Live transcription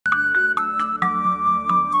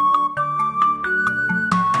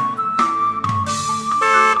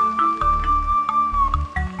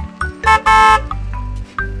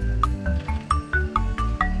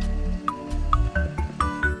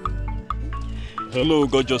Hello,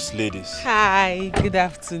 gorgeous ladies. Hi, good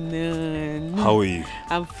afternoon. How are you?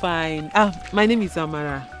 I'm fine. My name is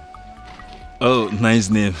Amara. Oh, nice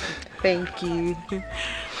name. Thank you.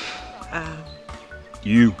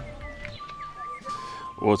 You.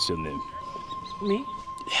 What's your name? Me?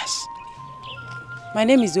 Yes. My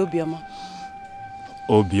name is Obioma.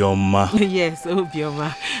 Obioma. Yes,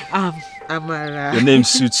 Obioma. Amara. Your name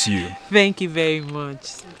suits you. Thank you very much.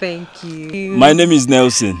 Thank you. My name is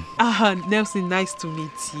Nelson. Nelson, nice to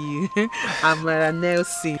meet you. Amara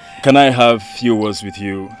Nelson. Can I have a few words with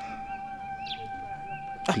you?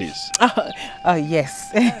 Please.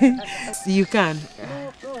 Yes. You can.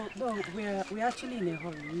 No, we're actually in a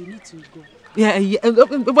hurry. We need to go. Yeah,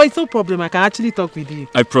 but it's no problem. I can actually talk with you.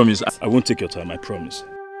 I promise. I won't take your time. I promise.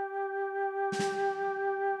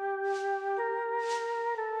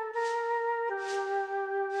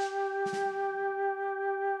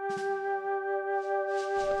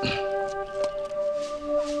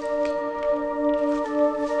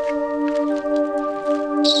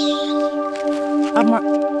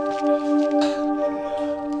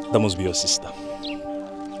 That must be your sister.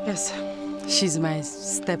 Yes, she's my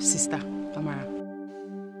stepsister, Amara.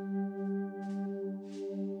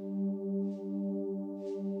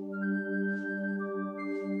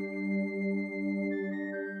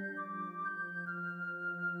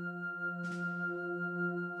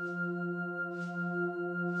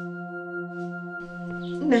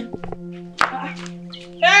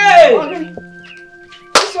 Hey! Okay.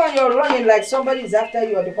 This one you're running like somebody is after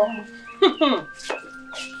you at the bottom.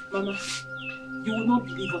 Mama, you will not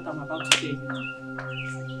believe what I'm about to tell you.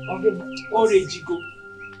 Okay. Orejigo.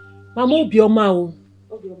 Mama Obioma.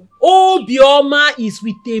 Obioma is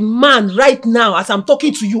with a man right now as I'm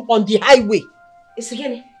talking to you on the highway. It's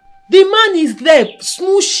again. The man is there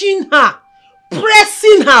smooshing her,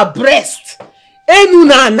 pressing her breast,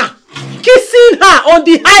 enunana, kissing her on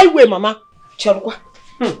the highway, Mama. Chalukwa,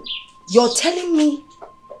 you're telling me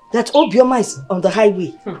that Obioma is on the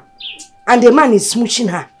highway and the man is smooching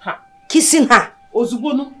her, kissing her.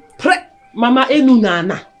 Ozubono, Mama,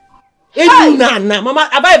 enunana. Enunana. Mama,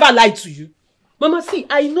 have I ever lied to you? Mama, see,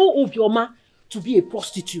 I know Obioma to be a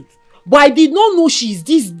prostitute, but I did not know she is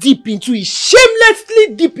this deep into it,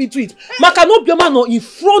 shamelessly deep into it. Maka no Obioma no in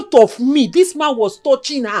front of me. This man was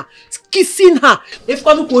touching her, kissing her.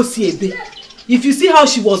 If you see how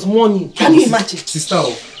she was mourning, can you imagine? Sister,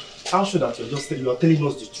 I'm sure that you're telling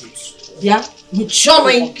us the truth. Yeah, with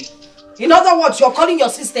showing. In other words, you're calling your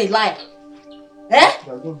sister a liar. Eh?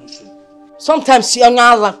 Sometimes you're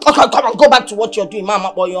like, okay, come on, go back to what you're doing,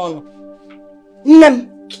 Mama Boyon.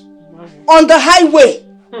 On the highway,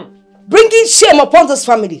 bringing shame upon this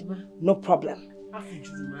family. No problem.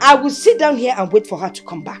 I will sit down here and wait for her to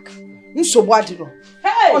come back. So what do you know?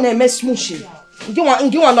 On a mess smooshing. You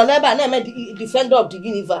want to never defender of the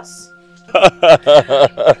universe.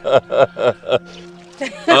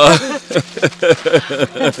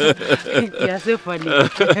 You're so funny.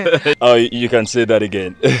 Oh, you can say that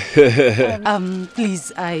again.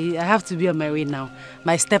 Please, I have to be on my way now.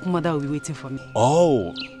 My stepmother will be waiting for me.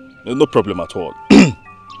 Oh, no problem at all.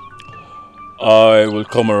 I will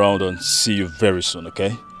come around and see you very soon,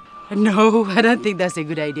 okay? No, I don't think that's a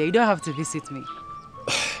good idea. You don't have to visit me.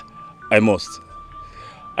 I must.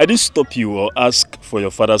 I didn't stop you or ask for your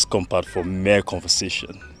father's comfort for mere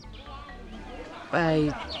conversation.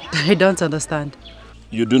 I don't understand.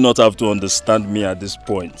 You do not have to understand me at this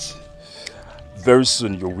point. Very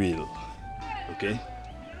soon you will. Okay?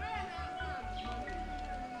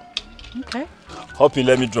 Okay. Hope you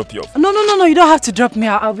let me drop you off. No, you don't have to drop me.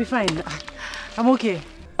 I'll be fine. I'm okay.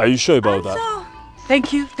 Are you sure about that?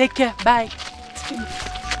 Thank you. Take care. Bye.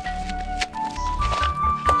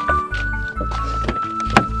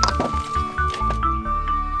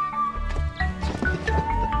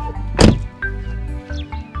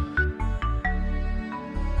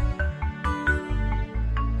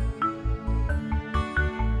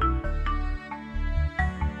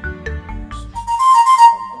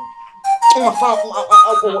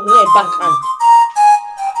 Backhand.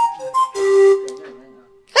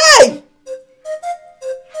 Hey!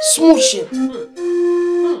 Smooching.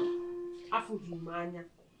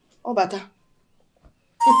 Oh, Bata.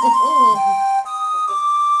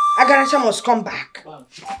 Agaracha must come back.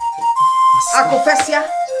 I confess ya.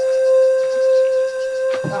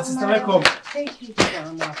 Sister, welcome. Thank you.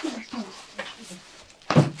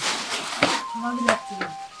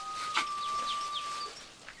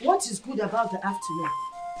 What is good about the afternoon?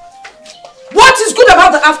 What is good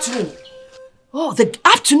about the afternoon? Oh, the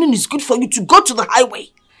afternoon is good for you to go to the highway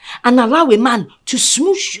and allow a man to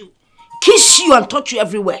smoosh you, kiss you and touch you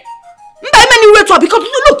everywhere. Because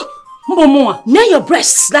look, Near your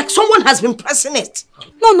breasts, like someone has been pressing it.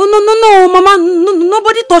 No, Mama. No,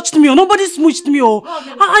 nobody touched me. Nobody smooched me.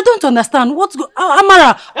 I don't understand. What's go?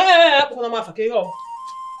 Amara.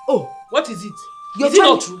 Oh, what is it? Is it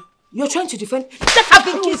not true? You're trying to defend. That have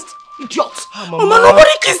been kissed, idiot. Mama,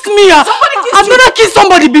 nobody kissed me. I've never kissed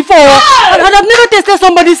somebody before. And I've never tasted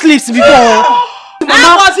somebody's lips before.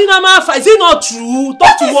 Mama, is it not true?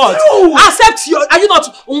 Talk to what? Accept your. Are you not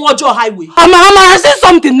on your highway? Mama, I said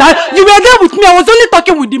something now. You were there with me. I was only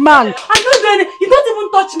talking with the man. You don't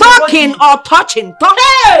even touch me. Talking or touching?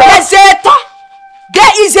 There's a talk.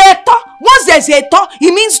 There is a talk. Once there's a talk,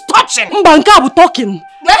 it means touching. Mbanka was talking.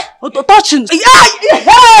 Touching.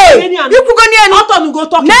 Hey! You could go near and not go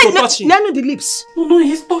talking to touching. Let me the lips. No,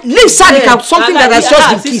 he's talking. Lips are like something that has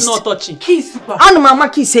just been kissed. Not touching. Kiss. And Mama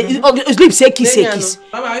kiss. Lips say kiss.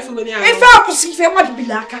 Mama, if you go near. If I was if I want to be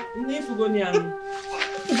like her. If you go near.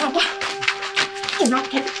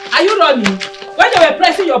 Are you running? When they were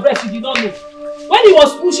pressing your breast, you did not know. When he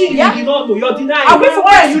was pushing you, you did not know. You're denying.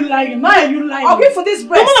 Why are you lying? Why are you lying? I'll wait for this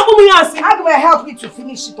breast. How do I help you to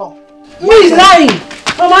finish it off? Who is lying?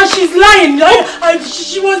 Mama, she's lying.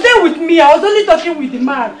 She was there with me. I was only talking with the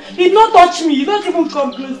man. He did not touch me. He don't even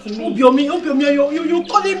come close to me. Obiomi, you're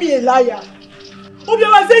calling me a liar.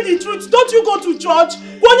 Obiomi, say the truth. Don't you go to church?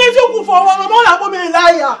 When you go for one, Mama, a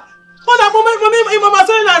liar. Mama,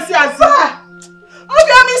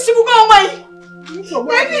 Obiomi, she will go away.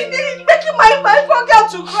 Making my poor girl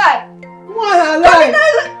to cry. One a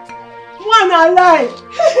lie.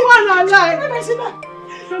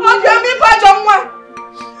 Obiomi, pardon.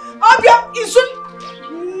 Obiomi, is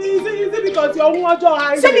it because you're one your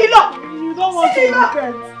eyes? Say me look. You don't want to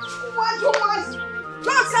repent.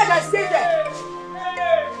 God said I stay there.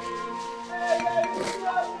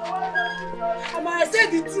 Mama, say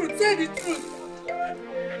the truth. Say the truth.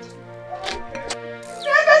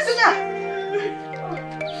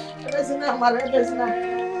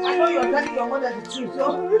 I know you're telling your mother the truth, so.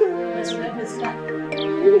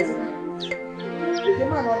 The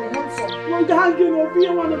man on the handsome. One guy can be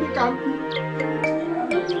one of the camping.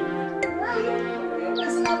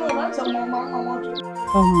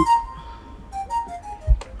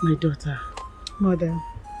 My daughter. Mother.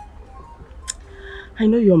 I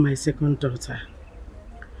know you're my second daughter.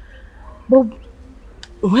 But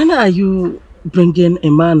when are you bringing a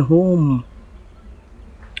man home?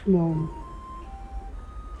 Mom,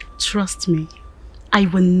 trust me, I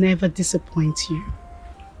will never disappoint you.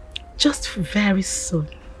 Just very soon.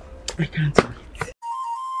 I can't wait.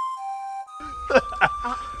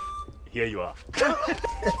 Here you are.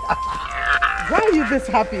 Why are you this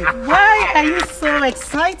happy? Why are you so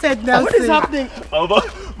excited, Nelson? What is happening?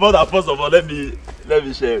 Mother, first of all, let me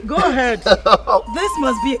share. Go ahead. This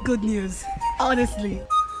must be good news, honestly.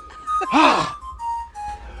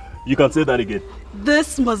 You can say that again.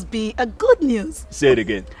 This must be a good news. Say it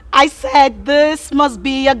again. I said this must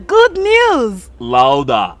be a good news.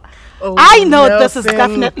 Louder. Oh, I know Nelson. This is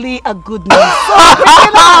definitely a good news.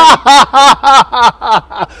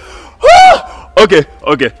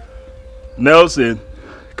 Okay. Nelson,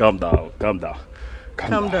 calm down. Calm down,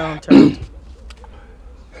 child.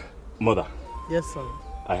 Mother. Yes, son.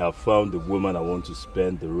 I have found the woman I want to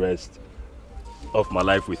spend the rest of my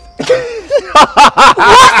life with.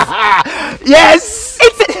 Yes!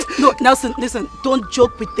 No, Nelson, listen, don't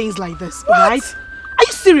joke with things like this, alright? Are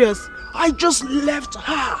you serious? I just left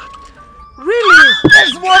her. Really?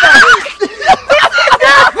 Yes, mother!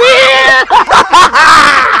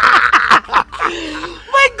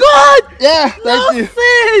 My God! Yeah, thank you.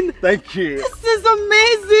 Thank you. This is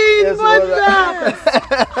amazing, yes, Mother!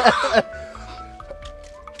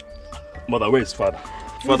 Mother, where is father?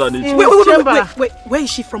 Father needs to... Wait, where is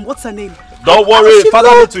she from? What's her name? Don't worry, father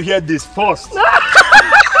needs to hear this first.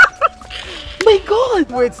 My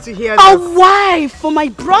God! Wait to hear this. A wife for my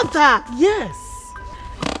brother! Yes.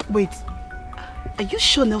 Wait, are you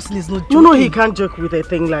sure Nelson is not joking? No, he can't joke with a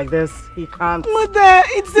thing like this. He can't. Mother,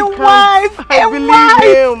 it's a wife! I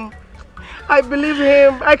believe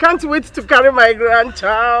him. I can't wait to carry my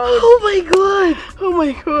grandchild. Oh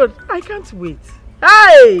my God! I can't wait.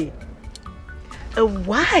 Hey! A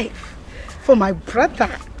wife for my brother.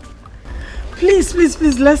 Please,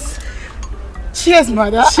 let's... Cheers,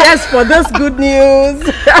 Mother. Cheers for this good news.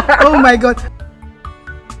 Oh my God.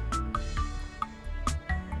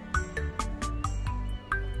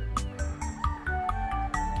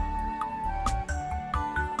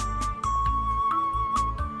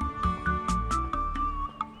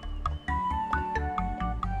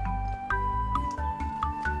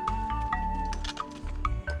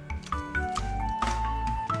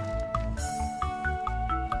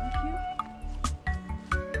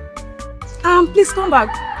 Please come back.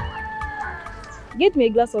 Get me a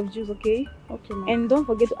glass of juice, okay? Okay, ma'am. And don't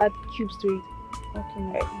forget to add cubes to it. Okay,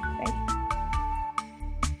 ma'am. Right, thank you.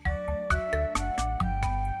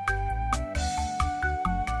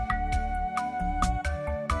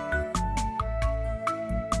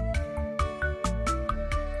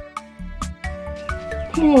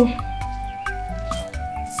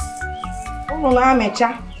 Oh, no, mecha.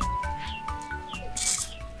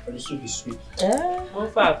 The soup is sweet. One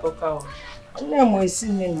fire for cow. No, I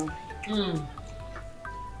see me now.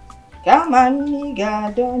 Come on,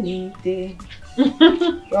 God, don't eat it.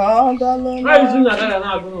 God, alone. Why is you not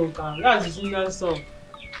going to come? That's the singing song.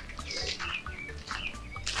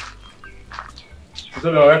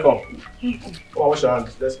 So you're welcome. Oh, wash your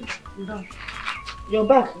hands. Let's eat. Your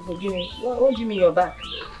back, forgive me. What do you mean your back?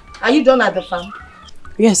 Are you done at the farm?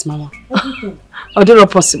 Yes, Mama. Or do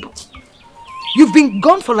not possible. You've been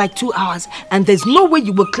gone for like 2 hours and there's no way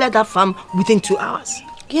you will clear that farm within 2 hours.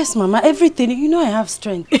 Yes, Mama. Everything. You know I have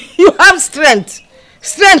strength. You have strength.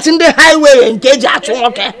 Strength in the highway, engage at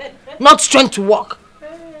work. Not strength to walk.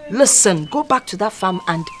 Listen, go back to that farm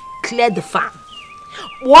and clear the farm.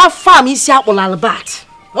 What farm is here on Albat?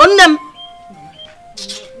 On them.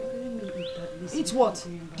 Eat what?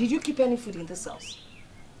 Did you keep any food in this house?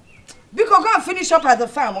 Because go and finish up at the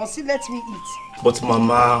farm or see, let me eat. But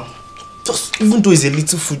Mama, just even though it's a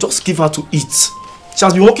little food, just give her to eat. She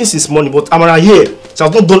has been working since morning, but Amara here, she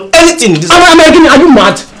has not done anything in this house. Are you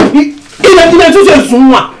mad?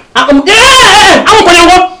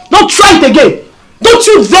 Don't try it again. Don't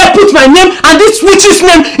you dare put my name and this witch's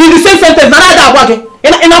name in the same sentence.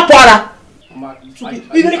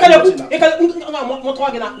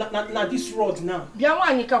 This road now.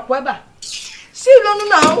 See, no,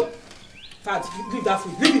 now. Fat, leave that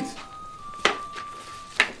food. Leave it.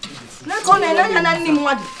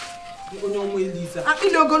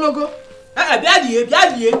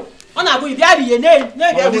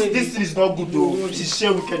 This thing is not good though. She's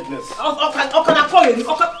sheer wickedness.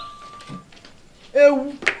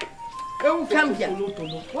 Come here.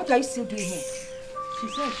 What are you still doing here? She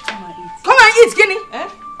said she come and eat. Come and eat, Guinea. Eh?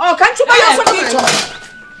 Oh, can't you buy yourself a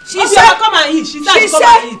She said come and eat. She said come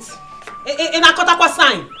and eat. In a Kotakwa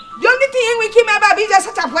sign. The only thing we keep my baby is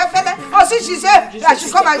such a boyfriend. Oh, since she said that she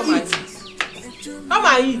come and eat. Come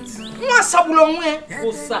and eat.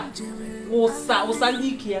 Osa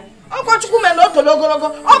leak here. Oh, got you come and logo.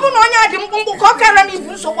 Oh, no, I didn't go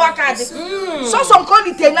carry so work at it. So some call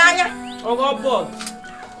it a nanya. Oh, God, board.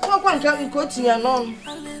 What one can go to your non?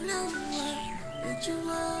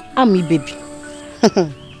 Ami, baby.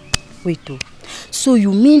 Wait, oh. So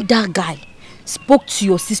you mean that guy spoke to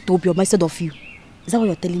your sister Obioma instead of you? Is that what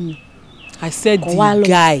you're telling me? I said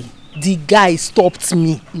the guy stopped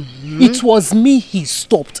me. It was me he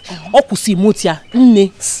stopped. Okusi Motia,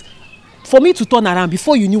 for me to turn around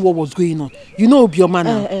before you knew what was going on. You know Obioma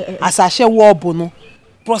now. As I share war bono,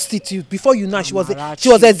 prostitute. Before you know, she was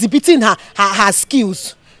exhibiting her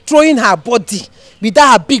skills, throwing her body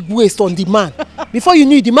without her big waist on the man. Before you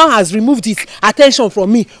knew, the man has removed his attention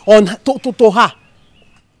from me on to her.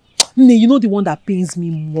 You know the one that pains me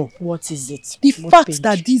more. What is it? The fact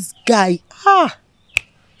that this guy,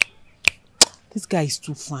 this guy is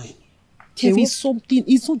too fine. There is something,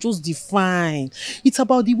 it's not just the fine. It's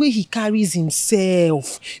about the way he carries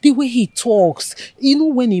himself, the way he talks. You know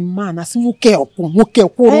when a man has I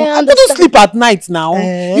couldn't sleep at night now.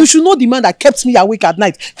 You should know the man that kept me awake at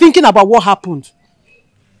night, thinking about what happened.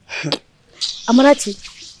 Amarachi,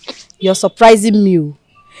 you're surprising me.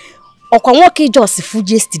 Okwamwoke just food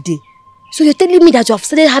yesterday. So you're telling me that you have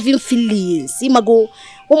started having feelings. Imago,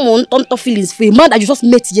 feelings for a man that you just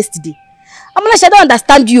met yesterday. Amarachi, I don't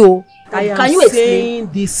understand you. Can you explain?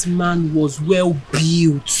 This man was well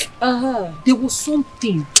built. There was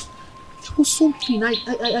something.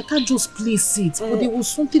 I can't just place it. But there was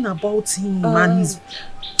something about him, and his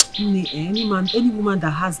any woman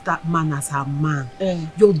that has that man as her man,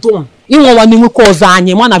 you're done. You know what we call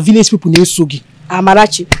man of village people nesugi.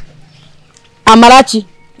 Amarachi,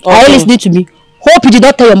 are you listening to me? Hope you did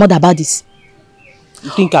not tell your mother about this.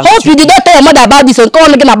 Hope you did not tell your mother about this.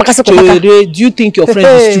 Do you think your friend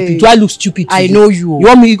is stupid? Do I look stupid to you? I know you. You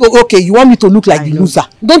want me? Okay, you want me to look like the loser?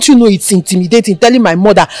 Don't you know it's intimidating telling my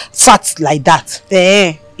mother fat like that?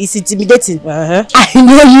 It's intimidating. I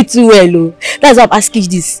know you too well, oh. That's why I'm asking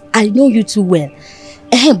this. I know you too well.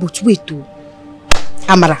 But wait, oh.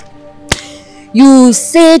 Amara, you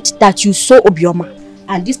said that you saw Obioma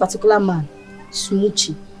and this particular man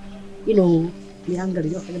smooching,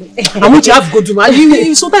 And which you have to go to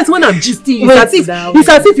man. Sometimes when I'm gisting, it's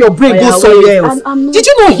as if your brain goes somewhere else. Did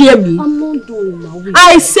you not hear me? I'm not doing my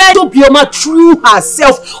I said Obioma threw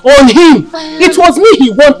herself on him. It was me he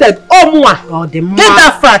wanted. Oh, the man. Get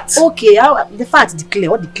that fat. Okay, the fat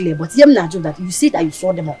declare, but you know that you see that you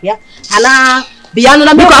saw them up, yeah? And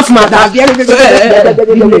look at madam.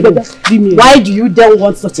 Why do you then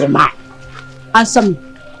want such a man? Answer me.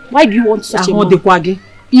 Why do you want such a man?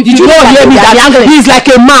 Did you not hear me that he's like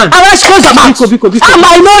a man? Alright, close your mouth.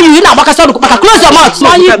 I know you. You know close your mouth.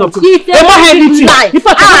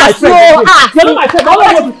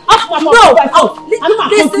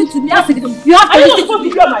 Listen to me. You have to listen to me.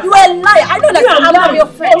 You are a liar. I know that I'm not your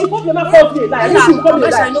friend.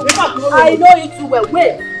 I know you too well.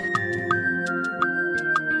 Wait.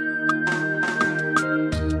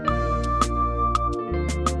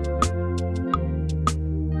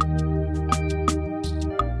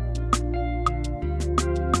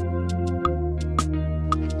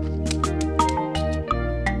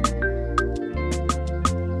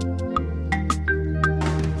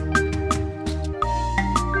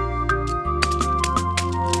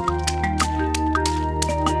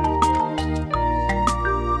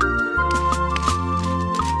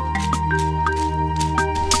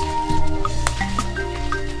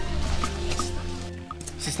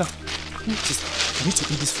 Sister, we need to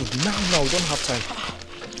eat this food now. We don't have time.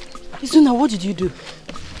 Izuna, what did you do?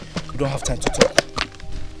 We don't have time to talk.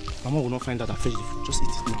 Mama will not find out I fetched the food. Just eat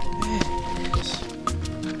it now. Yes.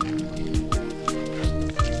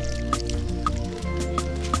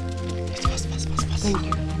 Fast. Thank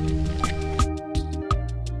you.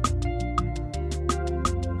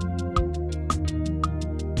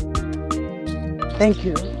 Thank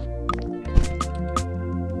you.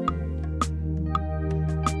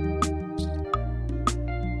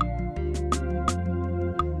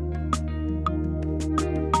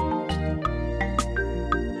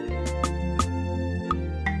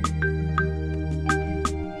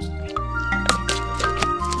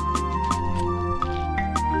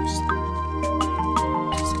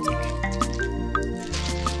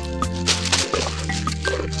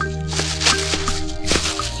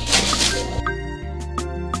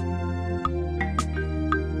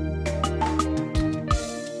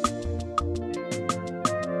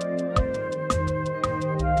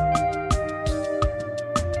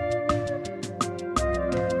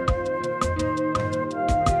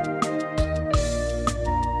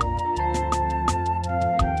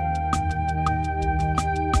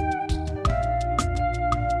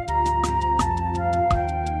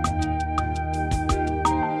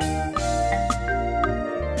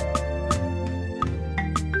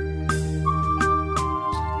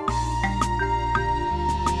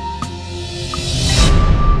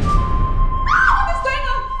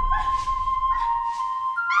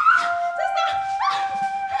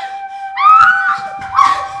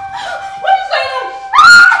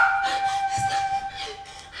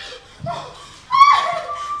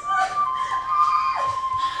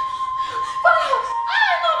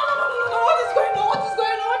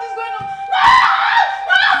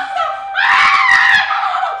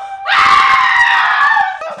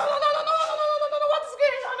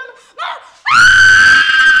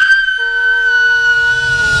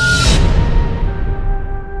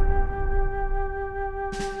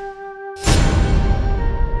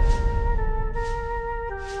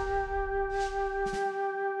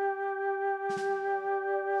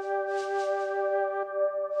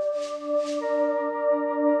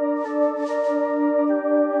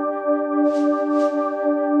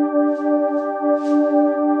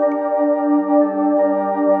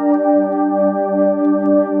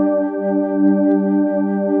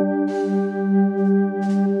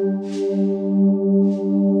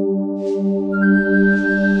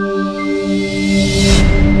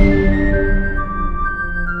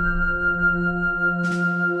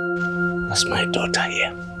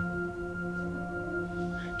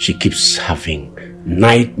 She keeps having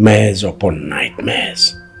nightmares upon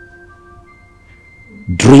nightmares,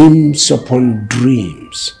 dreams upon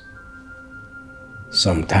dreams.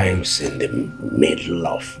 Sometimes in the middle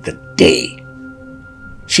of the day,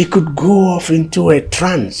 she could go off into a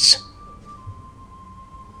trance.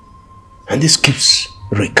 And this keeps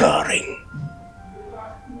recurring.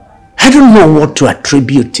 I don't know what to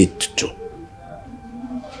attribute it to.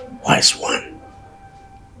 Wise one.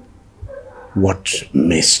 What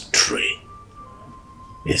mystery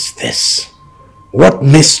is this? What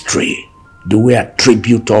mystery do we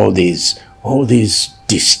attribute all these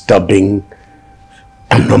disturbing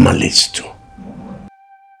anomalies to?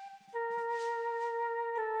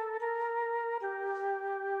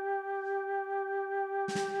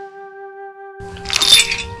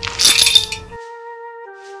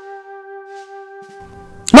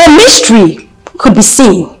 mystery could be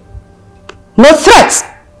seen. No threat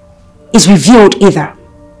is revealed either.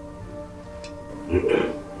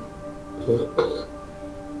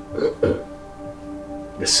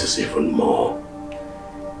 This is even more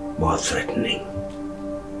threatening.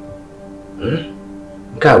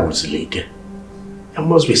 God was leader. There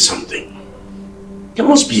must be something. There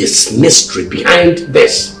must be a mystery behind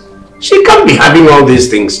this. She can't be having all these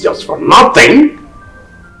things just for nothing.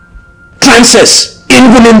 Princess,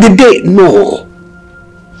 even in the day, no.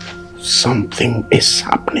 Something is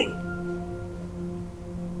happening.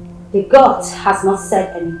 The God has not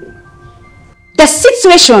said anything. The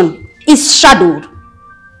situation is shadowed.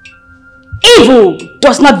 Evil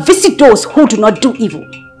does not visit those who do not do evil.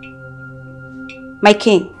 My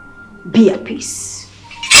king, be at peace.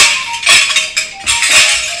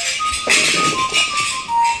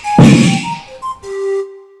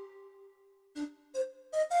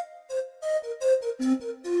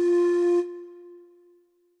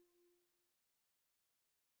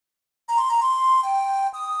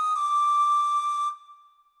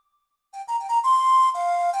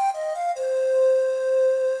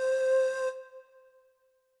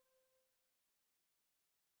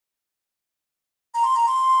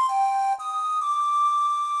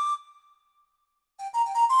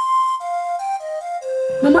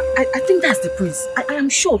 Mama, I think that's the prince. I am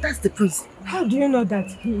sure that's the prince. How do you know that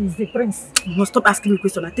he is the prince? You must stop asking me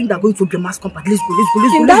questions. I think they're going to be a mass compact. Let's go.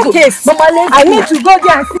 In that case, Mama, I need to go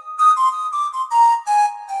there and see.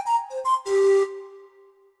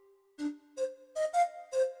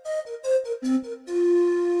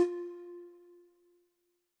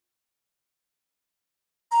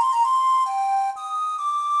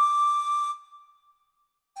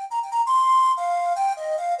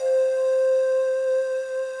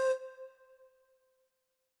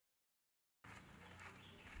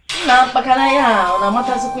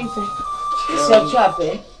 It's your trap,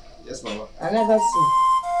 eh? Yes, Mama. I never see.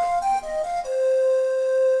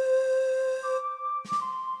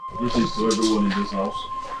 This is to everyone in this house.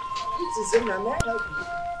 It is in my mind.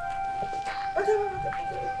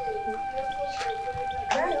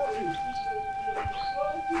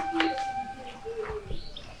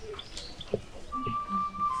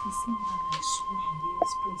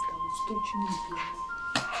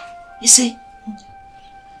 You see?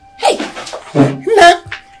 Hey! Nah.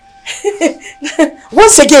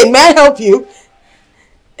 Once again, may I help you?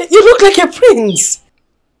 You look like a prince.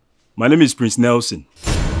 My name is Prince Nelson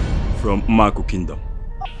from Mako Kingdom.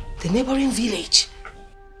 The neighboring village.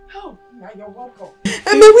 Oh, now you're welcome.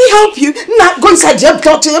 May we help you? Nah, go inside.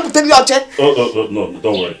 No,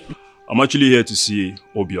 don't worry. I'm actually here to see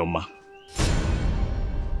Obioma.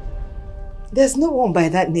 There's no one by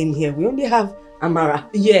that name here. We only have Amara.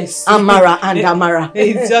 Yes. Amara and Amara.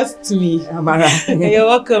 It's just me. Amara. You're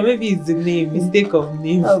welcome. Maybe it's the name. Mistake of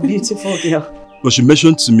name. Oh, beautiful girl. But she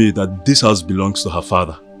mentioned to me that this house belongs to her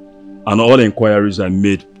father. And all the inquiries I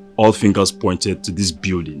made, all fingers pointed to this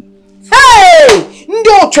building. Hey!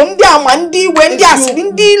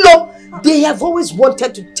 They have always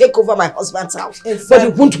wanted to take over my husband's house. Exactly. But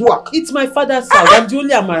it won't work. It's my father's house. I'm the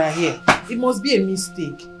only Amara here. It must be a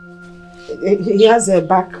mistake. He has a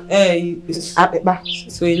back. Back.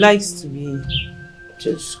 So he likes to be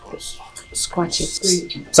just scratch it.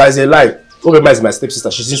 So it's a lie. Obioma is my stepsister.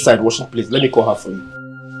 She's inside washing plates. Let me call her for you.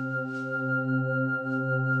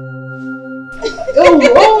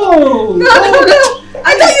 Oh!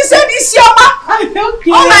 I thought you said it's Yoma.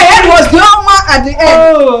 Okay. All my head was Yoma at the end.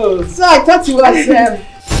 Oh. So I thought you was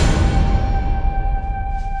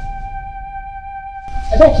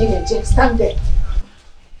I beg you, just stand there.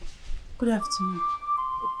 Good afternoon.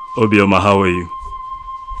 Obioma, how are you?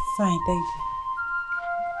 Fine, thank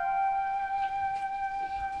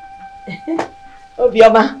you.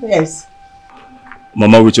 Obioma, yes.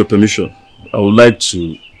 Mama, with your permission, I would like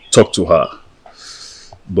to talk to her,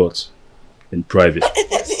 but in private.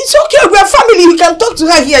 It's okay, we're family. We can talk to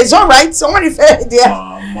her here. It's alright. Someone refer there.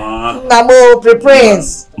 Mama. Namo, prepare.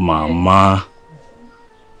 Mama,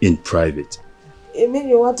 in private. You mean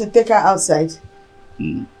you want to take her outside?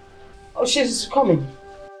 Mm. Oh, she's coming.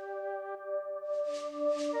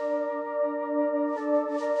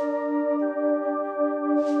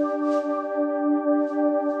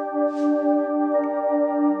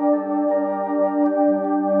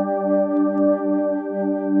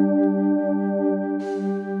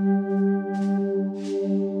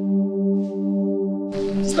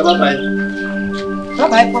 Bye-bye.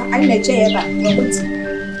 Bye-bye. I'm in a chair.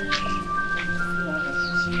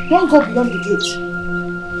 Don't go beyond the gate.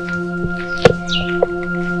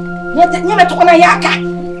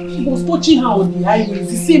 He was touching her on the highway.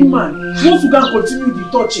 It's the same man. He wants to go and continue the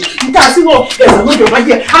touching. You can see no, there's another man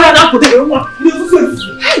here. And I put it one.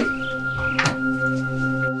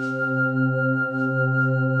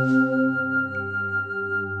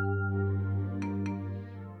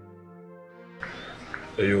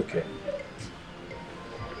 Are you okay?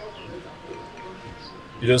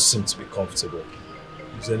 You don't seem to be comfortable.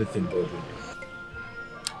 Is anything bothering you?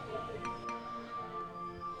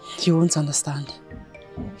 You won't understand.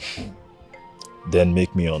 Then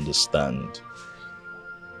make me understand.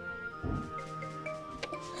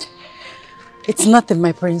 It's nothing,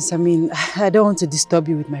 my prince. I mean, I don't want to disturb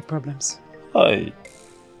you with my problems. You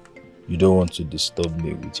don't want to disturb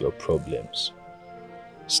me with your problems.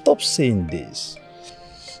 Stop saying this.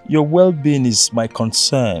 Your well-being is my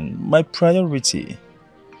concern, my priority.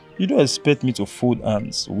 You don't expect me to fold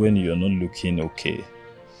hands when you're not looking okay.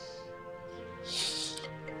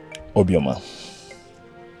 Obioma,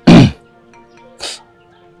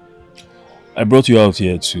 I brought you out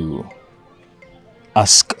here to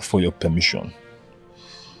ask for your permission.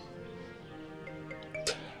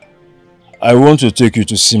 I want to take you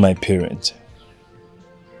to see my parents.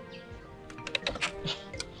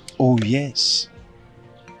 Oh yes.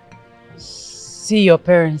 See your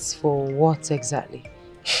parents for what exactly?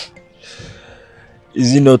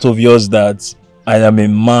 Is it not obvious that I am a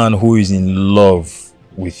man who is in love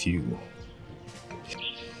with you?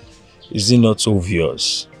 Is it not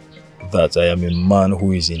obvious that I am a man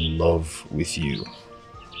who is in love with you?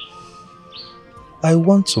 I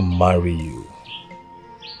want to marry you.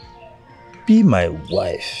 Be my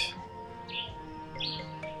wife.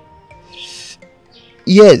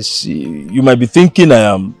 Yes, you might be thinking I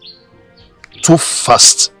am too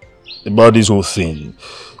fast about this whole thing.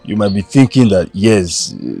 You might be thinking that,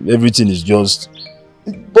 yes, everything is just...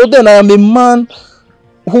 But then I am a man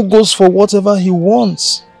who goes for whatever he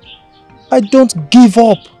wants. I don't give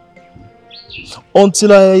up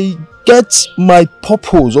until I get my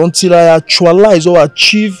purpose, until I actualize or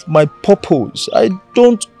achieve my purpose. I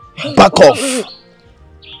don't back off.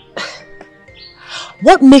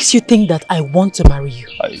 What makes you think that I want to marry you?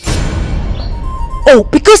 Oh,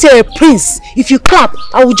 because you're a prince. If you clap,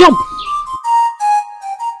 I will jump.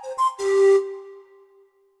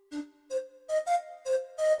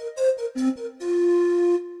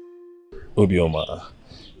 Obioma,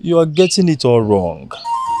 you are getting it all wrong.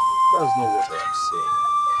 That's not what I'm saying.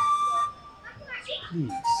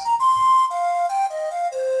 Please.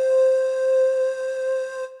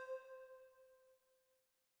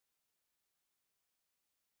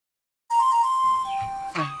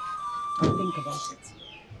 Fine. I'll think about it.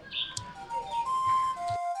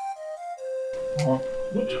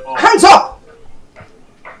 Hands up!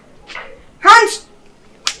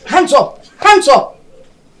 Hands up! Hands up!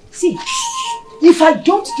 See, if I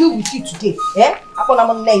don't deal with you today,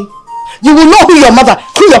 you will know who your mother,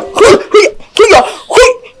 who your.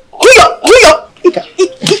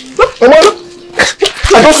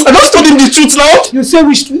 I don't told him the truth now. You say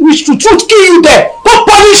which truth kill you there? Don't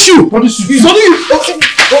punish you. It's only you.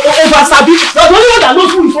 Over Sabi. There's only one that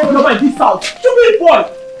knows who is open over in this house. Stupid boy.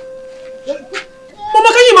 Mama,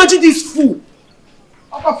 can you imagine this fool?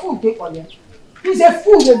 A fool take on you. He's a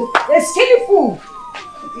fool, a skinny fool.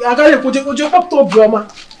 I can't put you up to Obioma.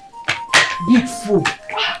 Big fool.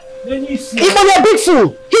 Then you see. He's not a big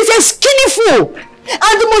fool. He's a skinny fool.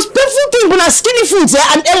 And the most painful thing when a skinny fool is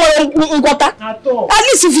and at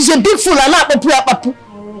least if he's a big fool and not papu.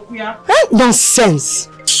 Nonsense.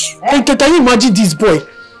 Can you imagine this boy?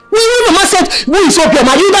 When Mama said, who is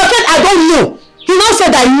Obioma? You said, I don't know. He now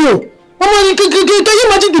said, I know. Mama, can you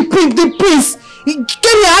imagine the prince? He came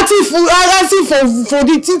here asking for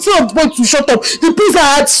the teacher boy to shut up. The prince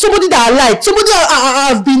had somebody that I like, somebody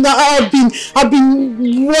I've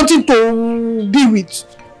been wanting to be with.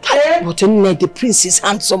 But the prince is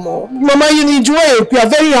handsome. Mama, you are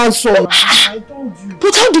very handsome. I told you.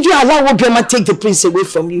 But how did you allow Obioma take the prince away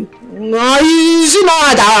from you? No, she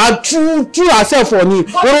not true herself on you.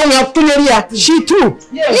 She true.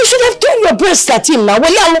 Yes. You should have turned your breast at him now. Mama,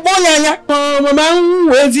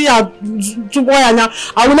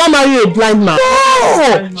 I will not marry a blind man.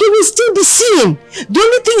 No, he will still be seen. The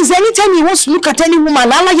only thing is, anytime he wants to look at any woman,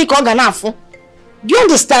 do you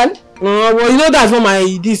understand? Well, you know that's not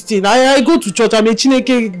my this thing. I go to church. I'm a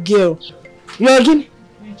Chineke girl. You again?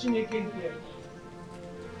 A Chineke girl.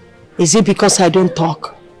 Is it because I don't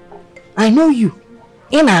talk? I know you.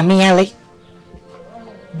 Inamiale.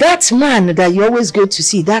 That man that you always go to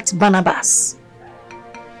see, that's Barnabas.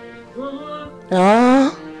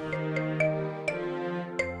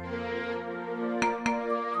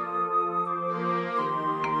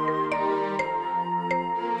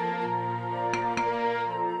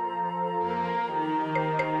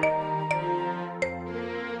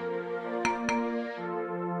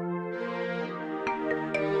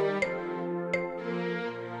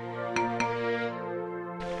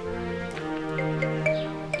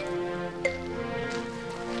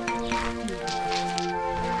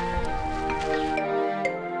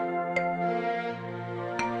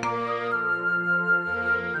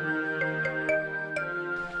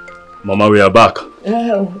 Mama, we are back.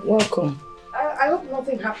 Welcome. I hope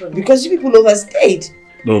nothing happened because you people overstayed.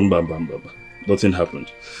 No, nothing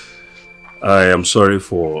happened. I am sorry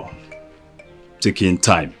for taking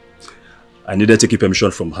time. I needed to take permission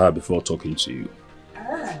from her before talking to you.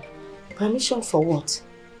 Permission for what?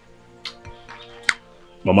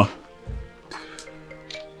 Mama,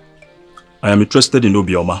 I am interested in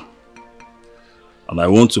Obioma and I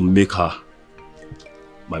want to make her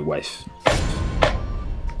my wife.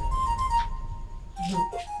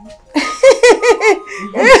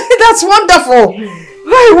 That's wonderful.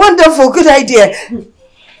 Very wonderful. Good idea.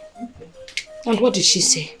 And what did she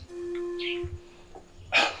say?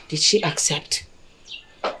 Did she accept?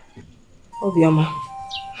 Obioma,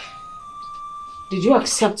 did you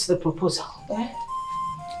accept the proposal? I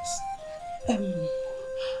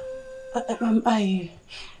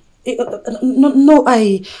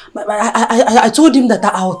told him that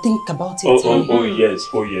I'll think about it.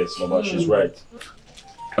 Oh yes, Mama, she's right.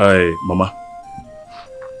 Mama,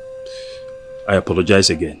 I apologize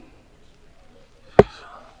again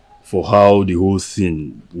for how the whole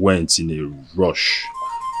thing went in a rush.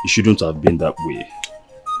 It shouldn't have been that way.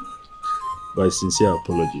 My sincere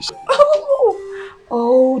apologies.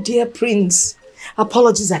 Oh, dear Prince.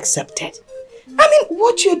 Apologies accepted. I mean,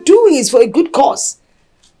 what you're doing is for a good cause.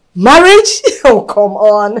 Marriage? Oh, come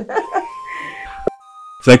on.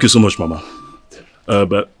 Thank you so much, Mama.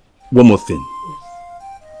 But one more thing.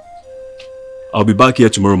 I'll be back here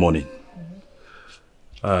tomorrow morning.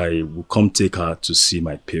 I will come take her to see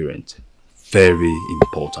my parent. Very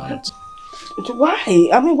important. Why?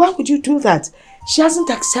 I mean, why would you do that? She hasn't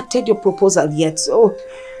accepted your proposal yet, so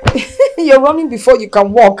you're running before you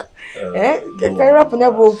can walk.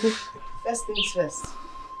 First things first.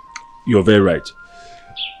 You're very right.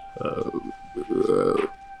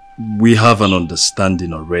 We have an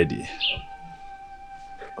understanding already.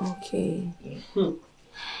 Okay.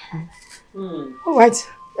 All right,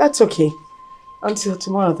 that's okay. Until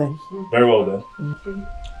tomorrow then. Very well then.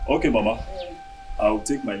 Okay, Mama. I'll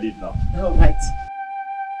take my leave now. All right.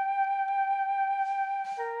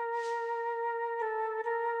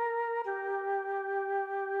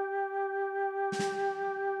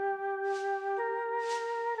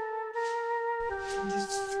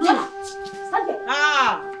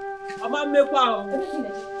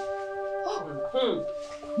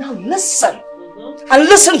 Now listen. And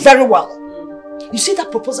listen very well. You see that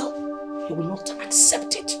proposal? You will not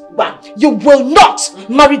accept it. You will not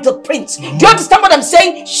marry the prince. Do you understand what I'm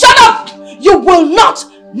saying? Shut up! You will not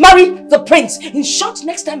marry the prince. In short,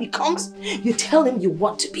 next time he comes, you tell him you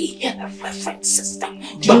want to be my friend's sister.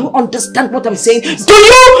 Do you understand what I'm saying? Do you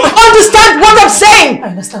understand what I'm saying? I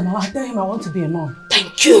understand, Mama. I tell him I want to be a nun.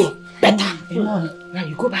 Thank you. Better. A nun. Now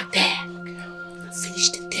you go back there and finish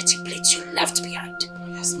the dirty plates you left behind.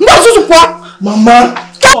 Yes. Mama!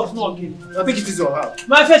 Stop, not again. I think it is your house.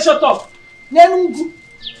 My face, shut up. Nenungu.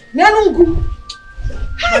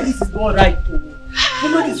 Mama, this is not right.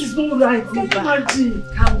 Mama, this is not right. Imagine.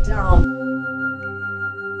 Calm down.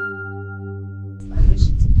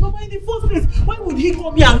 Mama, in the first place, why would he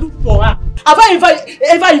come here and look for her? Have I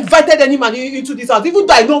ever invited any man into this house? Even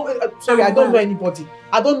though I know, I don't know anybody.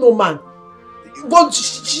 I don't know man. But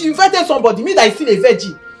she invited somebody. Me that is still a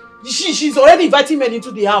virgin. She's already inviting men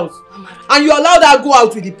into the house. Amara. And you allowed her to go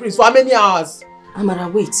out with the prince for how many hours? Amara,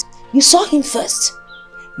 wait. You saw him first.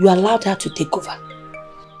 You allowed her to take over.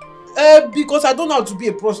 Because I don't know how to be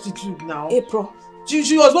a prostitute now. April.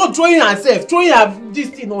 She was not throwing herself, throwing her this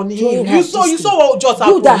thing on him. You saw what just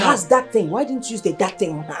happened. You that has that thing, why didn't you use the that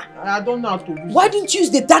thing on her? I don't know how to use. Why didn't you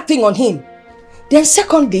use the that thing on him? Then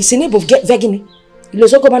secondly, it's a name of get vegan.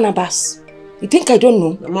 You think I don't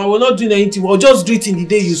know? Mama, we're not doing anything. We're just greeting the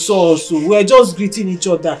day you saw us. So we're just greeting each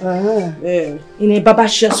other. In a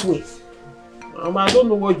babacious way. Mama, I don't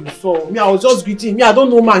know what you saw. Me, I was just greeting. Me, I don't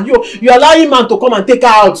know, man. You allowing man to come and take her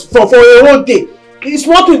out for a whole day. It's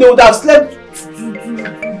not when they would have slept to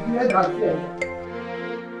get herself.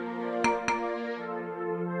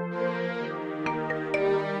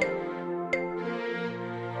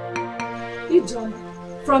 Ijon,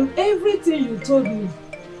 from everything you told me,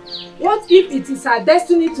 what if it is her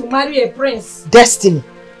destiny to marry a prince? Destiny?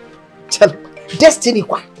 Destiny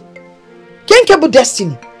what? Kenkebo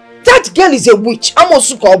destiny. That girl is a witch.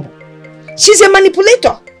 She's a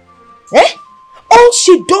manipulator. All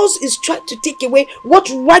she does is try to take away what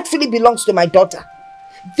rightfully belongs to my daughter.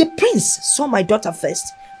 The prince saw my daughter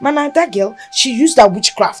first. Man, that girl, she used her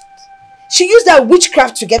witchcraft. She used her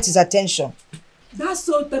witchcraft to get his attention. That's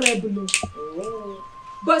so terrible.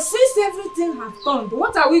 But since everything has turned,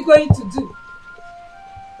 what are we going to do?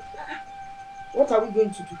 What are we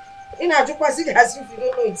going to do? In Ajukwasi, as if you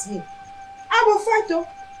don't know it's me. I will fight though.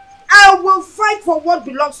 I will fight for what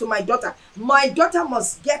belongs to my daughter. My daughter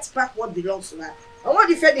must get back what belongs to her. I want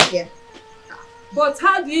to defend it here. But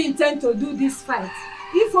how do you intend to do this fight?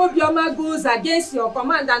 If Obioma goes against your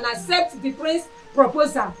command and accepts the prince's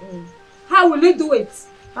proposal, how will you do it?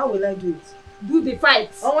 How will I do it? Do the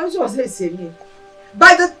fight. I want you to say me.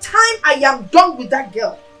 By the time I am done with that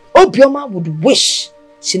girl, Obioma would wish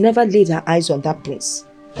she never laid her eyes on that prince.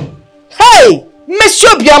 Hey! Monsieur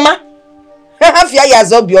Obioma! Hafia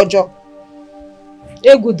yazo Obiojo.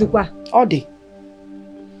 Egudukwa. Odi.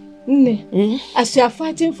 Nne, as you are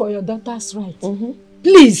fighting for your daughter's right,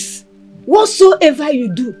 please, whatsoever you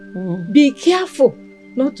do, be careful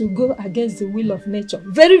not to go against the will of nature.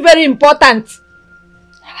 Very, very important.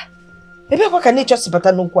 Maybe what can nature say?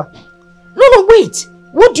 No, wait.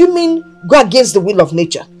 What do you mean go against the will of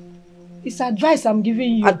nature? It's advice I'm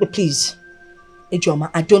giving you. Please.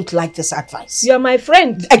 Ejoma, I don't like this advice. You are my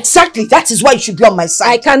friend. Exactly. That is why you should be on my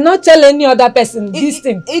side. I cannot tell any other person this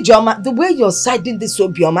thing. Ejoma, the way you're siding this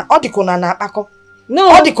Obioma,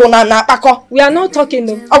 no. We are not talking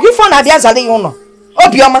though. Obioma.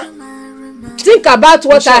 Think about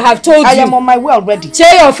what I have told you. I am on my way already.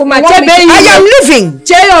 I am leaving.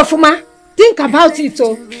 Think about it,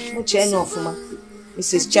 oh.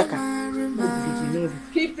 Mrs. Cheka.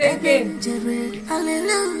 Keep thinking.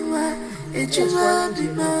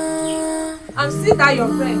 I'm still that your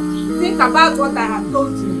friend. Think about what I have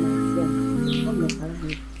told you.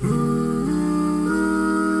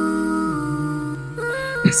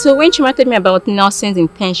 So when she wanted me about Nelson's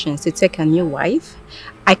intentions to take a new wife,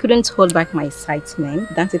 I couldn't hold back my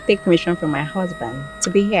excitement than to take permission from my husband to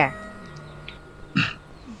be here.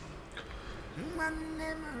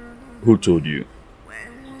 Who told you?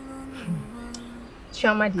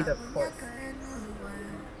 Chioma did, of course.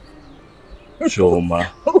 Chioma.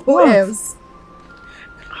 Who else?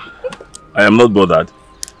 I am not bothered.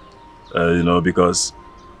 Because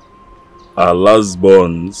our last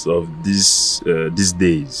borns of these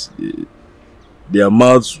days, their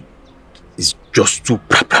mouths is just too.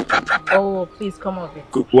 Oh, please come off it.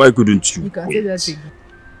 Why couldn't you? You can say that again.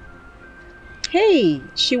 Hey,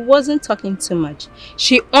 she wasn't talking too much.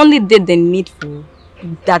 She only did the needful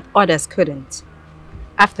that others couldn't.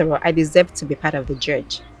 After all, I deserve to be part of the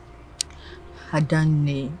judge.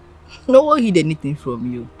 Adane, no one hid anything from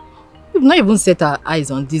you. We've not even set our eyes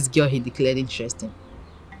on this girl he declared interesting.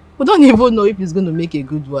 We don't even know if he's going to make a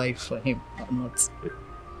good wife for him or not.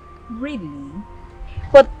 Really?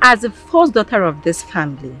 But as the first daughter of this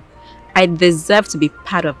family, I deserve to be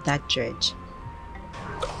part of that judge.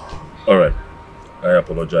 Alright. I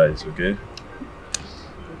apologize, okay?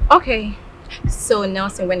 Okay. So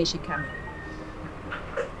Nelson, when is she coming?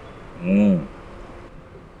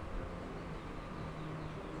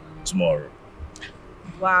 Tomorrow.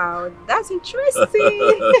 Wow, that's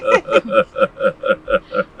interesting.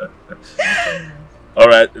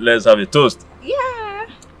 Alright, let's have a toast. Yeah.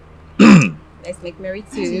 Let's make merry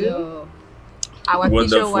too. Our wonderful,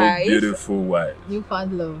 future wife. beautiful wife.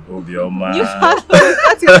 Newfound love. Obioma. Newfound love.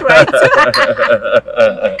 That is right.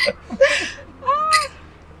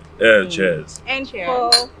 Yeah, cheers. And cheers.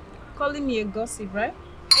 For calling me a gossip, right?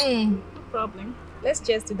 No problem. Let's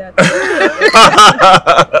cheers to that.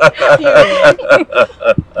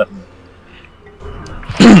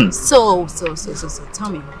 So,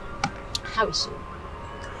 tell me, how is she?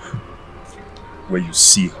 When you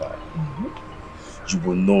see her, you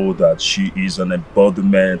will know that she is an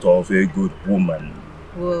embodiment of a good woman.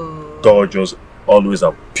 Whoa. Gorgeous, always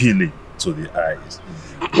appealing to the eyes.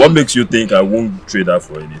 What makes you think I won't trade her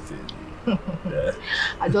for anything? Yeah.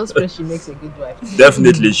 I just pray she makes a good wife.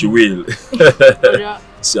 Definitely she will.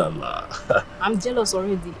 Inshallah. I'm jealous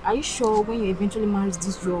already. Are you sure when you eventually marry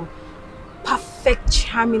this your perfect,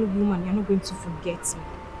 charming woman, you're not going to forget me?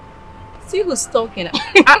 See who's talking.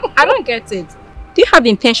 I don't get it. Do you have the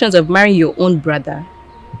intentions of marrying your own brother?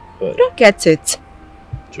 I don't get it.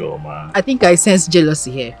 Chioma. I think I sense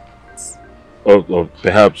jealousy here. Or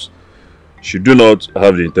perhaps she do not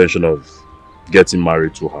have the intention of getting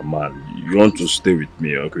married to her man. You want to stay with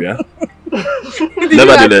me, okay? Yeah?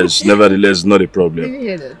 Nevertheless, not a problem. Did you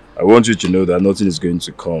hear that? I want you to know that nothing is going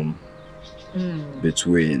to come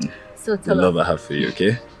between so the love I have for you,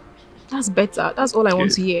 okay? That's better. That's all I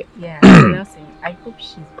want to hear. Yeah, Nelson, I hope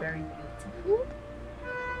she's very beautiful.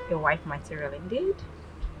 Your wife material indeed.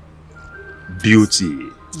 Beauty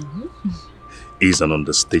is an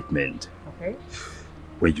understatement. Okay.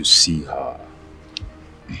 When you see her,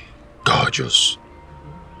 gorgeous,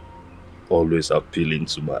 always appealing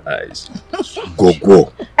to my eyes.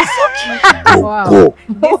 Go. Go, go.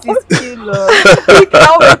 This is cute, love. We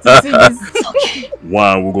can't wait to see this. Okay.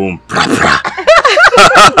 One, we're going pra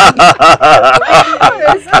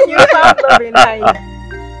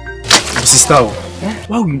Sister,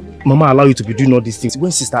 why will Mama allow you to be doing all these things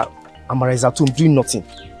when Sister Amara is at home doing nothing?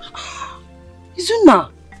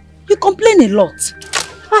 Izuna, you complain a lot.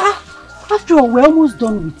 After all, we're almost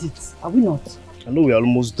done with it, are we not? I know we're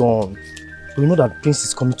almost done. But you know that Prince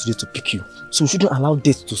is coming today to pick you. So we shouldn't allow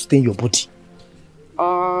death to stain your body.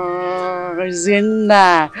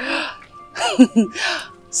 Izuna.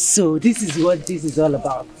 So this is what this is all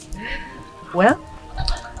about. Well,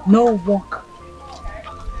 no work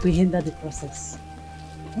will hinder the process.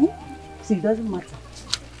 So it doesn't matter.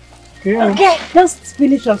 Yeah. Okay, just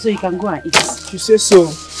finish up so you can go and eat. You say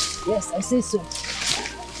so? Yes, I say so.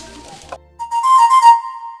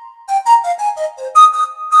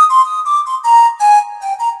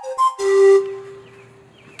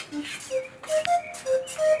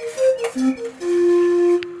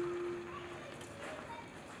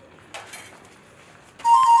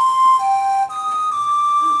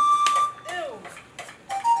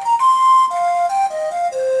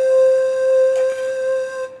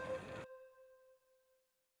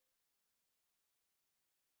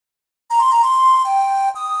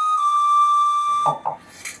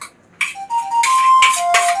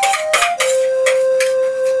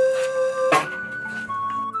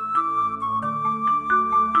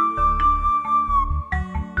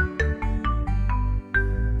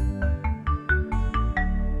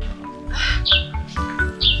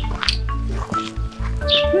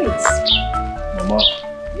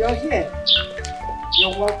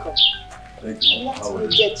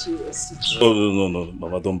 No,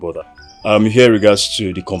 Mama, don't bother. I'm here in regards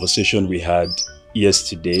to the conversation we had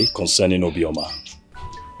yesterday concerning Obioma.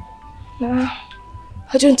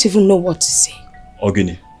 I don't even know what to say.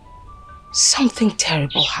 Ogini. Something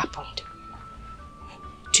terrible happened.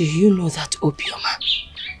 Do you know that Obioma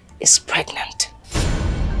is pregnant?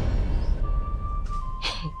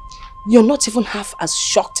 You're not even half as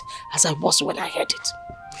shocked as I was when I heard it.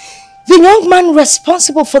 The young man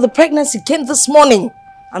responsible for the pregnancy came this morning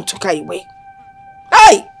and took her away.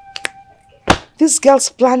 Hey! This girl's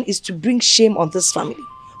plan is to bring shame on this family.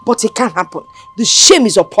 But it can't happen. The shame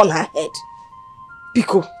is upon her head.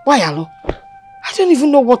 Biko, why hello? I don't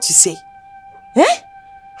even know what to say. Eh?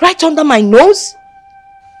 Right under my nose?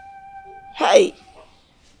 Hey.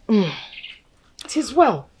 It is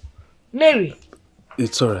well. Mary.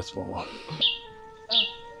 It's alright, Mama.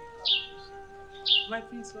 My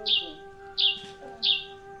prince, welcome.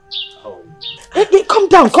 Hey, come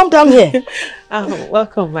down here.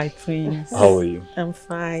 Welcome, my prince. How are you? I'm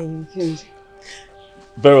fine.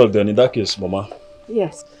 Very well then, in that case, Mama.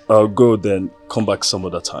 Yes. I'll go then, come back some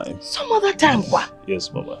other time. Some other time, what?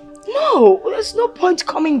 Yes, Mama. No, there's no point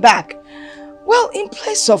coming back. Well, in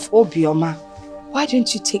place of Obioma, why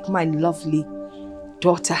don't you take my lovely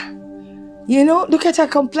daughter? You know, look at her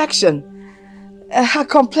complexion.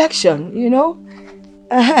 You know.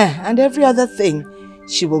 And every other thing.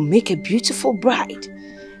 She will make a beautiful bride.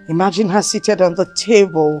 Imagine her seated on the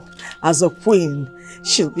table as a queen.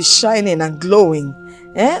 She'll be shining and glowing.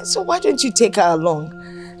 So why don't you take her along?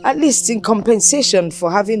 At least in compensation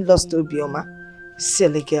for having lost Obioma.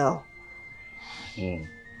 Silly girl.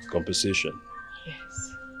 Compensation.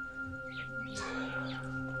 Yes.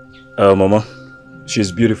 Mama,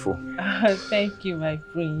 she's beautiful. Thank you, my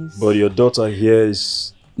prince. But your daughter here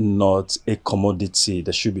is not a commodity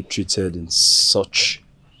that should be treated in such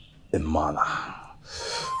a manner.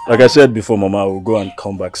 Like I said before, Mama, I will go and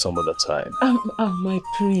come back some other time. My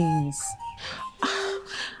prince,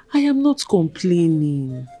 I am not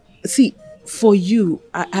complaining. See, for you,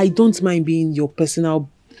 I don't mind being your personal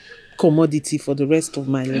commodity for the rest of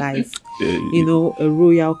my life. You know, a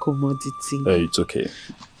royal commodity. It's okay.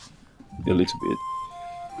 A little bit.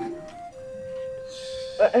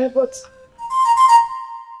 But...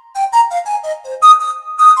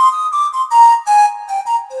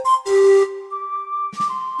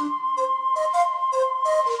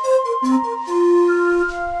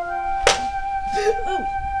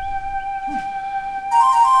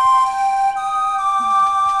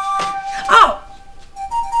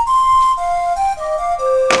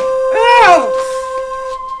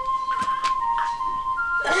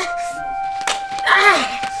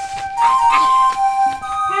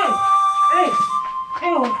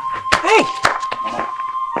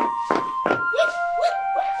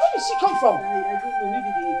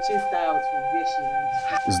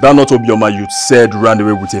 Is that not Obioma you said ran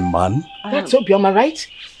away with a man? That's Obioma, right?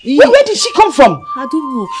 Where did she come from? I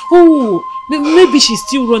don't know. Oh, maybe she's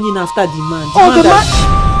still running after the man. The man?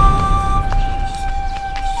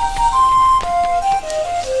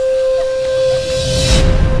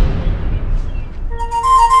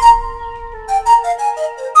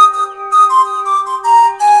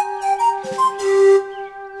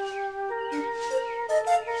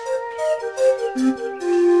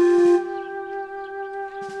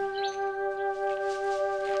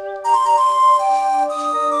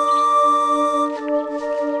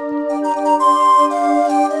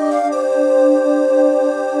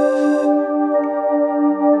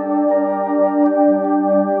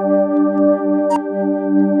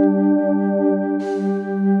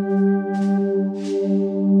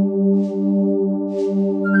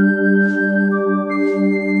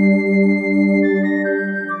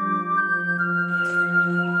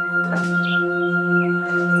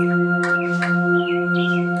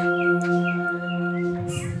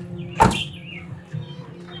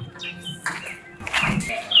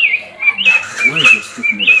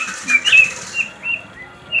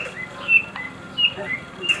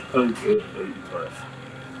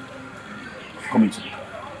 Come into the car.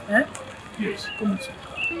 Eh? Yes, come into the car.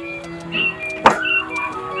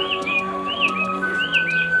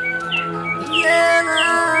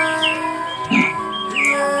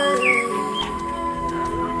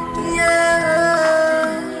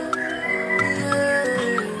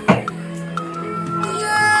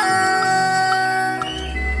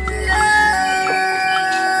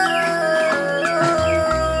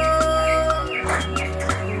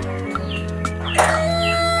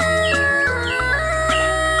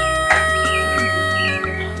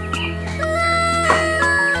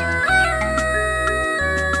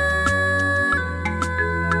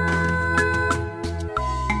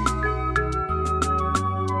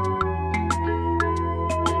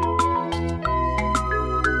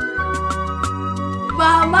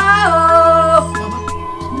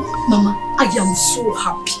 I am so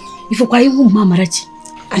happy. If you can even Marachi.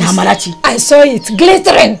 I saw it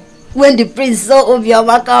glittering. When the prince saw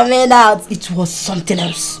Obioma coming out, it was something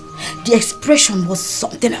else. The expression was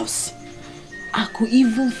something else. I could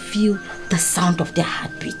even feel the sound of their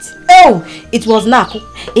heartbeat. Oh, it was Naku.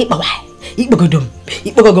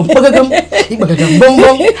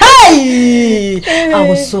 Hey! I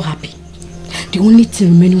was so happy. The only thing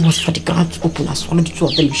remaining was for the ground to open and swallow the two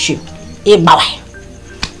of them in shame.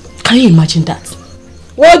 Can you imagine that?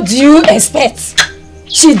 What do you expect?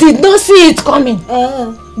 She did not see it coming.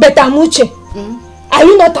 But Amuche, are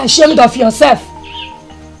you not ashamed of yourself?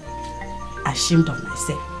 Ashamed of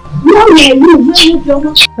myself?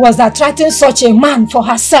 Was attracting such a man for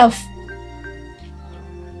herself?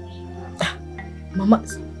 Mama,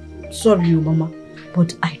 sorry, Mama,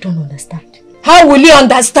 but I don't understand. How will you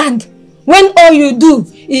understand when all you do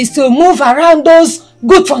is to move around those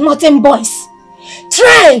good-for-nothing boys?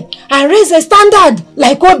 Try and raise a standard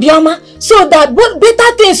like Obioma so that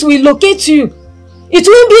better things will locate you. It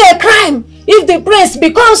won't be a crime if the prince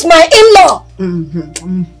becomes my in-law.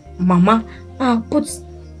 Mama, but...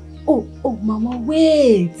 Oh, Mama,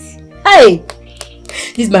 wait. Hey!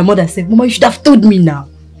 This is my mother said, Mama, you should have told me now.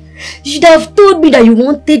 You should have told me that you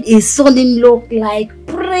wanted a son-in-law like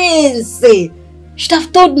Prince. You should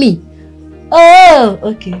have told me. Oh,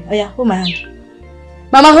 okay. Oh yeah, hold my hand.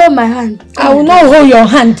 Mama, hold my hand. I will not hold your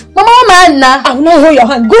hand. Mama, hold my hand now. I will not hold your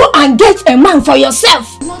hand. Go and get a man for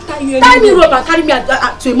yourself. Tie me rope and carry me to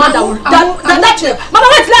a man that will... Mama,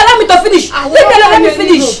 wait, allow me to finish. Let me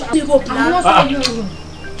finish.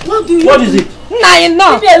 What is it?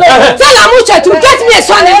 No. Tell Amuche to get me a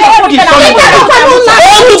son-in-law.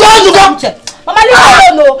 Mama, leave me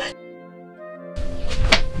alone.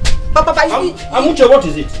 Papa, Amuche, what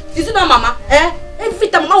is it? Is it not Mama? Every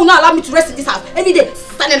time Mama will not allow me to rest in this house. Every day,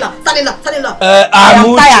 standing up. I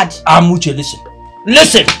am tired. Amuche,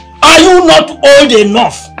 listen. Are you not old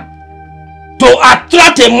enough to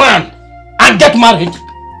attract a man and get married?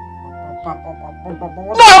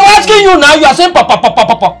 No, I'm asking you now. You are saying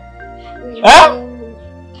papa.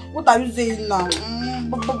 What are you saying now?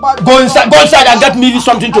 Go inside and get me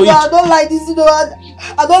something to eat. I don't like this,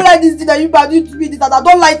 I don't like this thing that you do to me. This, I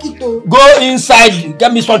don't like it though. Go inside,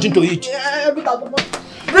 get me something to eat.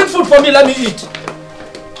 Bring food for me, let me eat.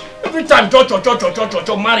 Every time,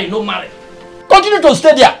 marry, no marry. Continue to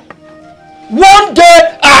stay there. One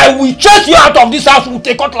day, I will chase you out of this house with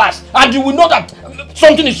a cutlass, and you will know that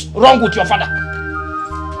something is wrong with your father.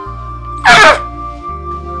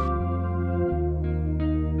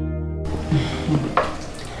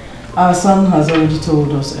 Our son has already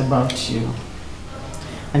told us about you.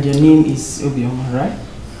 And your name is Obioma, right?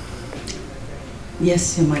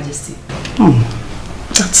 Yes, Your Majesty.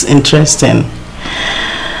 That's interesting.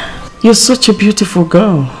 You're such a beautiful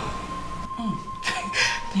girl.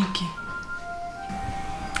 Thank you.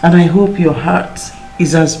 And I hope your heart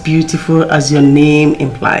is as beautiful as your name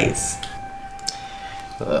implies.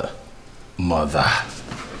 Mother.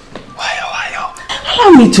 Why?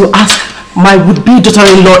 Allow me to ask my would-be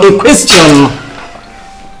daughter-in-law a question.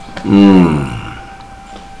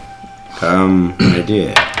 My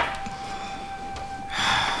dear.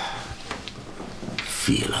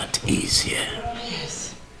 Feel at ease here.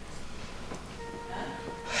 Yes.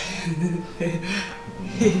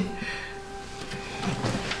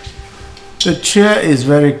 The chair is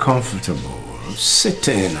very comfortable. Sit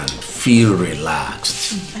in and feel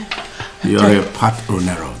relaxed. You're a part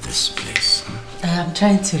owner of this place. I am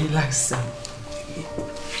trying to relax,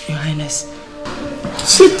 Your Highness.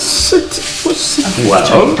 Sit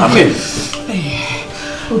well. I mean,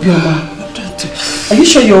 Obioma, are you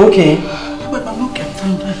sure you're okay? Obioma,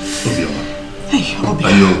 Hey, Obi.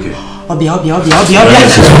 are you okay? Obi.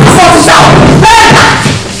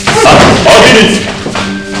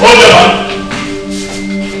 Hold on.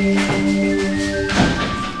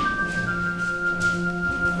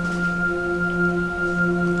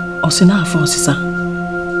 Osina for Sisa.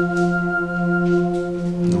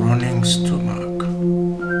 Running stomach.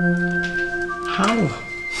 How?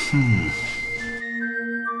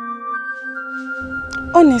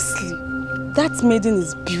 Honestly, that maiden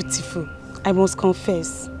is beautiful. I must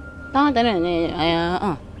confess.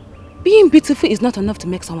 Being beautiful is not enough to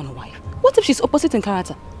make someone a wife. What if she's opposite in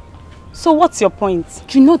character? So what's your point?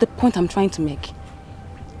 You know the point I'm trying to make.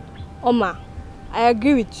 Oma, I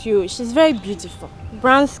agree with you. She's very beautiful.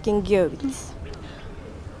 Brown skin girl with.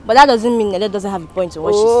 But that doesn't mean Nele doesn't have a point in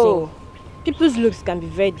what she's saying. People's looks can be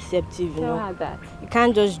very deceptive, you know. That. You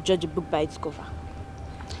can't just judge a book by its cover.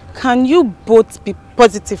 Can you both be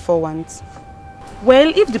positive for once?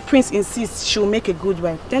 Well, if the prince insists she'll make a good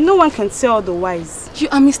wife, then no one can say otherwise. You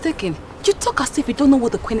are mistaken. You talk as if you don't know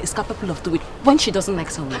what the queen is capable of doing when she doesn't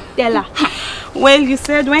like someone. Della. Well, you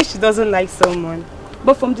said when she doesn't like someone.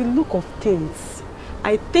 But from the look of things,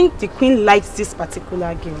 I think the queen likes this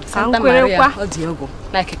particular girl. Santa Maria or Diogo,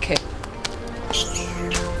 like a kid.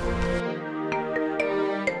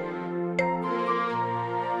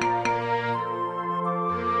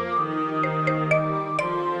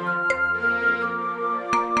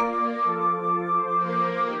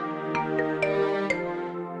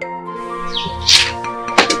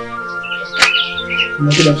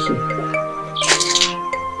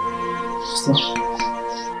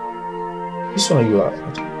 This one you are.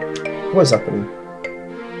 What is happening?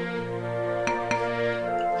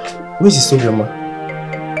 Where is the Sobioma?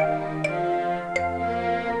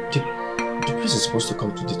 The priest is supposed to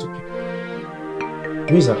come today to pick.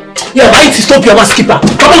 Where is her? Yeah, why is Sobioma skipper?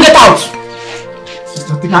 Come on, get out!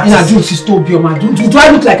 Now, in a dream, Sobioma. Do I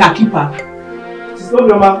look like a keeper?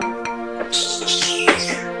 Sobioma.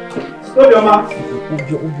 Sobioma.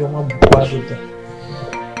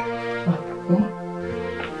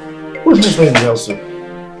 What is this in the house?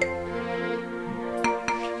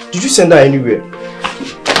 Did you send her anywhere?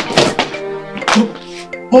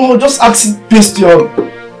 Mom, just ask it based your...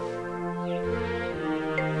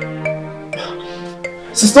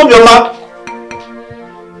 Sister Bioma!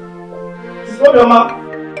 Sister Bioma!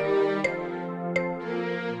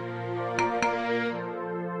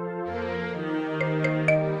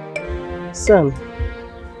 Son,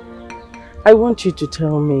 I want you to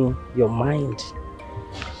tell me your mind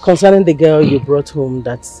concerning the girl you brought home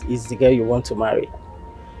that is the girl you want to marry.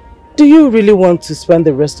 Do you really want to spend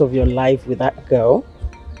the rest of your life with that girl?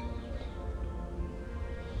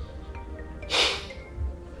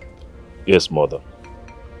 Yes, mother.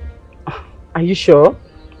 Are you sure?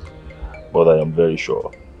 Mother, I am very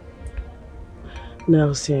sure.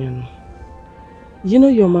 Nelson, you know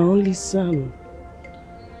you're my only son.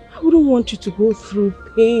 I wouldn't want you to go through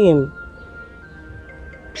pain.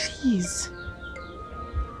 Please,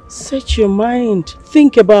 set your mind.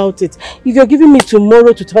 Think about it. If you're giving me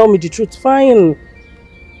tomorrow to tell me the truth, fine.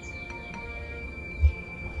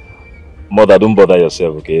 Mother, don't bother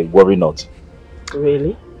yourself, okay? Worry not.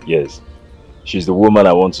 Really? Yes. She's the woman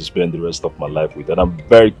I want to spend the rest of my life with, and I'm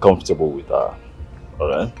very comfortable with her.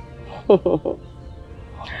 Alright?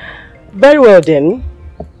 Very well then.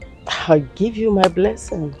 I'll give you my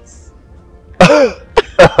blessings.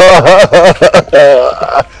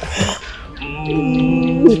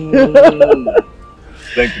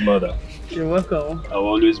 Thank you, Mother. You're welcome. I'll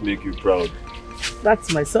always make you proud.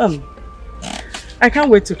 That's my son. I can't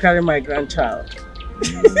wait to carry my grandchild.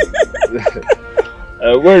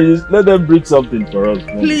 Let them bring something for us.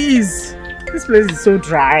 Please. This place is so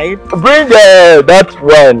dry. Bring that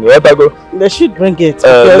one. Let her go. They should bring it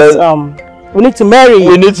because we need to marry.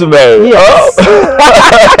 We need to marry. Yes. Oh.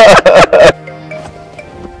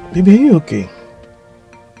 Baby, are you okay?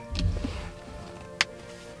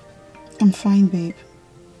 I'm fine, babe.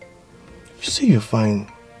 You say you're fine,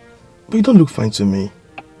 but you don't look fine to me.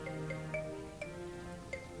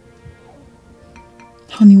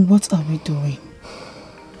 Honey, what are we doing?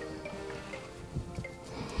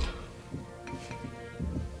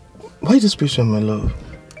 Why this pressure, my love?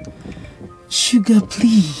 Sugar,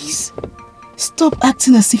 please. Stop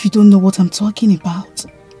acting as if you don't know what I'm talking about.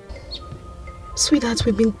 Sweetheart,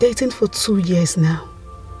 we've been dating for 2 years now.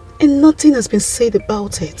 And nothing has been said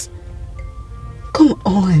about it. Come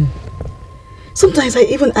on. Sometimes I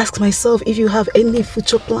even ask myself if you have any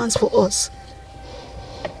future plans for us.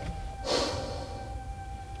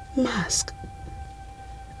 Mask,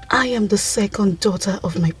 I am the second daughter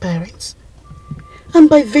of my parents. And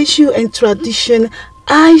by virtue and tradition,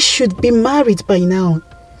 I should be married by now.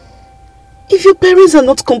 If your parents are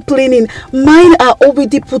not complaining, mine are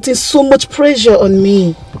already putting so much pressure on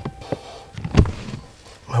me.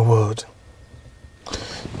 My word.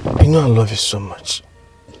 You know I love you so much.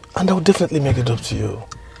 And I'll definitely make it up to you.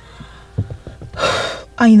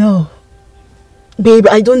 I know. Babe,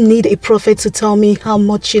 I don't need a prophet to tell me how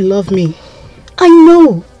much you love me. I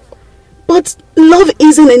know. But love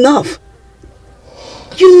isn't enough.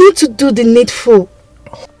 You need to do the needful.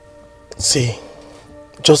 See,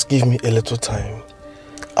 just give me a little time.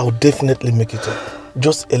 I'll definitely make it up.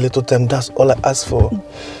 Just a little time, that's all I ask for.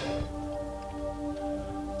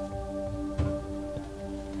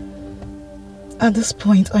 At this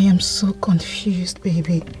point, I am so confused,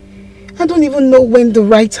 baby. I don't even know when the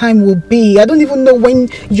right time will be. I don't even know when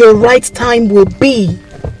your right time will be.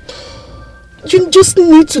 You just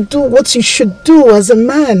need to do what you should do as a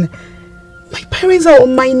man. My parents are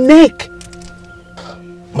on my neck.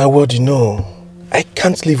 My word, you know, I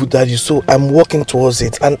can't live without you, so I'm working towards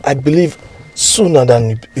it. And I believe sooner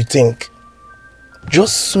than you think.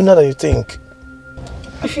 Just sooner than you think.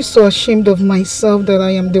 I feel so ashamed of myself that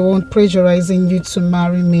I am the one pressurizing you to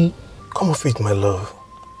marry me. Come off it, my love.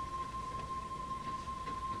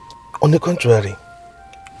 On the contrary,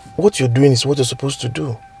 what you're doing is what you're supposed to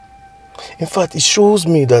do. In fact, it shows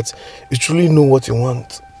me that you truly know what you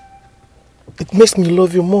want. It makes me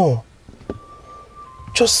love you more.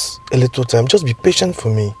 Just a little time, just be patient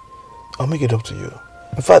for me. I'll make it up to you.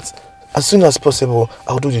 In fact, as soon as possible,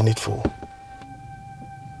 I'll do the needful.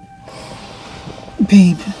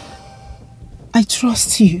 Babe, I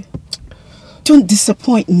trust you. Don't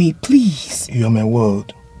disappoint me, please. You are my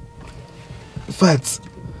world. In fact,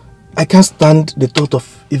 I can't stand the thought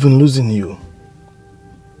of even losing you.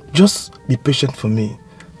 Just be patient for me.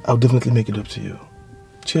 I'll definitely make it up to you.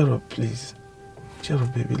 Cheer up, please. Cheer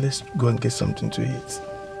up, baby. Let's go and get something to eat.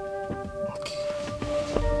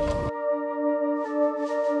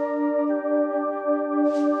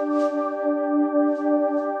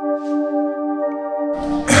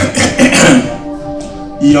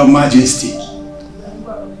 Your Majesty,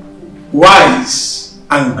 wise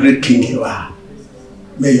and great king you are,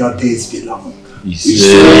 may your days be long.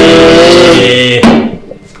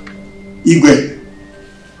 Igwe,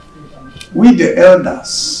 we the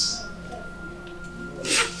elders,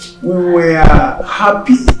 we were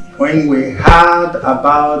happy when we heard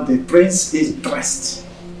about the prince's interest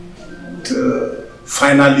to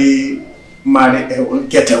finally marry,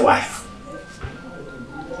 get a wife.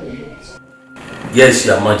 Yes,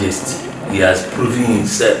 Your Majesty, he has proven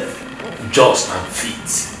himself just and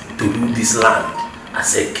fit to rule this land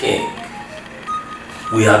as a king.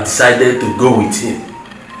 We have decided to go with him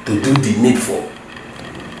to do the needful.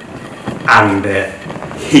 And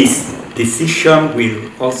his decision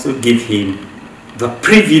will also give him the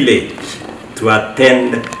privilege to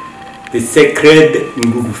attend the sacred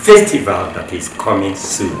Ngugu festival that is coming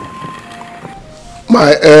soon.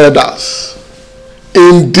 My elders,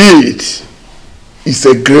 indeed, it's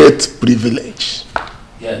a great privilege.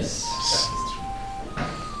 Yes.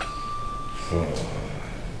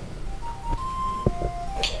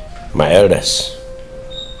 My elders,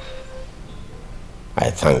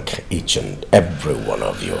 I thank each and every one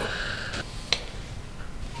of you.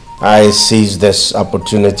 I seize this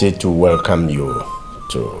opportunity to welcome you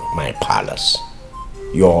to my palace,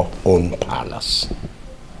 your own palace.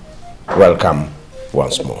 Welcome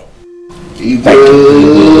once more. Thank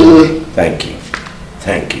you. Thank you.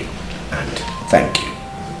 Thank you. And thank you.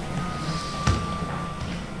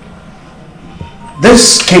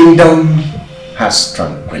 This kingdom has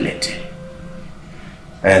tranquility,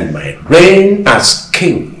 and my reign as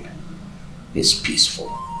king is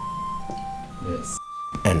peaceful. Yes.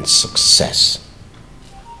 And success.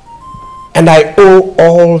 And I owe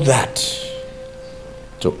all that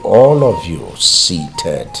to all of you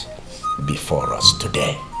seated before us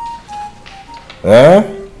today. Huh?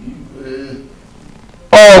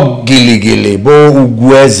 Oh, gili bo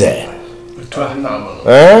ugweze.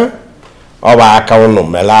 Huh? Oba akawono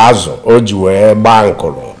melazo ojiwe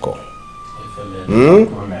bankolonko.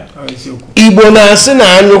 Igbo na-asị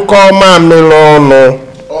na anyụkọ mamịrị ọnụ.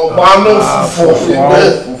 Ọgbanụ fufu.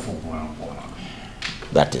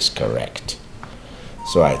 That is correct.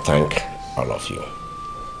 So I thank all of you.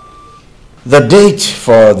 The date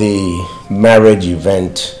for the marriage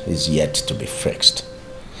event is yet to be fixed.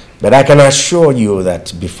 But I can assure you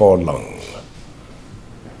that before long,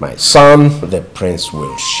 my son, the prince,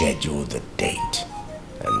 will schedule the date.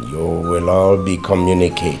 And you will all be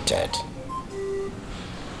communicated.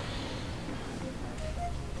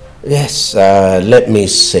 Yes, let me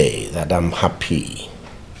say that I'm happy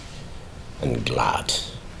and glad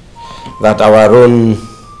that our own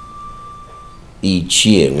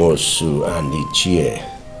Ichie Ngosu and Ichie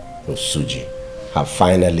Osuji have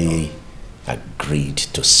finally agreed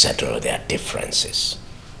to settle their differences.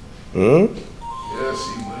 Yes,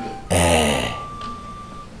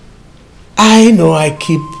 I know I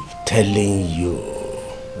keep telling you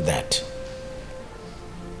that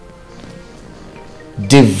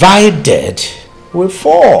divided will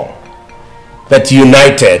fall, but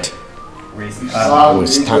united will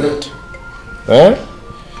stand.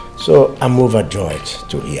 So I'm overjoyed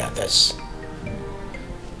to hear this.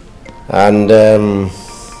 And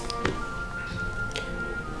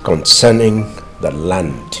concerning the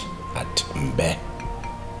land at Mbe,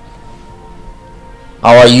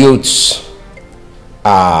 our youths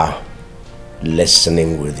are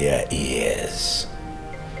listening with their ears.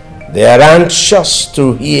 They are anxious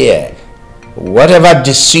to hear whatever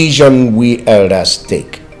decision we elders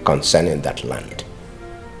take concerning that land.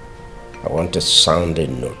 I want to sound a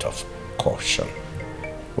note of caution.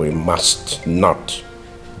 We must not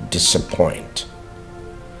disappoint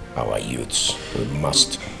our youths. We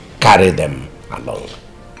must carry them along.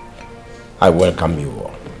 I welcome you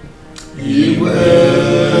all.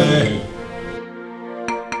 Amen.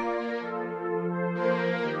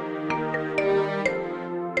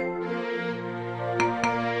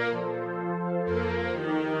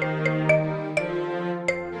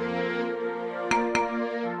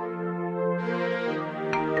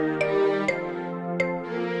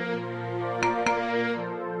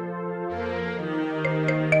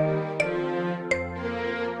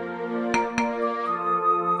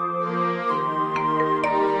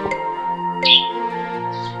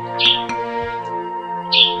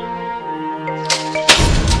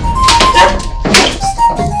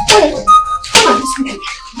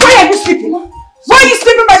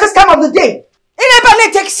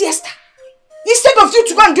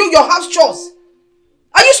 Your house chores.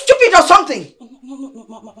 Are you stupid or something? No,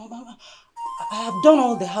 Mama. I have done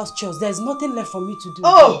all the house chores. There's nothing left for me to do.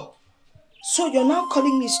 Oh, so you're now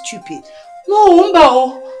calling me stupid? No,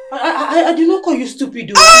 Mbao. I did not call you stupid.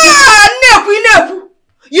 Nepu.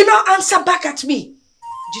 You now answer back at me.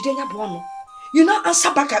 You now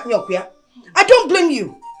answer back at me, Okuya. I don't blame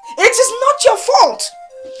you. It is not your fault.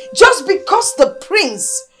 Just because the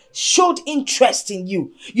prince showed interest in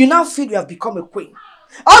you, you now feel you have become a queen.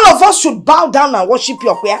 All of us should bow down and worship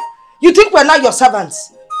your prayer. You think we're not your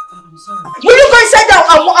servants? I'm sorry. Will you go inside there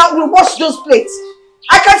and we'll wash those plates?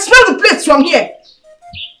 I can smell the plates from here.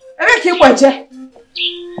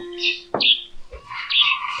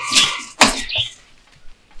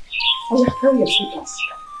 Oh, carry your slippers.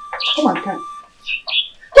 Come on, carry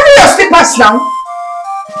your slippers now.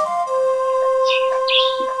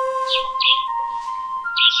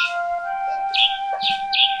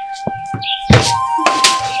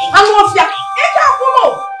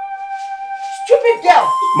 Stupid girl.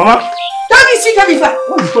 Mama. Tell me, see, Tabitha.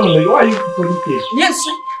 What is going on? Why are you holding cane? Yes,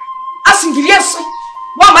 sir. Asking you, yes, sir.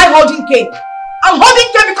 Why am I holding cane? I'm holding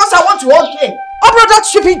cane because I want to hold cane. Oh, bro, that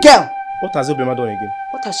stupid girl. What has Obema done again?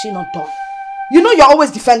 What has she not done? You know you're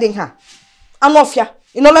always defending her. Anofia,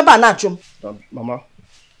 you know Leba Nachum. Mama,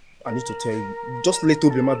 I need to tell you, just let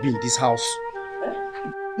Obema be in this house.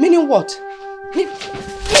 Meaning what? Meaning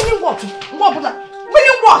what?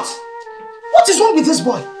 Meaning what? What is wrong with this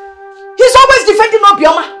boy? He's always defending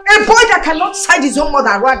Obioma, a boy that cannot side his own mother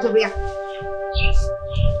around the rear.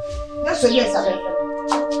 Yes, yes,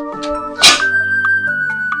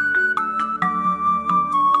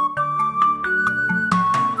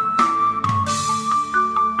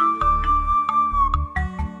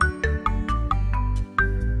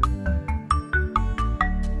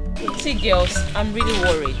 See, girls, I'm really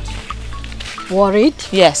worried. Worried?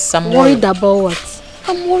 Yes, I'm worried. Worried about what?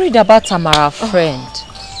 I'm worried about Tamara, friend.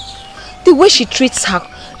 The way she treats her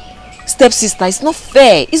stepsister is not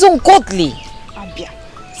fair. It's ungodly. Abia.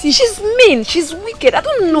 See, she's mean. She's wicked. I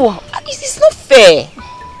don't know. It's not fair.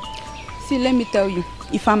 See, let me tell you.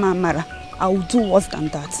 If I'm Amara, I will do worse than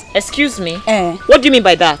that. Excuse me? What do you mean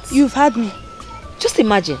by that? You've heard me. Just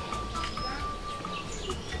imagine.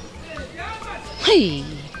 Hey.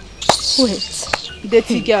 Wait.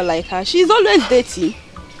 Dirty girl like her. She's always dirty.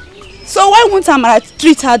 So why won't Amara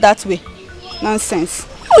treat her that way? Nonsense.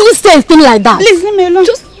 Why would you say a thing like that? Please leave me alone.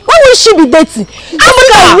 Why would she be dating?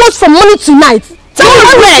 Africa works from morning to night. Tell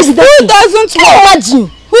me rest. Who doesn't work?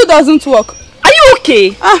 Imagine. Who doesn't work? Are you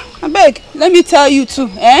okay? I beg, let me tell you too,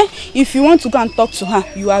 if you want to go and talk to her,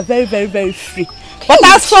 you are very, very, very free. But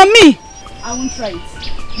as for me, I won't try it.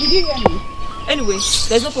 Did you hear me? Anyway,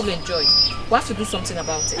 there's no problem, Joy. We have to do something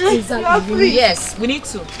about it. Exactly. You are free. Yes, we need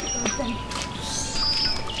to.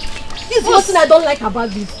 This is one thing I don't like about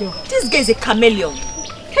this girl. This girl is a chameleon.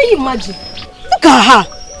 Can you imagine? Look at her.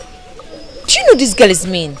 Do you know this girl is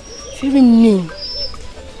mean? Very mean.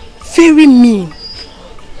 Very mean.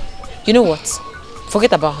 You know what?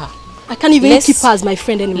 Forget about her. I can't even keep her as my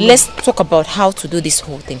friend anymore. Let's talk about how to do this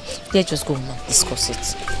whole thing. Let's just go and discuss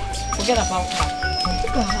it. Forget about her.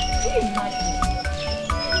 Look at her. Can you imagine?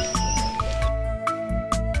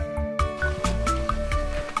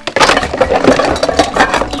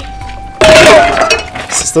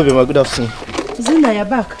 Sister Bema, good afternoon. Zina, you're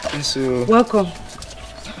back. Yes, welcome.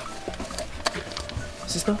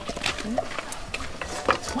 Sister,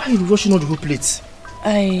 why are you washing all the whole plates?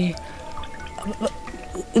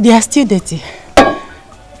 They are still dirty.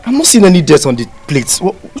 I'm not seeing any dirt on the plates.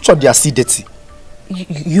 Which one they are still dirty?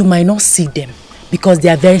 You might not see them because they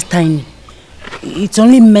are very tiny. It's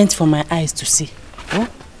only meant for my eyes to see. Huh?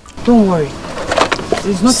 Don't worry.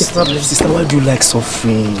 It's not a problem. Sister, why do you like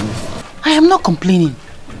suffering? I am not complaining.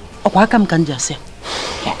 Okwakam can just say.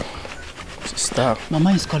 Sister.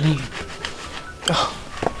 Mama is calling you.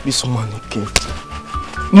 This woman again.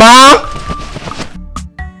 Ma!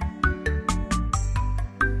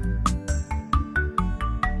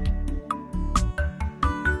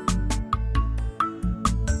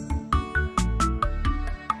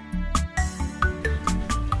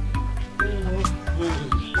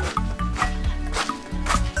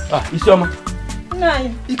 Isioma.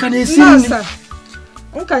 Nine. You can see no, me. Sir.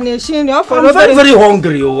 I'm very, very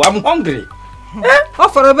hungry. Oh, I'm hungry.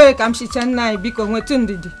 For a break, I'm sitting now because we're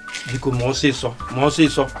tuned. Because more say so.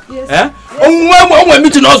 Yes. We're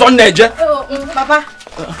meeting us on edge. Papa,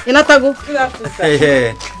 Inatago.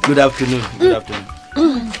 Hey, good afternoon. Good afternoon.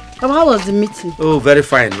 Papa, how was the meeting? Oh, very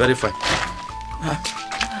fine, very fine.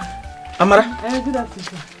 Amara? Good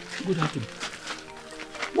afternoon. Good afternoon.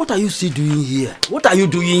 What are you still doing here? What are you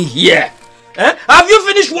doing here? Have you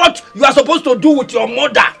finished what you are supposed to do with your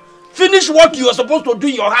mother? Finish what you are supposed to do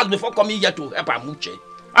in your house before coming here to help Amuche.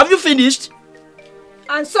 Have you finished?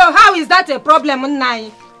 And so how is that a problem,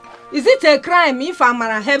 Nai? Is it a crime if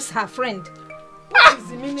Amara helps her friend?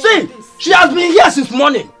 See, she has been here since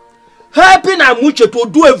morning, helping Amuche to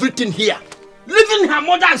do everything here, leaving her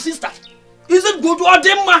mother and sister. Is it good or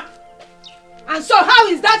Demma? And so how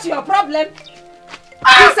is that your problem?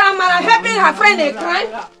 Is Amara helping her friend a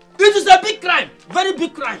crime? It is a big crime, very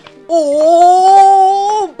big crime.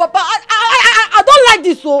 Oh, Papa, I don't like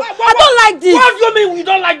this. Oh, I don't like this. What do you mean you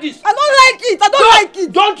don't like this? I don't like it. I don't like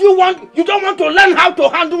it. You don't want to learn how to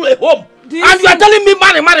handle a home? And you are telling me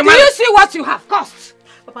marry. Do you see what you have cost?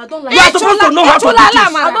 Papa, I don't like it. You are supposed to know how to do this.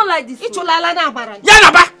 I don't like this.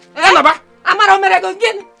 Yanaba.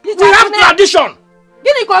 We have tradition.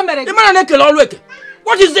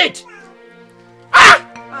 What is it?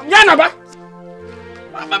 Yanaba.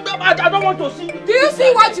 I don't want to see you. Do you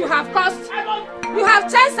see what you have cost? You have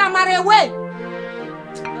chased Amara away.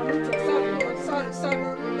 Sorry.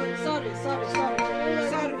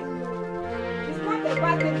 It's not a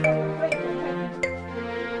bad thing for your friend.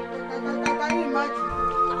 Can you imagine?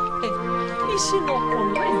 Is she not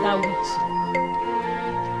coming? Where is that witch?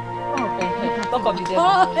 Oh, talk of the devil. Oh,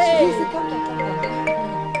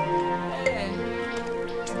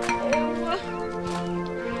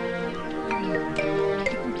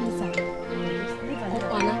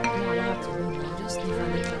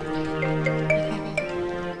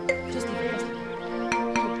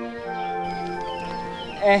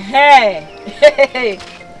 hey.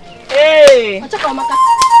 Hey. What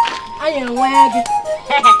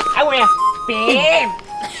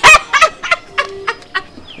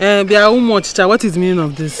is the meaning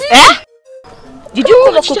of this? Did you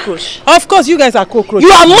call a cockroach? Of course, you guys are cockroaches.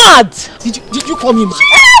 You are mad! Did you call me mad?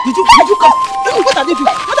 Did you come? What are they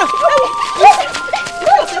doing?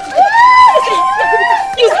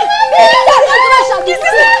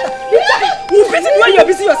 You busy when you're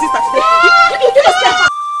busy your sister today.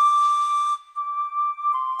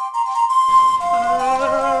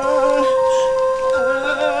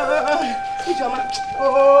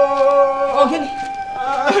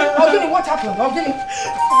 What happened?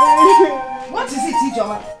 What is it,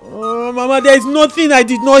 Ijoma? Oh, Mama, there is nothing I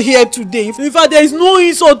did not hear today. In fact, there is no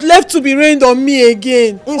insult left to be rained on me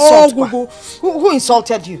again. Insult? Who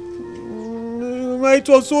insulted you? Mama, it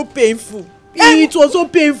was so painful. It was so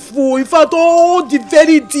painful. In fact, all the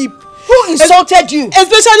very deep. Who insulted you?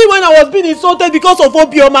 Especially when I was being insulted because of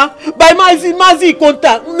Obioma by Mazi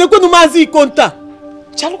Ikonta. Mazi Ikonta.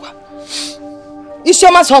 Chaluka.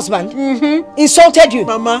 Ishoma's husband insulted you.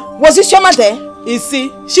 Mama. Was Ishoma there? You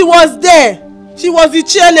see, she was there. She was the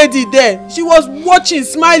chairlady there. She was watching,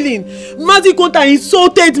 smiling. Mazi Ikonta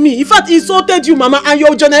insulted me. In fact, he insulted you, Mama, and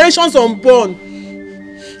your generations unborn.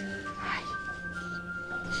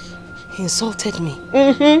 He insulted me.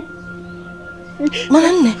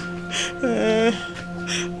 Manane.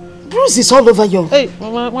 Bruises all over you. Hey,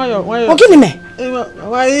 Mama, why?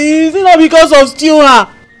 Is it not because of stealing?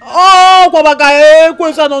 Oh,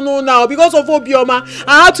 Kwabaka, no now. Because of Obioma,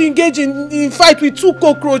 I had to engage in fight with 2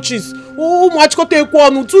 cockroaches. Oh,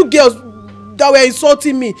 two girls that were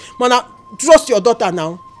insulting me. Man, trust your daughter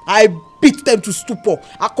now. I beat them to stupor.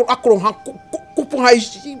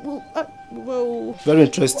 Very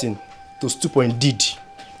interesting. To stupor indeed.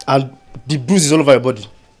 And the bruises all over your body.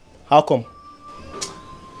 How come?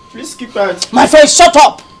 Please keep quiet. My friend, shut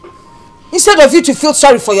up! Instead of you to feel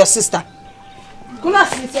sorry for your sister. Where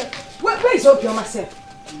is Obioma, sir?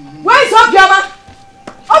 Where is Obioma?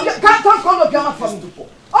 Can't call Obioma for me.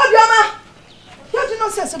 Obioma! Don't you know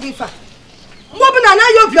sense of Ifa?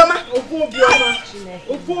 Obioma.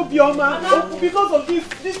 Because of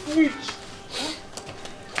this witch.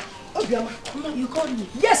 Obioma, you called me.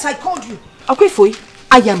 Yes, I called you. Akwefoi,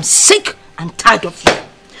 I am sick and tired of you.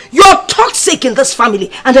 You're toxic in this family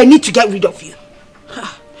and I need to get rid of you.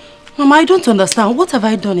 Mama, I don't understand. What have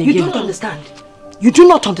I done again? You don't understand. You do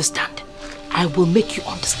not understand. I will make you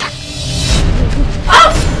understand.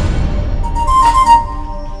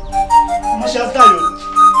 Mama, she has died.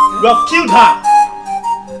 You have killed her.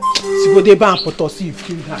 Sigodeba and Potosi, you've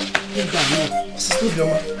killed her. Sister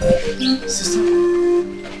Obioma. Sister.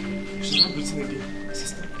 She's not breathing again.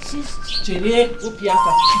 Sister.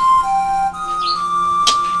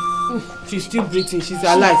 She's still breathing. She's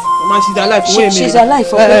alive. Mama, she's alive. She's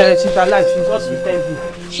alive. Okay? She's alive. She's just pretending.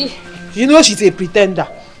 You know she's a pretender.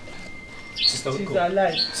 Sister, she's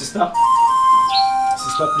alive. Sister,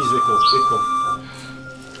 please wake up. Wake up.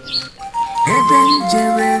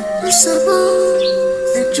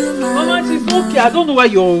 Mama, she's okay. I don't know why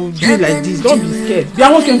you're doing like this. Don't be scared.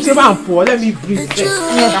 Let me breathe first.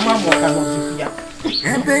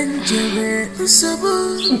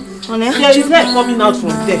 Yeah, she's not coming out from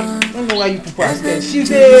there. I don't know why you people are scared.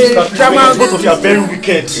 She's a drama. Both of you are very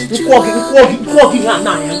wicked. Walk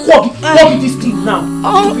this thing now.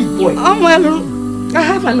 Stupid boy. Well, I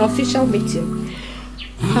have an official meeting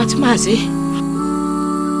at Mazi.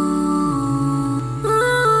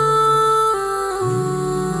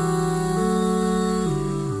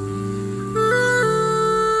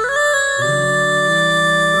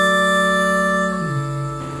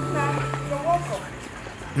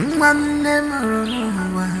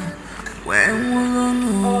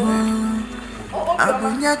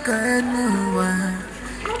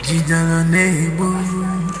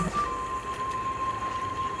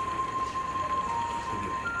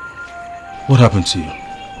 What happened to you?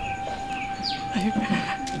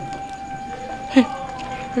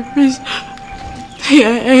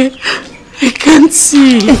 I can't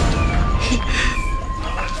see.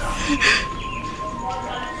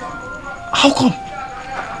 How come?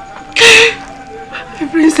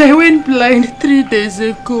 Prince, I went blind 3 days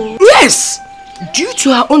ago. Yes! Due to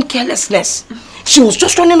her own carelessness. She was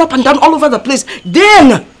just running up and down all over the place.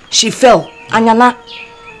 Then she fell. Anyana,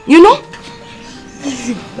 you know?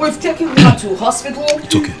 We've taken her to hospital.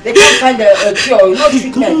 It's okay. They can't find a cure, no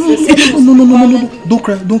treatment. No.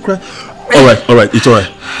 Don't cry. All right. It's all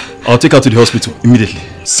right. I'll take her to the hospital immediately.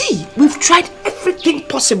 See, we've tried everything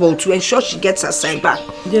possible to ensure she gets her sight back.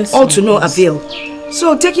 Yes. All to no avail.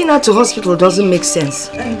 So taking her to hospital doesn't make sense.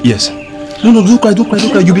 Yes. No, don't cry.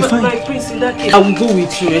 You'll be fine. My prince, in that case, I will go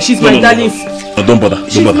with you. She's my darling. No, don't bother.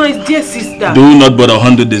 She's my dear sister. Do not bother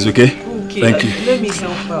 100 days, okay? Okay. Thank you. Let me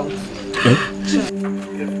help out.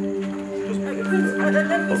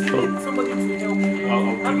 Somebody to help me.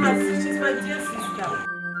 She's my dear sister.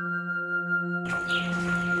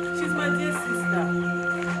 She's my dear sister.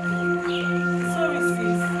 Sorry,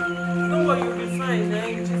 sis. Don't worry, you'll be fine.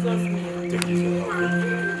 In Jesus' name.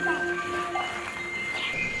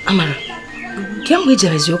 Amara, can't wait to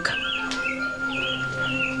Ezioka.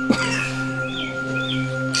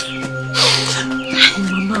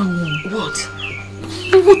 Mama, what?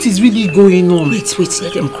 What is really going on? Wait,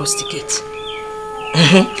 let them cross the gate.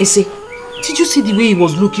 You see? Did you see the way he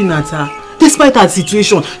was looking at her? Despite her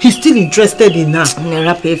situation, he's still interested in her.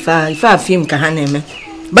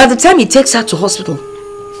 By the time he takes her to hospital,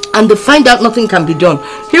 and they find out nothing can be done,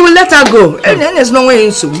 he will let her go. And then there's no way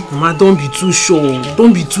in so. Mama, don't be too sure.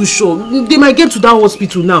 Don't be too sure. They might get to that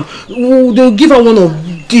hospital now. They'll give her one of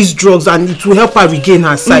these drugs and it will help her regain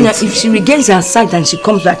her sight. Nina, if she regains her sight and she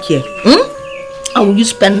comes back here, I will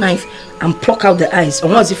use pen knife and pluck out the eyes. Or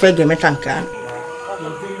once if I get met and can.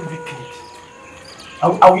 I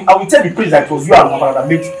will tell the priest that it was you and Mama that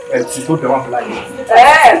made she told the one blind. So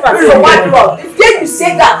what love? The day you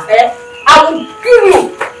say that, I will kill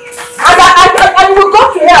you. And you will go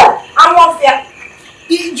to hell. I'm not there.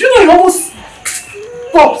 Do you know you almost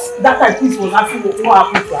stopped that time priest was asking what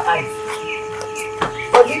happened to her eyes?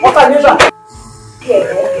 What are you doing? Here,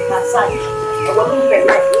 her sight. I will move her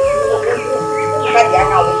life.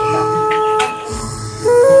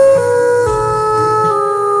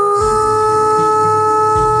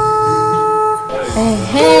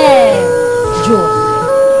 Joe,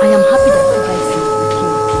 I am happy that you guys came.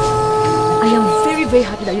 I am very, very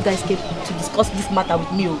happy that you guys came to discuss this matter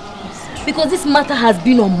with me. Because this matter has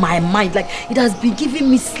been on my mind. Like, it has been giving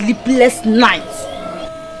me sleepless nights.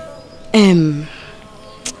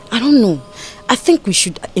 I don't know. I think we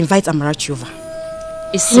should invite Amarachi over.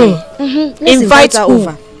 Invite her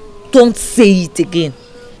over. Don't say it again.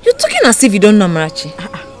 You're talking as if you don't know Amarachi.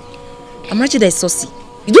 Amarachi that is saucy.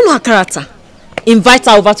 You don't know her character. Invite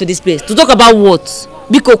her over to this place to talk about what?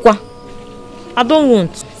 Bikokwa. I don't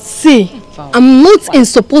want. See, I'm not in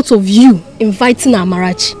support of you inviting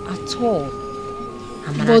Amarachi. At all.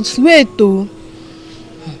 But wait though.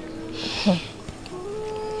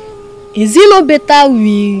 Is it not better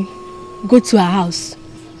we go to her house?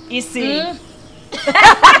 Easy.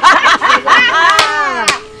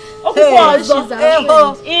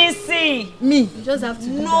 Easy. Me. You just have to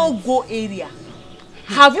no go area.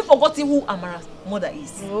 Have you forgotten who Amara's mother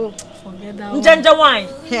is? Oh, forget that. Njanja wine.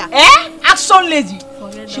 Yeah. Action lady.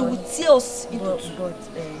 Forget she that. will tear us into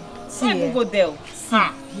see, go there.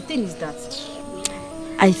 The thing is that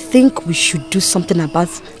I think we should do something about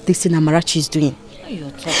this thing Amarachi is doing.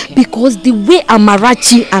 You're talking. Because the way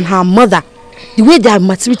Amarachi and her mother, the way they are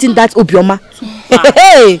maltreating that Obioma.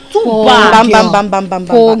 Hey! Too bad.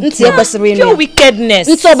 Pure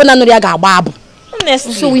wickedness.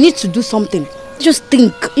 Honestly. So we need to do something. Just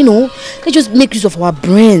think, you know, let's just make use of our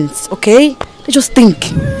brains, okay? Let's just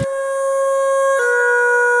think.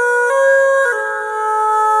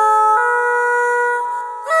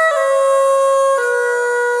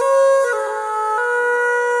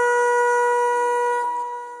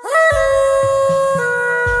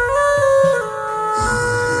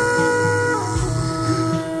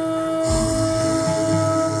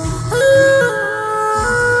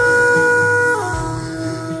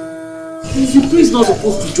 He's not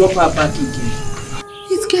supposed to drop her back again.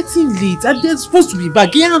 It's getting late and they're supposed to be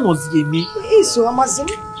back. So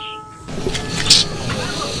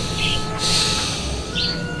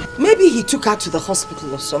maybe he took her to the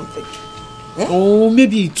hospital or something. Oh,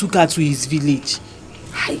 maybe he took her to his village.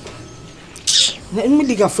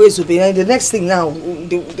 The next thing now,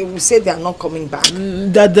 they will say they are not coming back.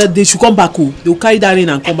 That they should come back. They'll carry that in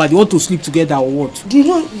and come back. They want to sleep together or what? Do you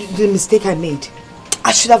know the mistake I made?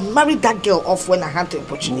 I should have married that girl off when I had the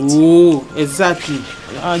opportunity. Oh, exactly.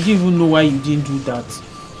 I didn't even know why you didn't do that.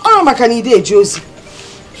 Oh, Makanide, Josie.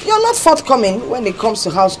 You're not forthcoming when it comes to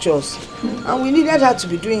house chores. And we needed her to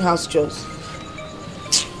be doing house chores.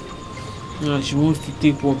 Yeah, she wants to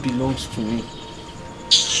take what belongs to me.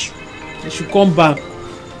 They should come back.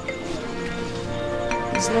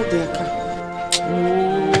 It's not their car.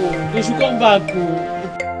 Oh, they should come back. Oh.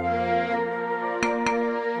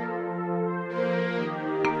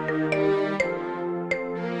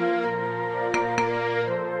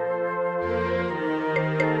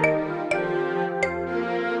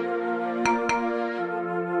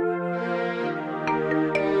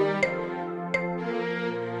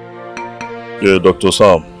 Yeah, Dr.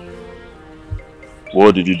 Sam,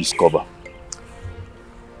 what did you discover?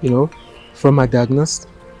 You know, from my diagnosis,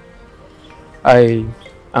 I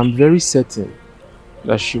am very certain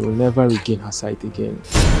that she will never regain her sight again.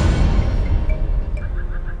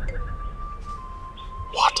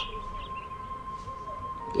 What?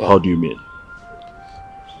 Yeah. How do you mean?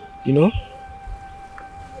 You know,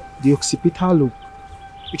 the occipital lobe,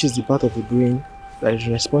 which is the part of the brain that is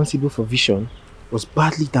responsible for vision, was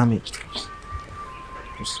badly damaged.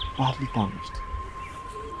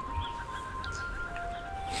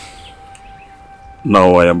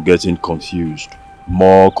 Now I am getting confused.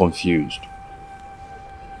 More confused.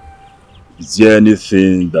 Is there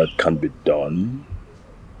anything that can be done?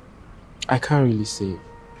 I can't really say.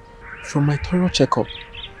 From my thorough checkup,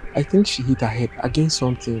 I think she hit her head against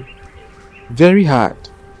something very hard.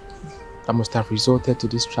 that must have resulted to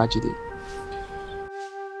this tragedy.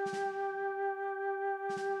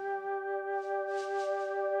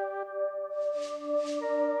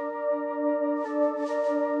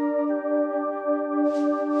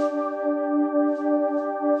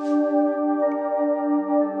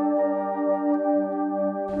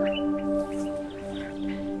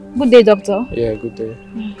 Good day, doctor. Yeah, good day.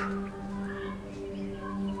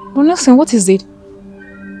 But Nelson, what is it?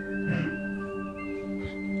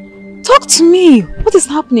 Talk to me. What is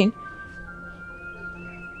happening?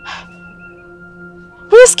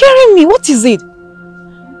 You're scaring me. What is it?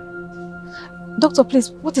 Doctor,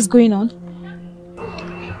 please, what is going on?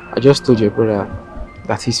 I just told your brother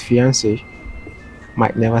that his fiancée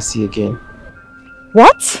might never see again.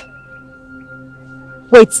 What?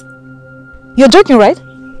 Wait. You're joking, right?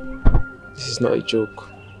 This is not a joke.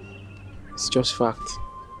 It's just fact.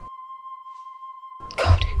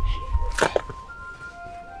 God.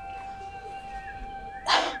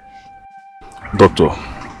 Doctor,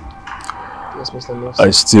 Yes, Mr. Nelson.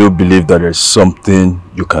 I still believe that there's something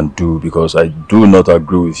you can do because I do not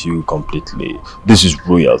agree with you completely. This is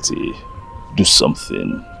royalty. Do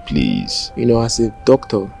something, please. You know, as a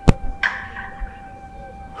doctor,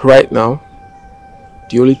 right now,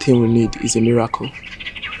 the only thing we need is a miracle.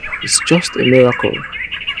 It's just a miracle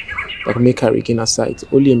that will make her regain her sight.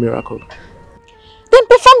 Only a miracle. Then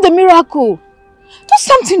perform the miracle. Do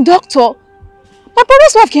something, doctor. My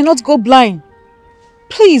brother's wife cannot go blind.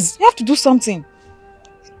 Please, you have to do something.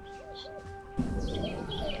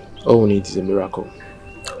 All we need is a miracle.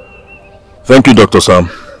 Thank you, Dr. Sam.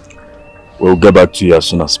 We'll get back to you as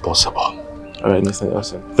soon as possible. Alright, Mr.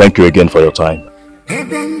 Nelson. Thank you again for your time.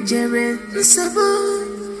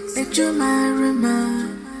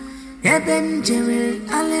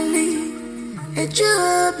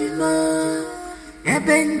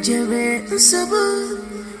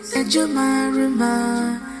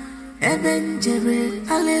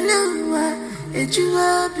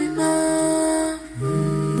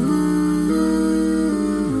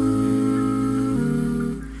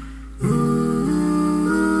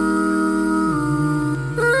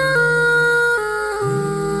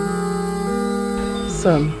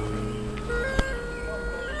 Son,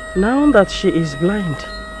 now that she is blind,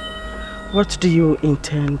 what do you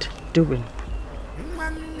intend doing?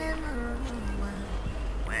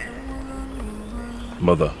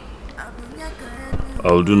 Mother,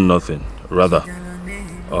 I'll do nothing. Rather,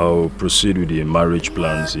 I'll proceed with the marriage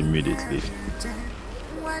plans immediately.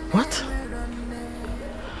 What?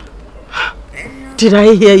 Did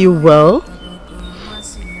I hear you well?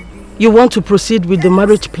 You want to proceed with the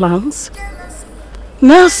marriage plans?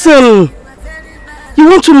 Nelson! You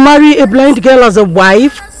want to marry a blind girl as a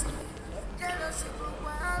wife?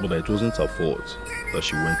 But it wasn't her fault that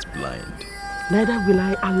she went blind. Neither will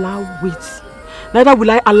I allow it. Neither will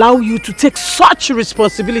I allow you to take such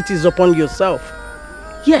responsibilities upon yourself.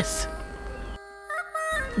 Yes.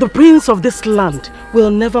 The prince of this land will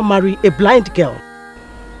never marry a blind girl.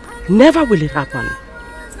 Never will it happen.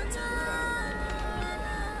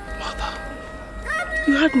 Mother,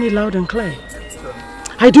 you heard me loud and clear.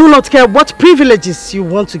 I do not care what privileges you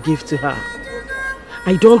want to give to her.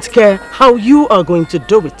 I don't care how you are going to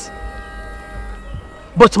do it.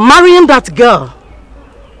 But marrying that girl,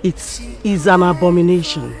 it is an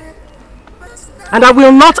abomination. And I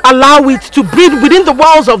will not allow it to breed within the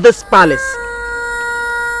walls of this palace.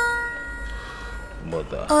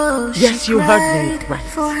 Mother. Yes, you heard me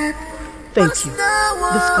right. Thank you.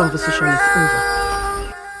 This conversation is over.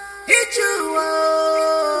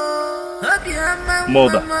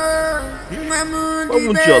 Mother, why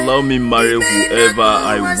won't you allow me marry whoever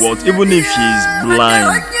I want, even if she is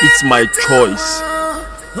blind? It's my choice.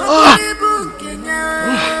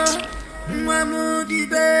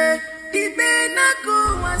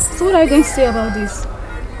 So what are you going to say about this?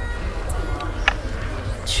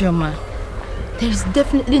 Chioma, there is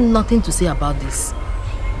definitely nothing to say about this.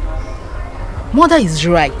 Mother is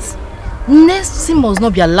right. Nessie must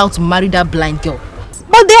not be allowed to marry that blind girl.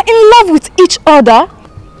 But they're in love with each other.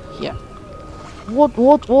 Yeah.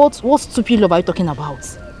 What stupid love are you talking about?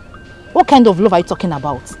 What kind of love are you talking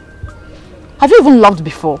about? Have you even loved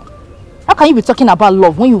before? How can you be talking about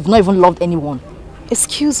love when you've not even loved anyone?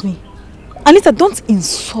 Excuse me. Anita, don't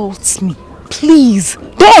insult me. Please,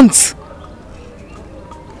 don't!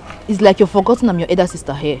 It's like you've forgotten I'm your elder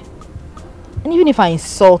sister here. And even if I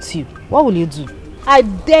insult you, what will you do? I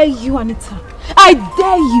dare you, Anita. I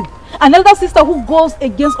dare you. An elder sister who goes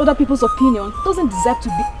against other people's opinion doesn't deserve to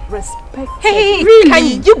be respected. Hey, really?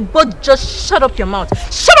 Can you both just shut up your mouth?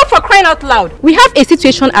 Shut up, for crying out loud. We have a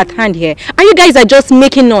situation at hand here, and you guys are just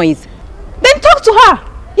making noise. Then talk to her.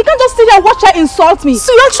 You can't just sit there and watch her insult me.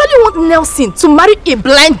 So you actually want Nelson to marry a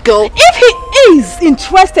blind girl? If he is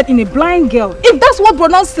interested in a blind girl, if that's what Bro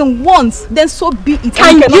Nelson wants, then so be it.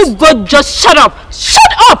 Can you go just shut up? Shut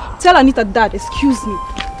up! Tell Anita that, excuse me.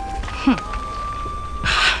 I'm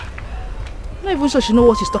not even sure she knows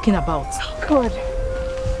what she's talking about. God.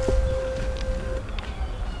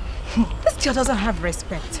 This girl doesn't have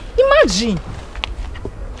respect. Imagine.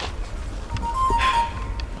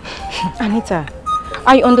 Anita,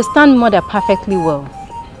 I understand mother perfectly well.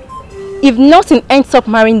 If Nelson ends up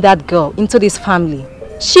marrying that girl into this family,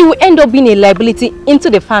 she will end up being a liability into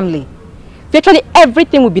the family. Virtually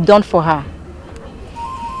everything will be done for her.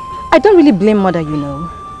 I don't really blame mother, you know.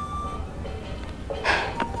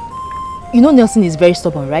 You know Nelson is very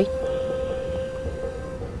stubborn, right?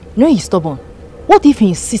 You know he's stubborn. What if he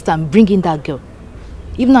insists on bringing that girl?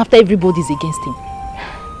 Even after everybody's against him.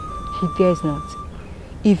 He dares not.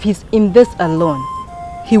 If he's in this alone,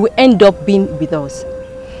 he will end up being with us.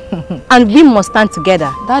 And we must stand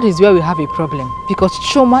together. That is where we have a problem. Because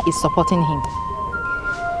Choma is supporting him.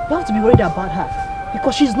 You have to be worried about her.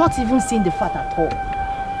 Because she's not even seeing the fact at all.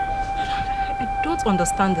 I don't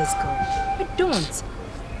understand this girl. I don't.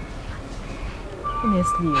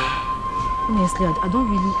 Honestly, I don't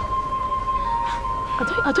really...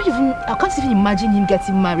 I can't even imagine him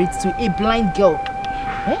getting married to a blind girl.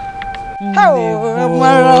 Eh?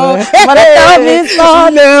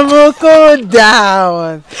 Never go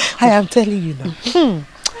down. I am telling you now.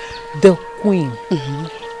 The queen,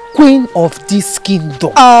 queen of this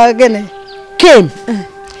kingdom, came.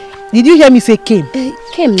 Did you hear me say came?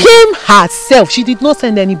 Came herself. She did not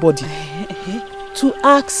send anybody to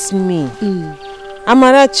ask me.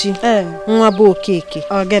 Amarachi, Nwabo Okeke.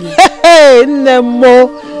 Hey, Nemo.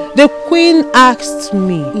 The queen asked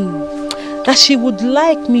me that she would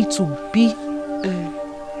like me to be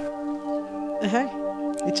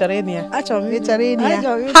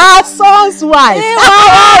her son's wife.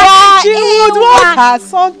 She would want her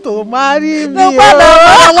son to marry me.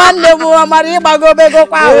 I'm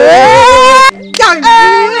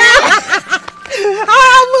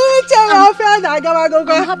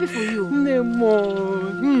happy for you. Nemo.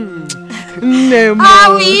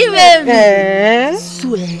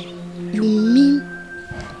 So, you mean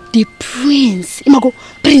the prince, Imago,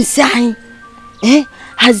 Prince Ain,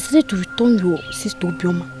 has decided to return your sister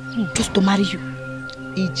Obioma just to marry you?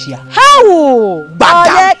 Ijia. How?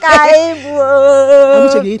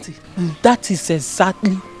 That is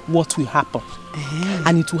exactly what will happen.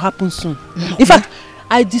 And it will happen soon. In fact,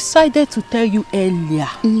 I decided to tell you earlier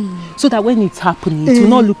so that when it's happening, it will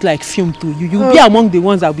not look like film to you. You'll be among the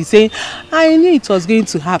ones that will be saying, I knew it was going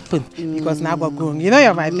to happen. Because now we're going. You know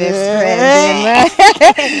you're my best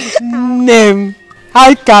friend. Name.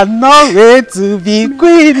 I cannot wait to be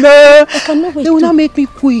queen. I cannot wait. They will not make me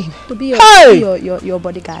queen. To be your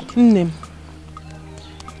bodyguard. Name.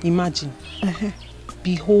 Imagine.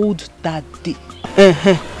 Behold that day.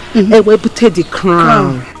 We put the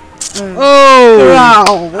crown.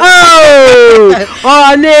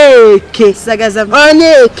 Oneke.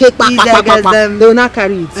 They will not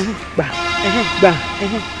carry it.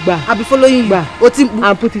 I'll be following you.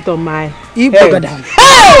 And put it on my head. Baby.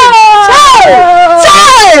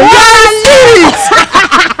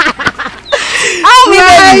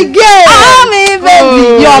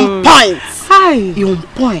 You're on point. Hi. You're on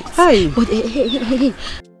point. Hi. But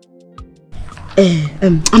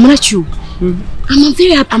I'm not you. I'm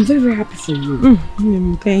very happy for you.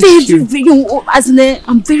 Thank you.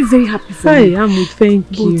 I'm very, very happy for you.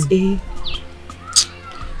 Thank you.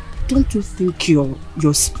 But don't you think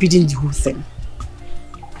you're speeding the whole thing?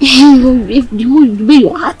 The way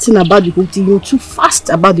you're acting about the whole thing, you're too fast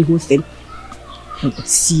about the whole thing.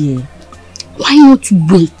 See, why not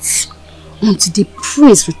wait until the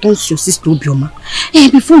prince returns to your sister Obioma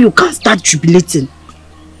before you can start jubilating?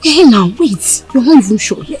 Now wait, you're not even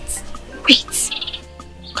sure yet. Wait,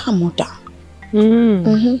 calm down.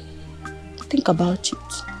 Think about it.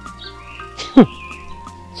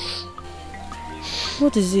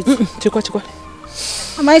 What is it? Chekwa.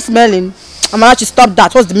 Am I smelling? I'm actually stop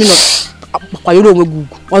that. What's the meaning of?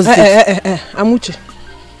 What's this? Amuche.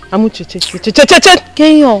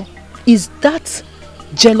 Kenyo, is that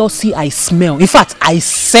jealousy I smell? In fact, I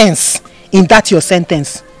sense in that your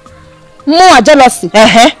sentence. More jealousy?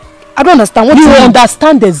 I don't understand. What you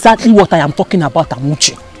understand exactly what I am talking about,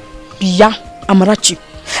 Amuche. Biya, Amarachi,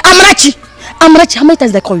 how many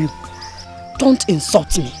times did I call you? Don't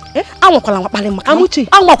insult me. Amuche,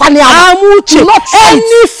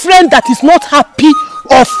 any friend that is not happy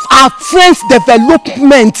of our friends'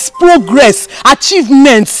 development, progress,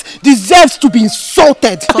 achievements deserves to be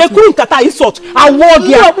insulted. They couldn't cut that insult. I word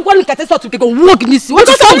here. No, people cut insult. They go work this.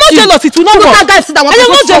 Because I'm not jealous. It will not work. I am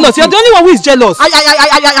not jealous. You're the only one who is jealous.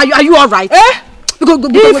 Are you all right? In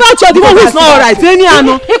fact, you're the one who is not all right.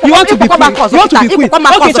 You want to be queen. You want to be queen.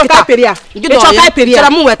 Okay, it's your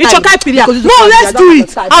Kaiperia. No, let's do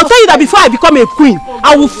it. I'll tell you that before I become a queen,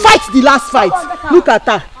 I will fight the last fight. Look at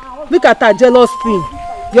her. Look at that jealous thing.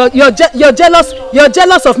 You're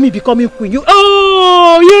jealous of me becoming queen. You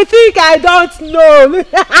think I don't know?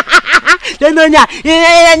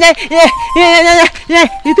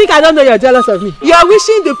 You think I don't know you're jealous of me? You're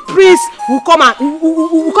wishing the prince will come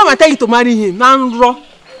and tell you to marry him.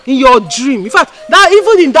 In your dream. In fact,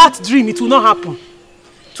 even in that dream, it will not happen.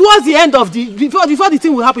 Towards the end of before the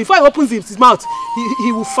thing will happen, before he opens his mouth,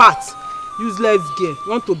 he will fart. Useless girl. You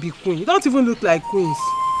want to be queen. You don't even look like queens.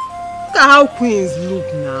 Look at how queens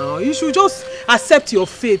look now. You should just accept your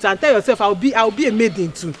fate and tell yourself, I'll be a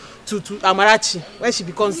maiden to Amarachi when she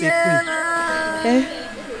becomes a queen.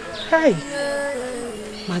 Hi.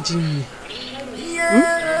 Imagine me.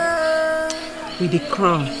 With the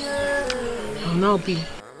crown. I'll now be.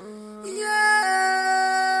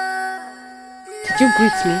 Did you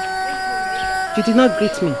greet me? You did not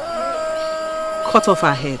greet me. Cut off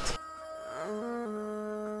her head.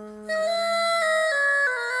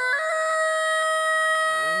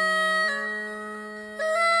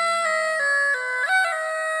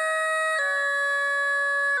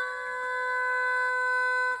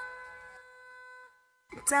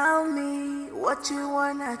 Tell me what you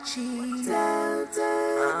wanna achieve. Tell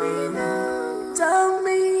me now. Tell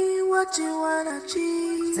me what you wanna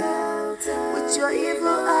achieve. With your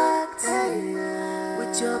evil act,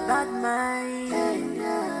 with your bad mind,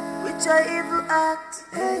 with your evil act.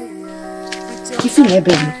 Give me a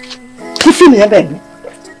baby. Give me a baby.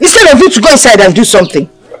 Instead of you to go inside and do something.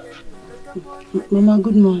 Mama,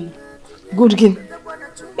 good morning. Good again.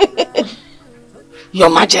 Your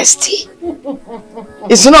Majesty.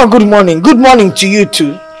 It's not good morning. Good morning to you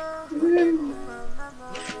too.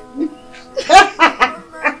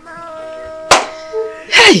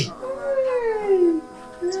 Hey.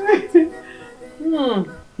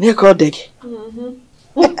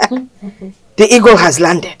 The eagle has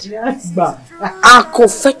landed. Yes, Ako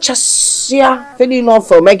fechasia feeling off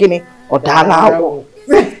for Megini or Dala.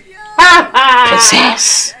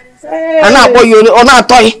 Princess. And boy, you on our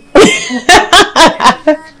toy.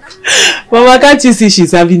 Mama, can't you see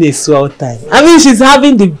she's having a swell time? I mean, she's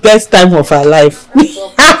having the best time of her life.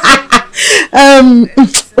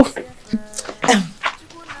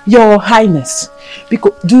 Your Highness,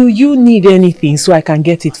 because do you need anything so I can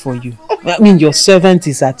get it for you? I mean, your servant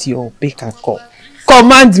is at your beck and call.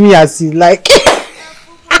 Command me as you like.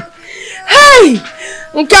 Hey!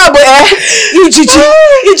 Nkabo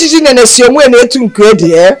Ijiji nene si omwe na etu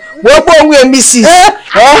nkwedi wo bo onwe Mrs.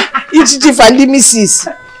 Ijiji fandi Mrs.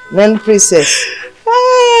 Then princess.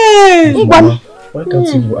 Hey! Mama, why can't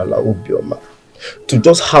you allow Obioma to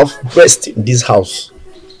just have rest in this house?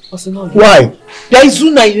 Why? There is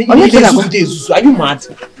Zuna. Are you mad?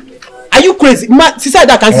 Are you crazy? Sister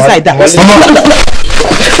that can sister that.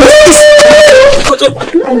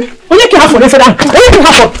 Only can have for this. Only can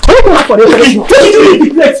have for this. What do you do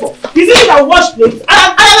the place for? Is it that wash plates? I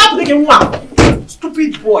have to take one.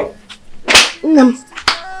 Stupid boy.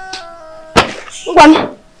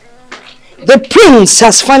 The prince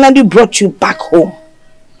has finally brought you back home.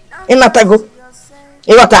 Inatago.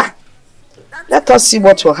 Iwata. Let us see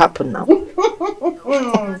what will happen now.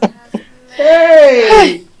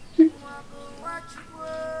 Hey!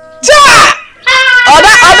 Ja!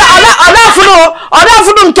 Oda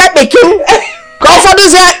funu nke pekin. Ko fodu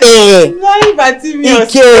ze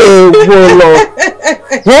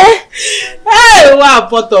Hey, what a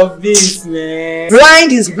pot of beans, man.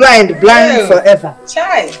 Blind is blind, blind forever.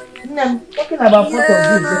 Child. I'm talking about pot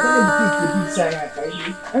of beans.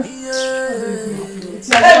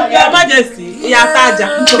 Your Majesty, Yataja.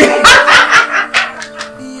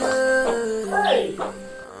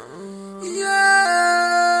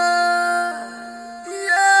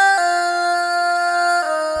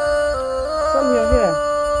 Son, you're here.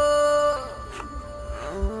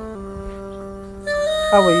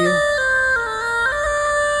 How are you?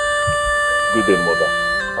 Good day, Mother.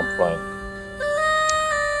 I'm fine.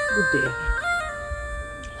 Good day.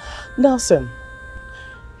 Nelson,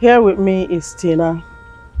 here with me is Tina.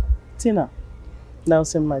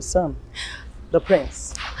 Nelson, my son, the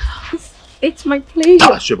prince. It's my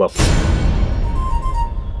pleasure. Sheba.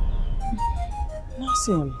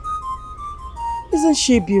 Nelson, isn't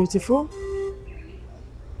she beautiful?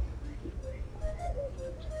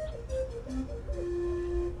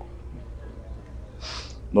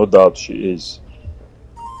 No doubt she is.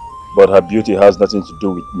 But her beauty has nothing to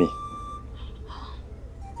do with me.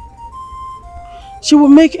 She will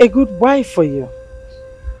make a good wife for you.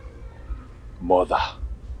 Mother.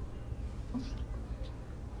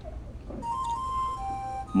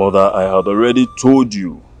 Mother, I had already told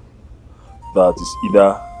you that it's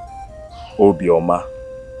either Obioma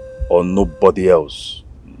or nobody else,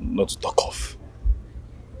 not to talk of.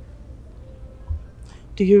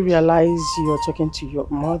 Do you realize you're talking to your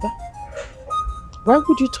mother? Why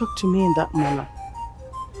would you talk to me in that manner?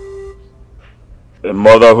 A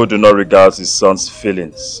mother who do not regard his son's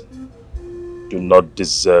feelings do not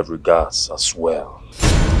deserve regards as well.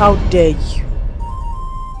 How dare you?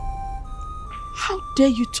 How dare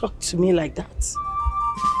you talk to me like that?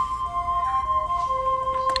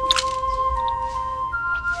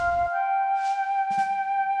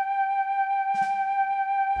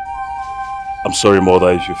 I'm sorry,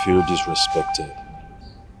 Mother, if you feel disrespected.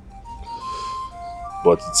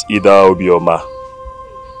 But it's either Obioma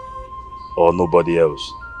or nobody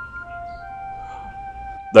else.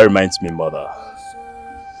 That reminds me, Mother.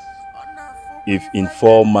 If in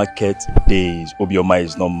 4 market days Obioma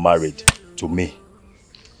is not married to me,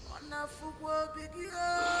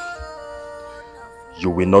 you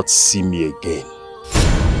will not see me again.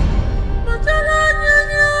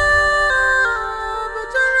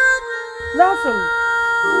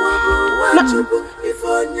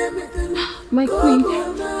 My queen,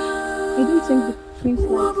 I don't think the prince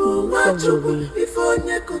likes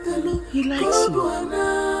me. He likes you.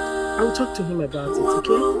 I will talk to him about it,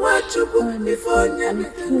 okay? And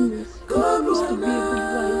promise to be a good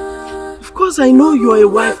wife. Of course, I know you are a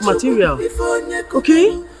wife material.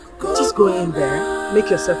 Okay? Just go in there, make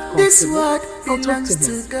yourself comfortable. This word I'll talk to belongs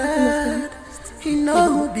him. to God. He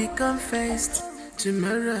know who become first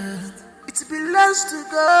tomorrow. It belongs to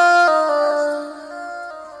God.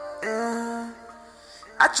 Yeah.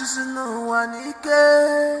 I choose no one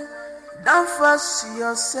again. Don't force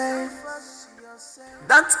yourself.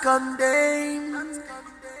 Don't condemn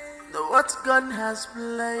what God has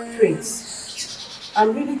planned. Prince,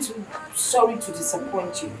 I'm really too sorry to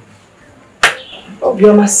disappoint you.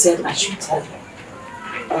 Obioma said I should tell you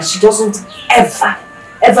that she doesn't ever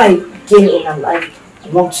again in her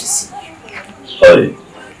life want to see you. Hey.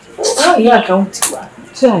 Oh yeah, count you.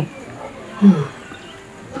 Try.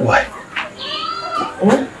 Why?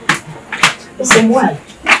 Listen, why?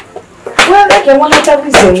 Well, like I want to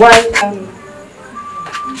reason why.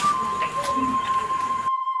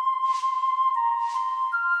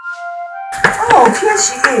 Oh, here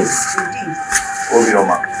she is, indeed.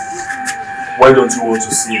 Obioma, why don't you want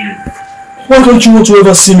to see me? Why don't you want to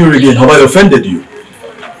ever see me again? Have I offended you?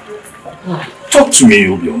 Talk to me,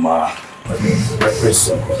 Obioma. My prince,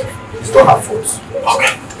 it's not her fault.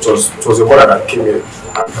 Okay. It was your mother that came here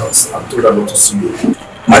and told her not to see you.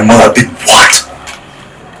 My mother did what?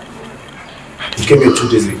 He came here 2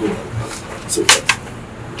 days ago. So,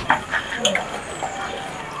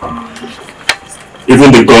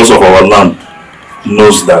 even the gods of our land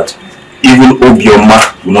knows that even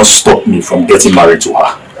Obioma will not stop me from getting married to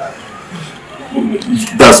her.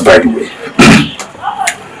 That's by the way.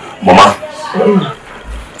 Mama,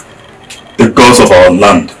 the gods of our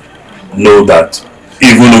land know that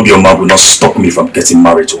even Obioma will not stop me from getting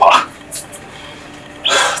married to her.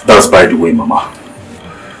 That's by the way, Mama.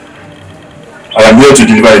 I am here to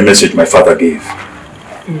deliver a message my father gave.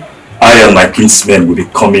 I and my kinsmen will be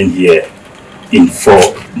coming here in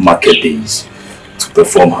 4 market days to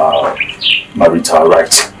perform her marital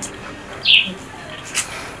rites.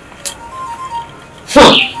 So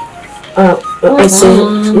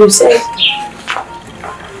you said,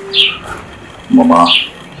 Mama,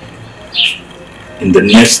 in the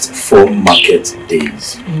next 4 market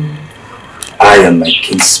days, I and my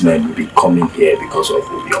kinsmen will be coming here because of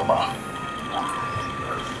Obioma.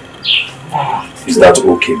 Is that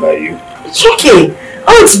okay by you? it's okay.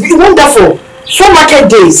 Oh, it's wonderful. 4 market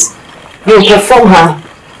days, you'll perform her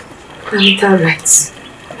marital rites.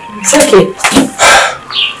 It's okay.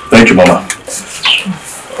 Thank you, Mama.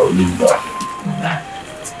 I'll leave that.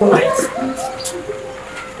 All right.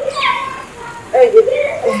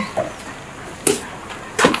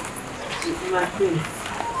 My queen.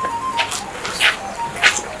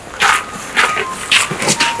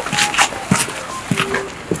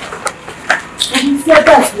 Yeah,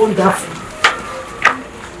 that's wonderful.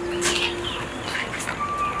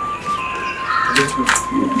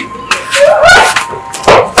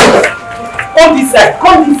 Come this side,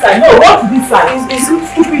 come this side. No, run to this side. It's a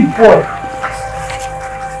stupid boy.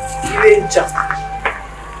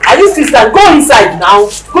 I Are you sister? Go inside now.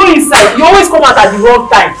 Go inside. You always come out at the wrong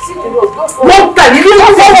time. Wrong time. You didn't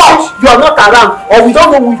know what you are not around, or we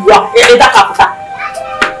don't know who you are. That capital.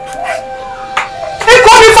 Hey,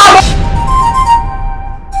 call me father.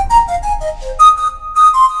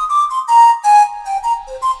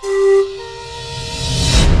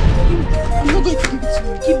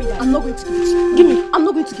 I'm not going to give it to you. Give me. I'm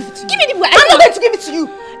not going to give it to you. Give me the book. I'm not going to give it to you.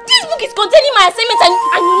 This book is containing my assignments and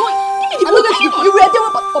you know. Give me the book. I'm not going to give it. You were there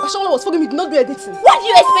when Papa Shola was forgiving me to not do editing. What do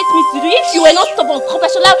you expect me to do? If you were not stubborn, Papa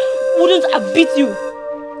Shola wouldn't have beat you.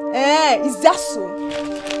 Eh, is that so?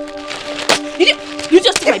 You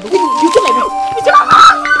just took my book. You took my book. You took my book.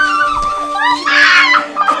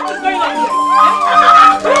 What's going on here?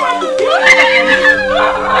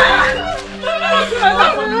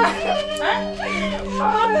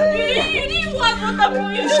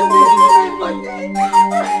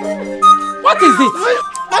 What is it?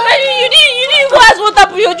 Mama, you didn't go ask what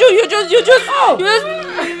happened.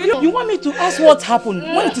 You want me to ask what happened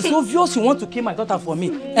when it is obvious you want to kill my daughter for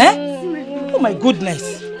me? Eh? Oh my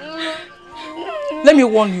goodness. Let me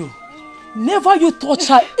warn you. Never you touch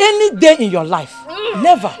her any day in your life.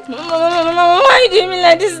 Never. Mama, why you doing me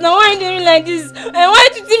like this now? Why you doing me like this? And why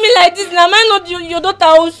you treating me like this now? Am I not your daughter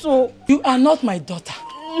also? You are not my daughter.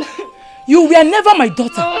 You were never my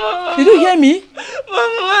daughter. Did you hear me?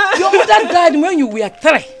 Mama. Your mother died when you were 3.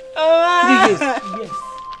 3 years. Yes.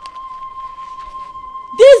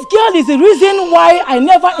 This girl is the reason why I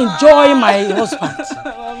never enjoy my husband.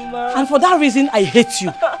 Mama. And for that reason, I hate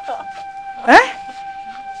you. Eh?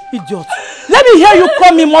 Idiot. Let me hear you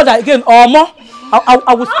call me mother again, or more.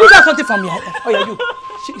 I will speak out something from your head. Oh yeah, you.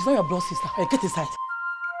 She is not your blood sister. Hey, get inside.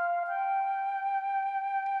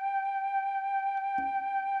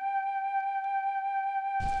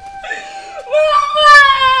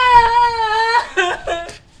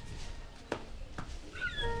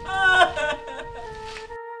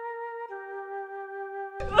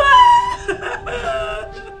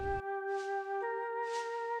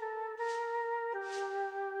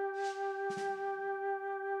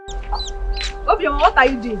 Obioma, what are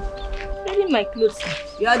you doing? Cleaning my clothes.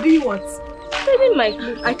 You are doing what? Cleaning my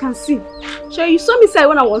clothes. I can see. Sure, you saw me say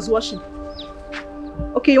when I was washing.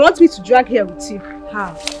 Okay, you want me to drag here with you?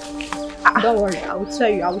 How? Don't worry, I will tell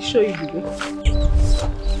you. I will show you the way.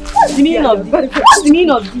 What's the meaning of this? What's the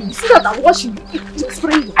meaning of this? You see that I'm washing you. Just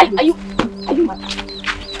spray you. Are you mad?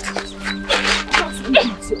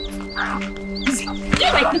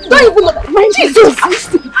 Don't even know that. My Jesus! Are you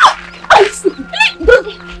stupid? Are you stupid?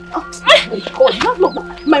 Oh my God! You have no.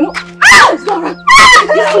 My mom. It's not right.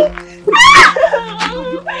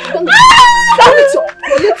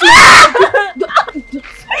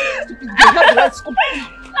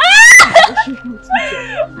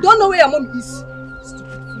 Don't know where your mom is.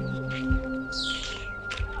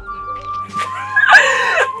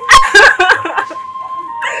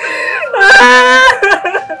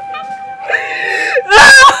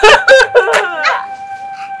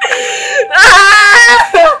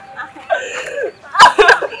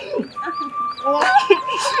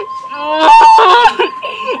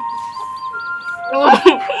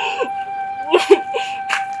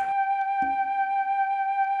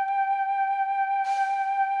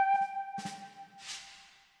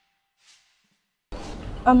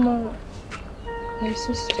 Amara, my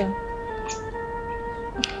sister,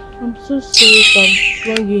 I'm so sorry if I've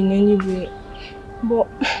wronged you in any way, but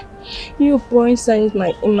you pouring sand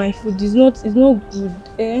in my food is not good,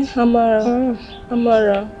 eh? Amara,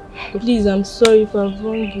 please, I'm sorry if I've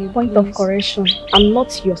wronged you. Point of correction, I'm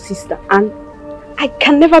not your sister and I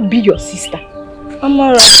can never be your sister.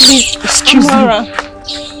 Amara, please, excuse me.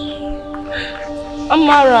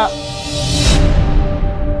 Amara.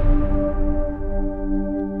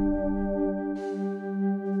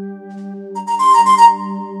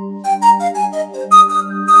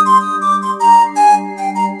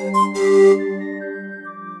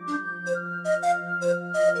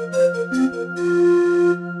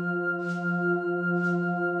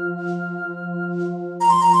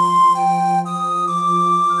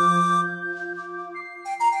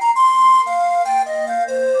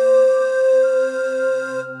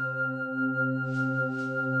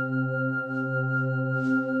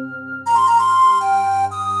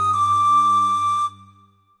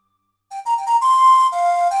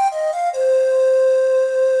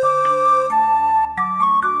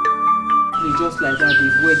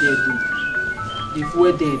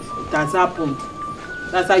 It has happened.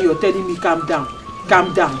 That's how you're telling me calm down.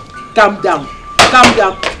 Calm down. Calm down. Calm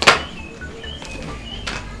down.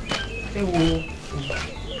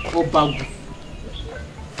 Oh, Babu.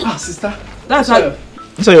 Ah, sister. That's how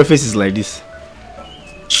your face is like this.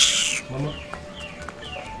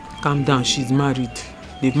 Calm down, she's married.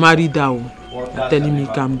 They've married her. You're telling me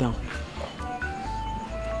calm down.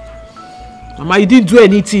 Mama, you didn't do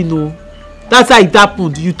anything, no. That's how it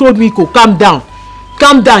happened. You told me, calm down.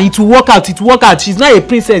 Calm down, it will work out, it will work out. She's not a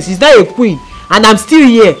princess, she's not a queen. And I'm still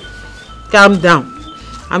here. Calm down.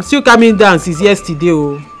 I'm still coming down since yesterday,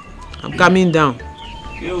 oh. I'm coming down.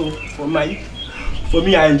 Yo, for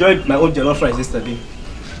me, I enjoyed my own jollof rice yesterday.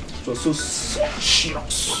 It was so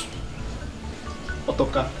sumptuous.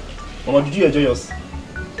 Otoka. Mama, did you enjoy yours?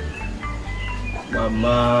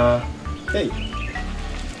 Mama. Hey.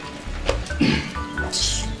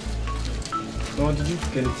 Mama, did you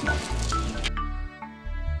get it?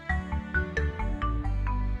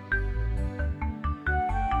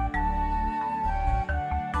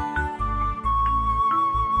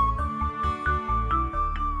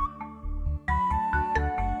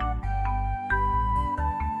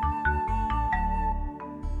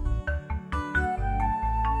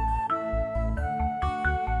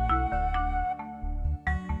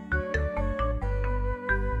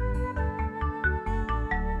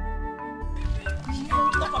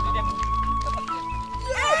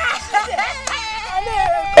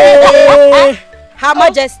 Her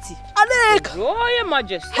Majesty. Royal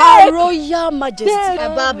Majesty. Her Royal Majesty. I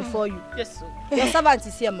bow before you. Yes, sir. Your servant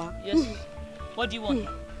is here, ma. Yes, sir. What do you want?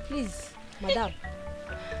 Please, madam.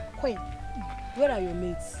 Queen, where are your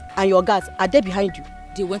mates? And your guards, are they behind you?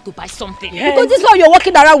 They went to buy something. Yes. Because this is why you're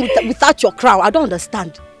walking around without your crown. I don't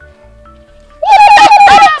understand.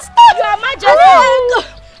 Your Majesty.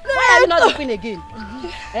 Why are you not the queen again?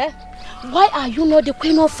 Eh? Why are you not the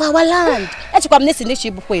queen of our land? Let's come next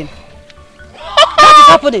queen. What is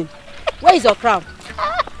happening? Where is your crown?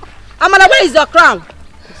 Amala, where is your crown?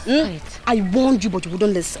 I warned you, but you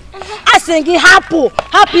wouldn't listen. I sing it happy.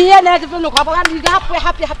 Happy, happy. You don't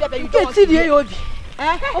want to hear.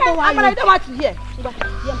 Amala, you don't want to hear.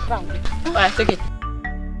 Alright, take it.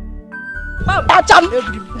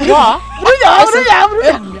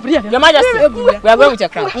 Your Majesty, we are going with your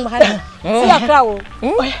crown. See your crown.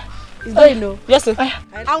 Is that no? Yes, sir.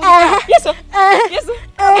 Yes, sir. Yes, sir.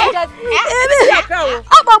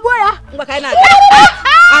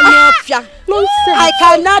 I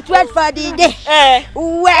cannot wait for the day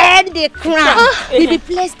when the crown will be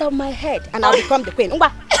placed on my head and I'll become the queen.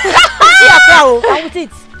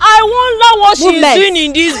 I wonder what she's doing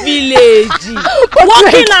in this village.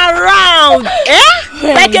 Walking around,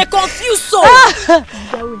 like a confused soul.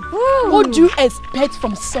 What do you expect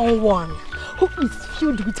from someone who is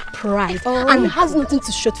filled with pride and has nothing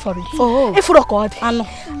to show for it? I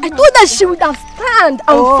thought that she would have stand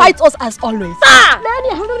and fight us as always.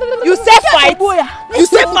 You say fight? You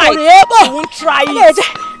say fight? She won't try it.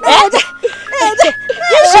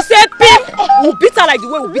 If she said pimp, we'll beat her like the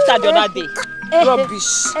way we beat her the other day. Rubbish.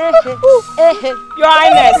 Your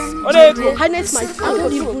Highness. Your Highness, my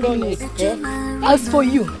son. As for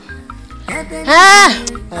you, get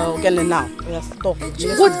it now. Stop.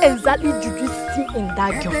 What exactly did you see in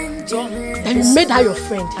that girl that you made her your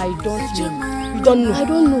friend? I don't know. You don't know? I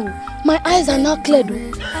don't know. My eyes are not clear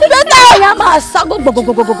though.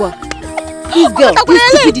 This girl, this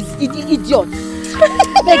stupid idiot.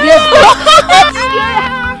 Beg, let's go.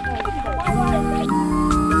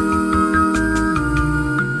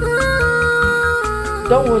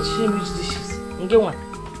 Don't watch him use dishes. Get one.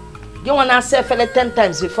 Get one and say fella 10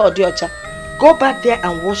 times before the ocha. Go back there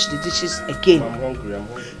and wash the dishes again. I'm hungry.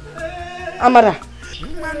 Amara.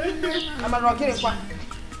 Amara, get it.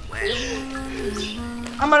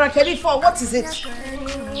 Amara, get it for what is it?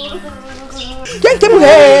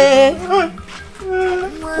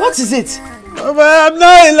 What is it? Mama, I'm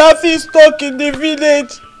now a laughing stock in the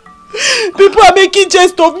village. People are making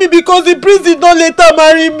jest of me because the prince did not let her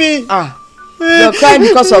marry me. You're crying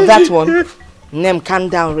because of that one? Nem, calm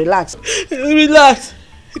down, relax. Relax.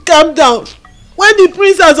 Calm down. When the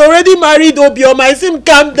prince has already married Obioma, I see him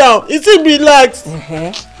calm down. I see him relax.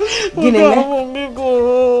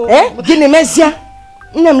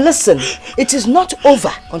 Nem, listen. It is not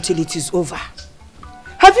over until it is over.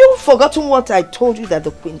 Have you forgotten what I told you that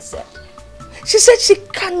the queen said? She said she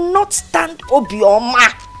cannot stand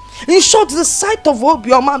Obioma. In short, the sight of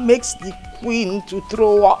Obioma makes the queen to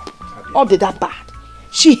throw up. Or did that bad?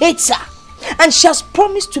 She hates her. And she has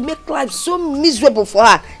promised to make life so miserable for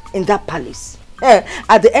her in that palace.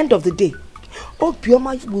 At the end of the day,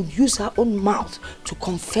 Obioma will use her own mouth to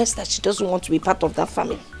confess that she doesn't want to be part of that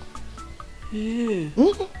family.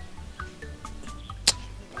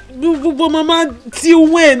 But Mama,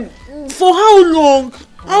 till when? For how long?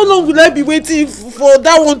 How long will I be waiting for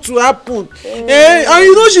that one to happen? And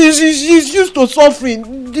you know she's used to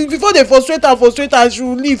suffering. Before they frustrate her, she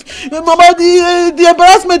will leave. Mama, the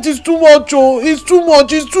embarrassment is too much. It's too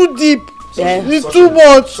much. It's too deep. It's too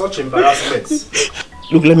much. Such embarrassment.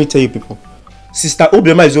 Look, let me tell you people. Sister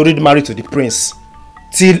Obioma is already married to the prince.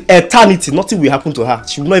 Till eternity, nothing will happen to her.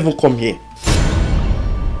 She will not even come here.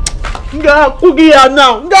 Nga cookie here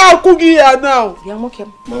now. Mama.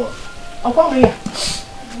 I'll come here.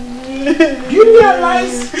 Do you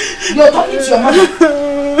realize you're talking to your mother?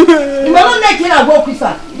 You are not making her work with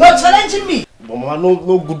her. You're challenging me. But Mama,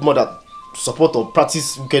 no good mother support or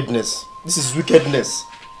practice wickedness. This is wickedness.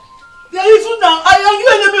 There is now. Are you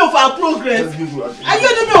enemy of our progress? Are you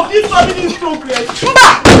enemy of this family's progress? Mba!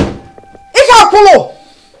 Ika Apollo!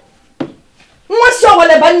 Mwasi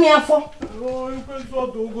owele bani afọ.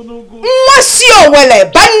 Mwasi owele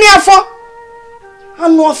bani afọ.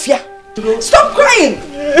 Anofia. Stop crying!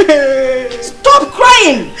 Stop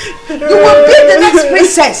crying! You will be the next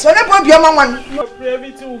princess.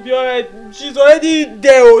 Everything will be alright. She's already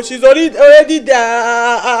there. She's already there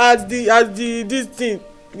as this thing.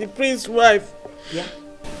 The prince's wife. Yeah.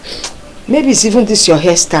 Maybe it's even this your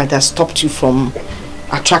hairstyle that stopped you from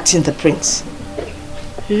attracting the prince.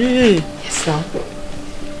 Hey. Yes, now.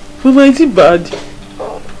 Mama, is it bad?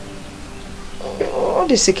 All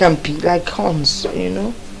this can be like horns, you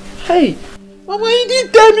know. Hey. Mama, you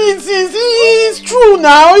didn't tell me since. It's true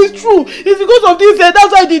now. It's true. It's because of this.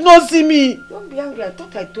 That's why you did not see me. Don't be angry. I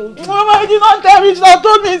thought I told you. Mama, you did not tell me. She have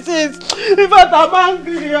told me since. In fact, I'm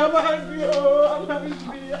angry. Oh, I'm angry.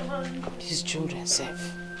 These children,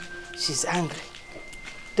 Seth. She's angry.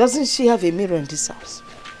 Doesn't she have a mirror in this house?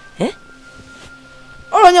 Eh?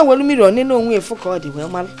 Oh, no, well, mirror. No, we are for the well,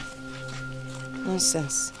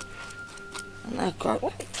 nonsense. And I got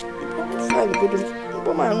what?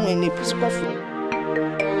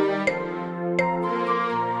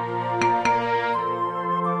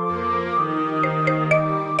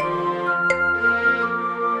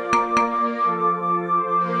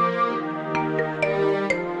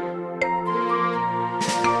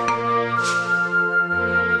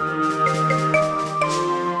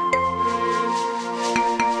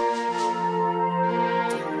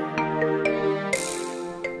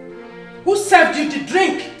 Who served you to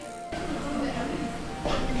drink?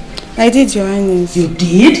 I did, Your Highness. You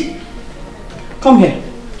did? Come here.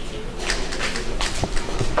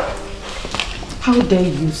 How dare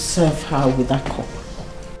you serve her with that cup?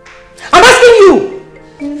 I'm asking you!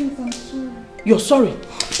 I'm sorry. You're sorry?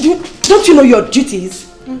 Don't you know your duties?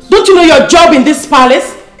 Don't you know your job in this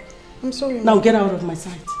palace? I'm sorry. Now get out of my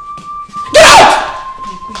sight. Get out!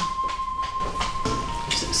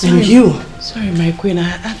 Sorry. You. Sorry, my queen. I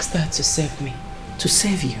asked her to serve me. To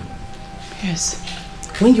serve you? Yes.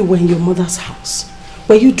 When you were in your mother's house,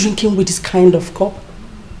 were you drinking with this kind of cup?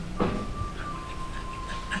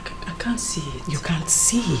 I can't see it. You can't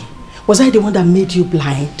see. Was I the one that made you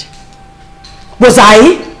blind? Was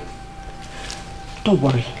I? Don't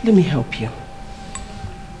worry. Let me help you.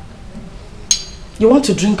 You want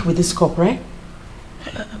to drink with this cup, right?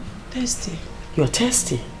 I'm thirsty. You're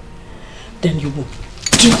thirsty? Then you will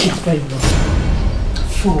drink it very well.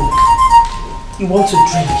 Fool. You want to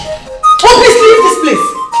drink. Oh, please leave this place!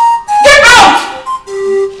 Get out!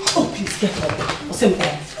 Oh, please get out.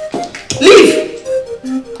 Leave!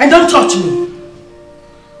 And don't touch me.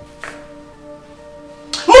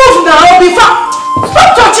 Move now before... Stop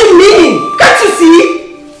touching me! Can't you see?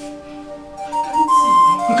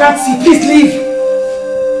 You can't see. Please leave.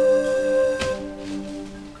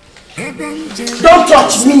 Don't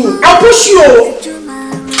touch me. I'll push you.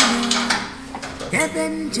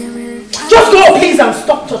 Just go, please, and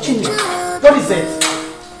stop touching me. What is it?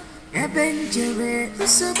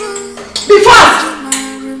 Be fast!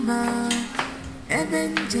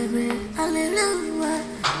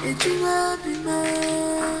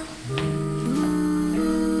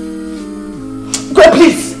 Go,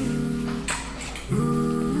 please.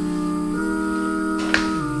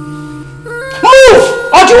 Move!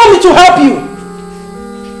 Or do you want me to help you?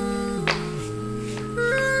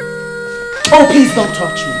 Oh, please don't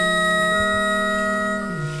touch me.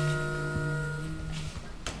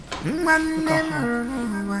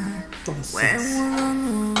 Nonsense.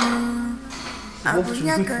 You want to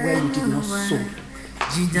reap where you did not sow.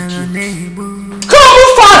 Come on,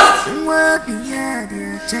 move fast!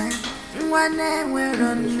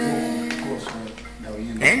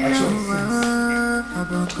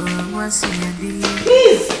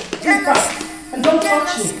 Please, move fast and don't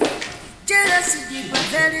touch me. Jealousy,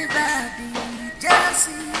 very bad.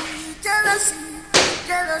 Jealousy, jealousy,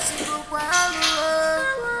 jealousy.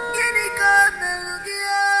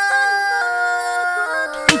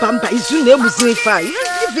 It's your name, fine.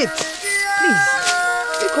 Leave it. Please.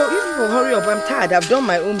 You hurry up. I'm tired. I've done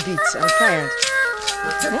my own bits. I'm tired.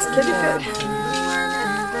 I don't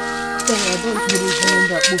really remember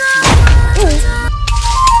that book.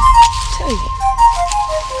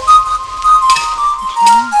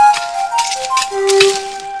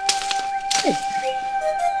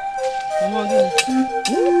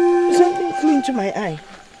 Something flew into my eye.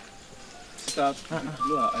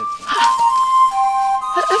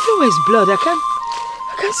 Everywhere is blood. I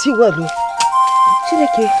can't see what though.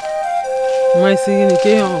 Am I seeing it?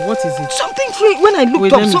 What is it? Something flew when I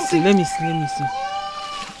looked up. Something. Let me see.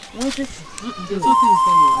 What is it? There's nothing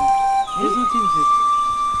inside your eye. There's nothing inside.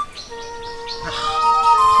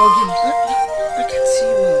 I can't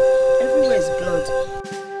see well. Everywhere is blood.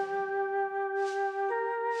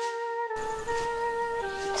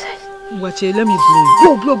 Watch it, let me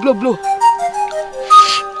blow. Blow.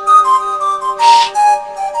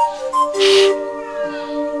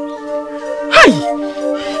 Hi!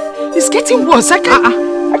 It's getting worse. I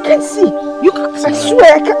can't see. I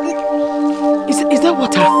swear I can't. Is that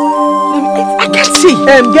water? I can't see.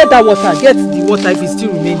 Get that water. Get the water if it's still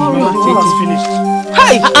remaining. It's finished.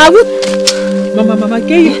 Hi! Mama,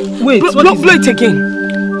 wait. Blow it again.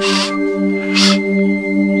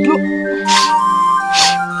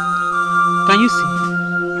 Can you see?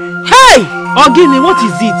 Hey! Ogini, what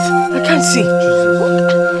is it? I can't see.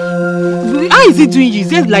 How is it doing you? Is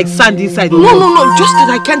there like sand inside? No, just that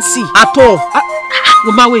I can't see. At all.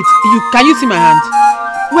 Mama, wait. Can you see my hand?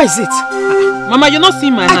 Where is it? Mama, you're not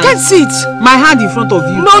seeing my hand. I can't see it. My hand in front of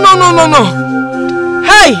you. No.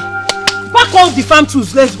 Hey! Pack all the farm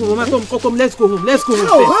tools. Let's go, Mama. Come, let's go home.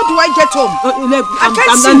 How do I get home?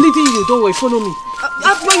 I'm leading you. Don't worry. Follow me.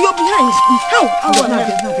 But you're behind. How?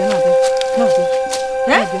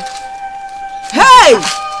 Hey!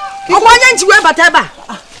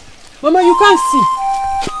 Mama, you can't see.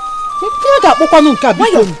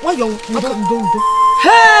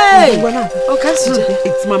 Hey!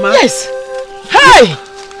 It's Mama. Yes. Hey!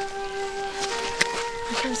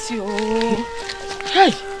 I can't see.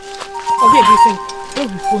 Hey! Okay, listen.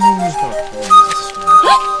 Don't follow me.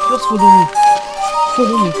 Just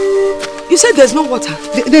follow me. You said there's no water.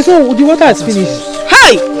 There's no. The water has finished.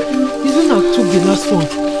 Hey! You don't have to the last one.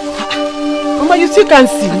 Mama, you still can't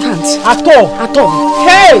see. I can't. At all.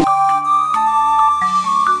 Hey!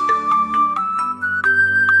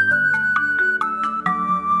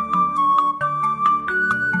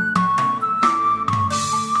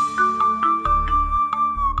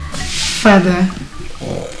 Father,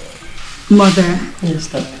 Mother. Yes,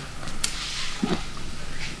 Daddy.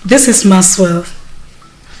 This is Maxwell,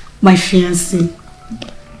 my fiancé.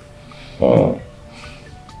 Oh,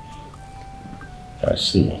 I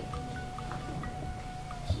see.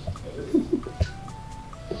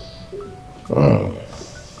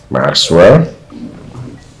 Maxwell?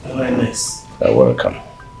 Your Highness. You're welcome.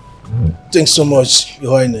 Thanks so much,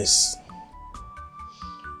 Your Highness.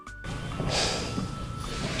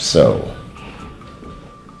 So,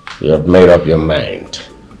 you have made up your mind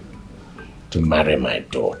to marry my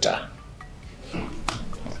daughter.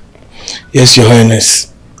 Yes, Your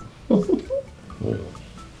Highness.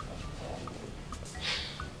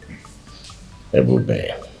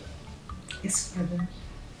 Ebube. Yes, Father.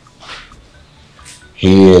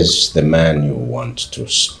 He is the man you want to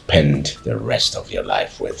spend the rest of your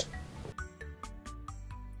life with.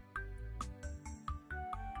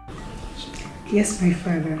 Yes, my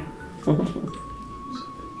father.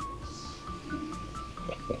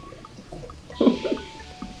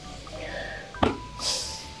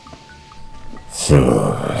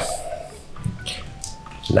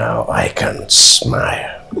 Now I can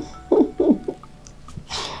smile.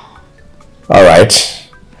 All right.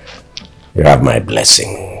 You have my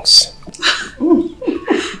blessings.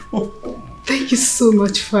 Thank you so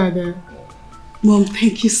much, Father. Mom,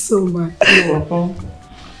 thank you so much. You're welcome.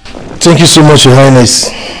 Thank you so much, Your Highness.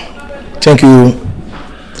 Thank you,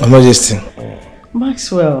 Her Majesty.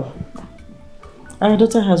 Maxwell, our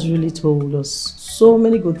daughter has really told us so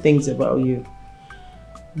many good things about you.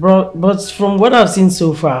 But from what I've seen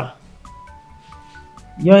so far,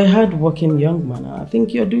 you're a hard-working young man. I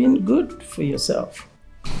think you're doing good for yourself.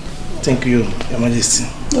 Thank you, Your Majesty.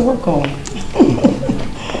 You're welcome.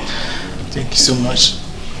 Thank you so much.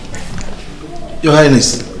 Your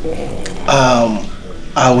Highness,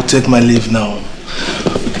 I will take my leave now.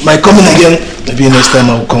 My coming again, maybe next time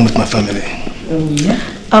I will come with my family. Yeah.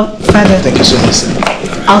 Oh, Father. Thank you so much, sir.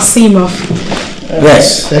 I'll see him off.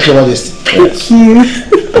 Yes. Thank you, Your Majesty. Thank you.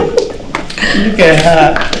 Look at her.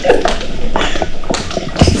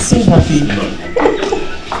 She's so happy.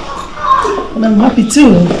 And I'm happy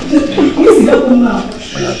too.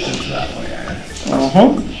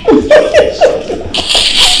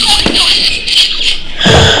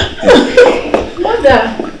 Mother.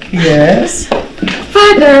 Yes.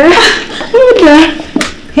 Father. Mother.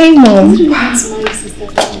 Hey, Mom. Of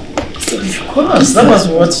course, that was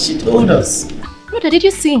what she told us. Mother, did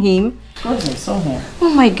you see him? Of course, I saw him.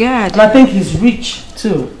 Oh my God. And I think he's rich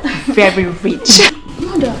too. Very rich.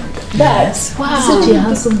 Mother. Dad. Wow. Such a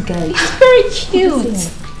handsome guy. He's very cute.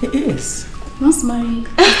 He is. Must marry.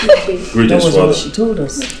 That was what she told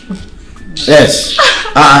us. Yes.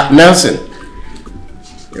 Nelson.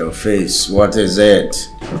 Your face, what is it?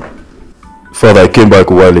 Father, I came back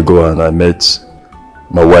a while ago and I met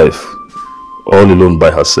my wife all alone by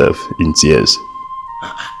herself in tears.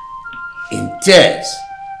 In tears?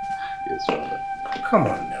 Yes, Father. Come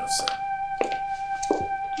on, Nelson.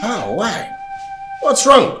 How? Why? What's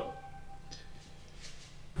wrong?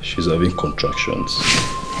 She's having contractions.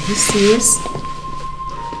 Are you serious?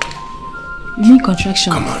 You mean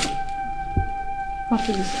contraction? Come on. What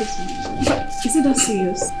is this? Is it that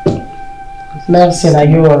serious? Nelson, are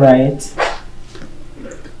you alright?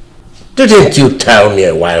 Didn't you tell me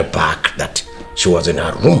a while back that she was in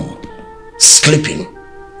her room, sleeping?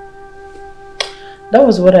 That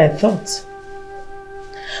was what I thought.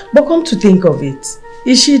 But come to think of it,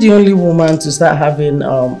 is she the only woman to start having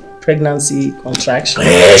pregnancy contractions?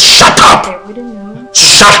 Hey, shut up!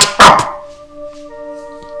 Shut up!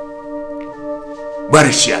 Where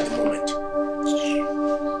is she at the moment?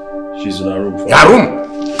 She's in her room. In her room?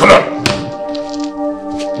 Come on.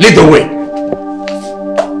 Lead the way.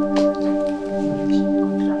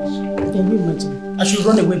 Can you imagine? I should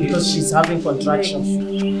run away because she's having contractions.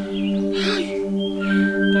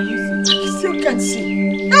 Still can't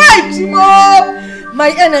see. Hey, Timo!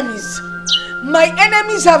 My enemies. My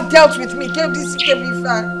enemies have dealt with me.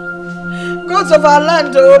 Gods of our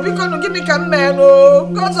land, oh, because give me come man, oh,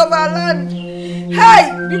 gods of our land.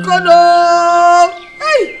 Hey, because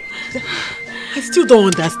hey. I still don't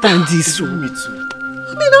understand this. Me too. I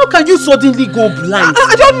mean, how can you suddenly go blind?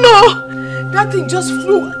 I don't know. That thing just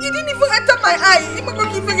flew. It didn't even enter my eye.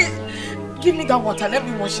 Give me that water. Let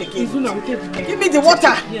me wash again. Give me the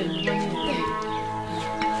water.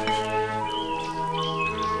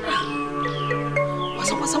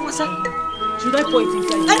 What's that? Should I point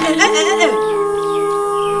inside?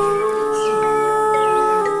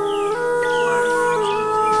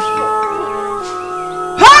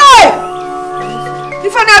 Hey!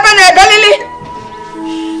 If I never Galili.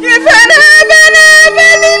 If I never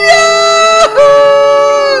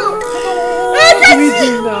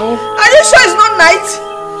Are you sure it's not night?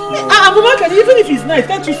 Even if it's night,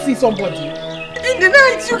 can't you see somebody? In the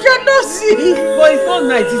night, you cannot see. But it's not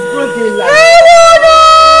night, it's broad daylight.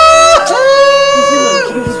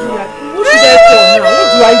 What should I do now?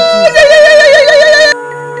 What do I do?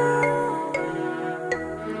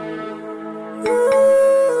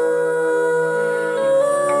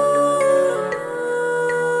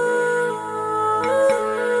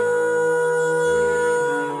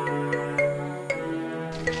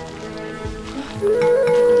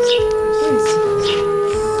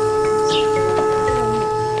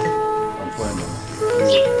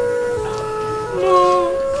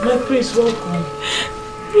 Welcome.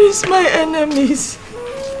 Please, my enemies.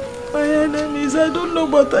 My enemies. I don't know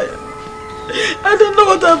what I don't know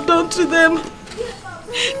what I've done to them.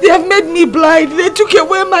 They have made me blind. They took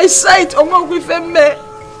away my sight. A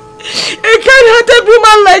kind-hearted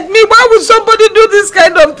woman like me. Why would somebody do this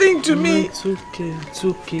kind of thing to me? It's okay. It's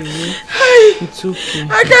okay. It's okay.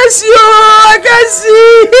 I can't see. Oh, I can't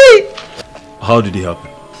see. How did it happen?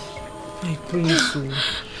 I pray so.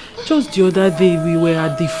 Just the other day we were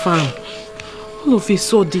at the farm. All of a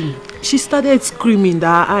sudden, she started screaming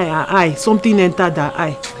that her eye, something entered her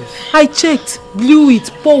eye. I checked, blew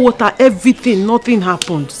it, poured water, everything, nothing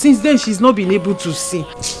happened. Since then, she's not been able to see.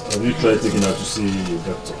 Have you tried taking her to see a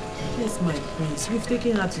doctor? Yes, my prince. We've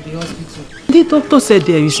taken her to the hospital. The doctor said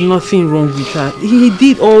there is nothing wrong with her. He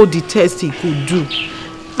did all the tests he could do.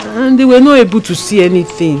 And they were not able to see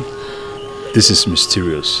anything. This is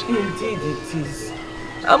mysterious. Indeed it is.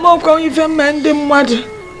 I'm not going to mend them mad.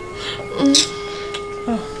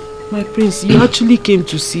 My prince, you actually came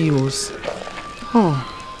to see us. Oh,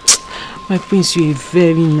 my prince, you're a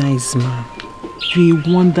very nice man. You're a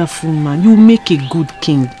wonderful man. You make a good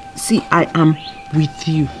king. See, I am with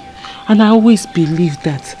you. And I always believe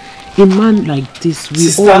that a man like this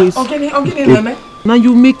will always... Now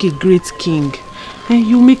you make a great king. And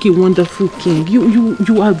you make a wonderful king.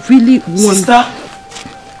 You are really wonderful. Sister,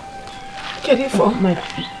 get it for my...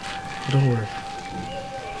 Don't worry.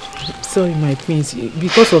 Sorry, my prince.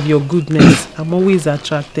 Because of your goodness, I'm always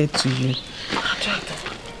attracted to you.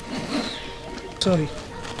 Sorry.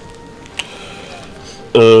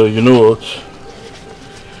 You know what?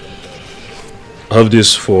 I have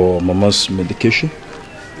this for Mama's medication.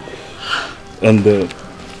 And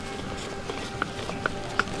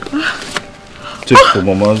take for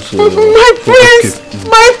Mama's my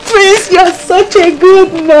prince, you're such a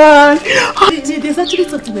good man. There's actually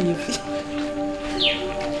something on your face.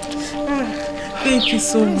 Thank you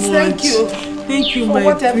so much. Thank you. Thank you, for my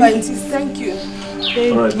whatever prince. it is. Thank you.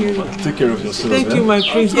 Thank All right, you. Take care of yourself. Thank eh? you, my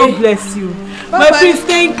prince. God bless you. Bye My bye. prince,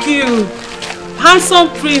 thank you. Handsome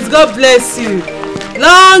prince, God bless you.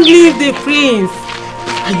 Long live the prince.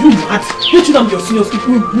 Are you mad? Don't you know your seniors?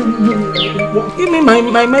 Give me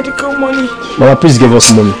my medical money. Mama Prince gave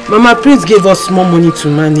us money. Mama Prince gave us more money to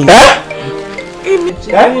manage. Give me.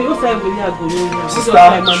 Sister,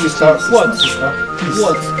 What? please.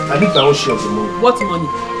 What? I need my own share of the money. What money?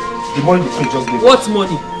 The money the prince just gave. What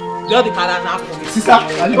money? You have the car now for me. Sister,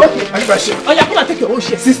 I need my share. Oh yeah, come and take your own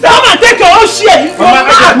share. Sister, come and take your own share. You're Mama,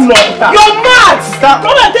 mad. You're mad. Sister,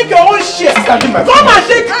 come and take your own share. Sister, give my come and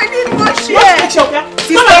take. I need more What share. take your share?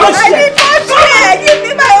 Sister, Come and I need more share. Give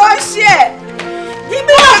me my own share. Give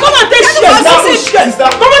me Come and take share. That's your share.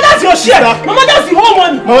 Mama, that's your share. Mama, that's the whole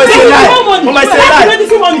money. Mama, it's a lie. The whole money. Mama, it's a That's lie. the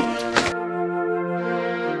medicine money.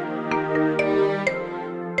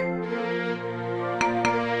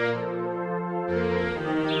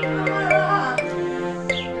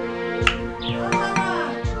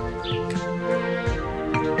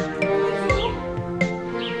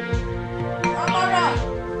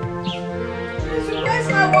 Where's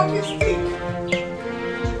my walking stick?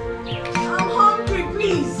 I'm hungry,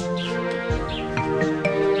 please.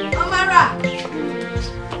 Amara!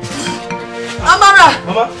 Amara!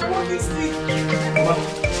 Mama. My walking stick.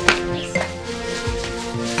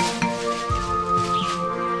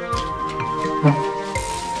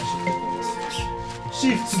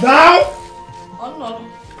 Shift now! Oh no.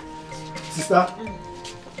 Sister.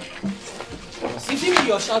 Is it me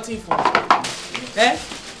you're shouting for? Eh?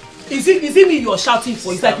 Is it me you're shouting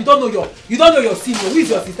for? It's like you don't know your senior. Who is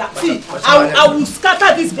your sister? See, I will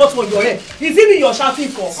scatter this bottle on your head. Is it me you're shouting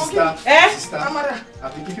for? Sister. Eh? Sister. Amara.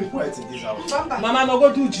 I've been keeping quiet in this house. Mama, no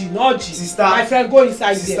go do G, no G. Sister. My friend, go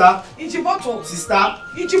inside Sister. there. Ichi bottle. Sister.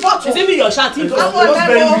 Ichi bottle. Is it me you're shouting for? You're not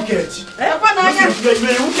very wicked. Eh? You're a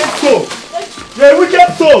wicked soul. You're a wicked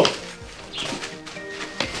soul.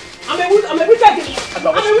 I'm a wicked.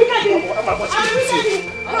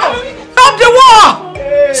 Stop the war!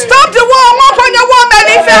 Stop the war! I'm up on the war,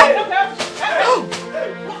 Melife!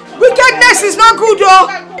 Wickedness is not good, though.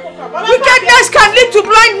 Wickedness can lead to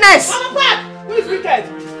blindness. Who is wicked?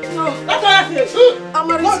 No. That's what I say.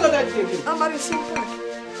 Amara What's that thing? Amara is in pack.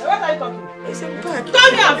 What are you talking? It's in pack.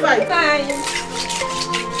 Come here and fight.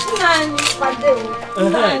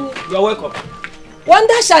 You're welcome.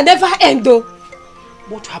 Wonder shall never end, though.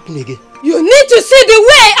 What happened again? You need to see the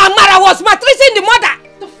way Amara was maltreating the mother.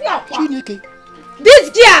 This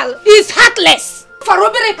girl is heartless. For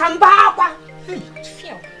robbery can buy.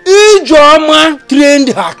 Ijoma trained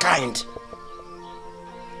her kind.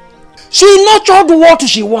 She nurtured what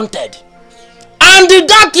she wanted. And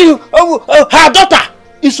that her daughter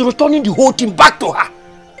is returning the whole thing back to her.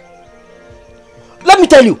 Let me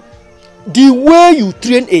tell you, the way you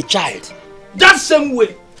train a child, that same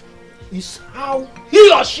way is how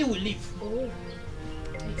he or she will live.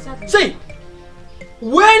 Exactly. See,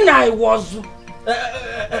 when I was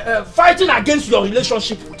fighting against your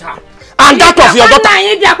relationship with her, and that of your daughter,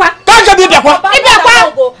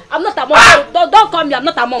 I'm not a mom. Don't call me. I'm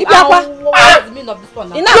not a mom. What's the meaning of this one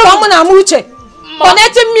now?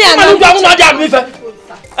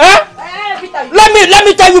 Let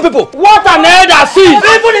me tell you people what an elder sees.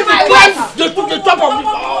 Even if it climbs the top of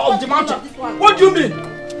the mountain. What do you mean?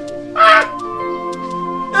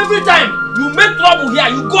 Every time you make trouble here,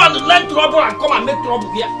 you go and learn trouble and come and make trouble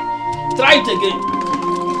here. Try it again.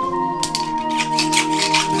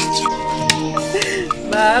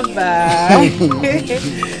 Bye bye.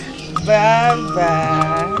 Bye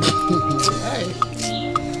bye.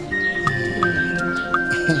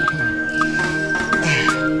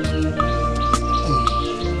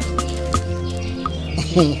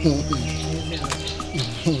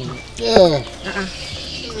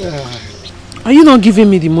 Are you not giving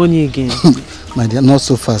me the money again? My dear, not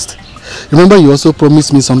so fast. Remember, you also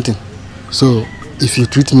promised me something. So, if you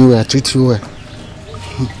treat me well, I treat you well.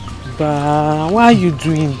 Bah, why are you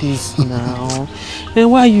doing this now?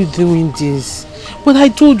 And why are you doing this? But I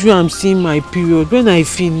told you I'm seeing my period. When I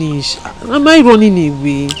finish, am I running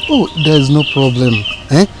away? Oh, there's no problem.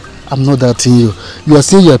 I'm not doubting you. You are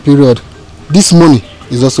saying your period. This money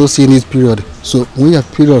is also saying its period. So when your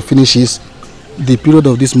period finishes, the period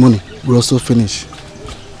of this money will also finish.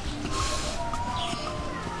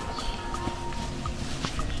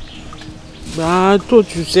 But I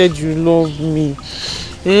thought you said you love me.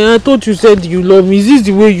 I thought you said you love me. Is this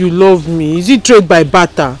the way you love me? Is it trade by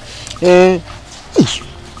barter? I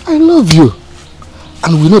love you.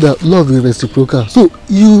 And we know that love is reciprocal. So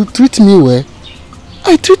you treat me well,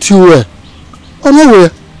 I treat you well. Oh no way.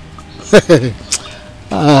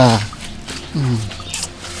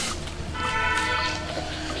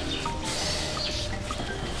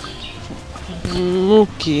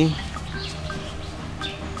 Okay.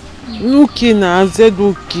 Okay now, I said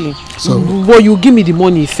okay. So, but you give me the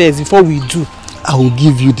money first before we do. I will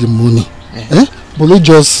give you the money. But let's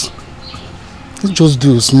just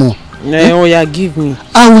do small. Oh yeah, give me.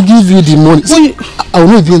 I will give you the money. See, I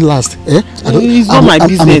will not even last. It's not my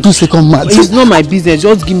business. I'm a 2-second man. It's not my business.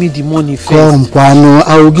 Just give me the money first. Come, Kwano.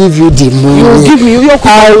 I will give you the money. You will give me.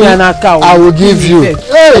 I will give you.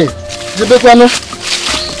 Hey, Kwano.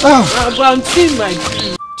 I'm seeing my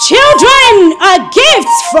dream. Children are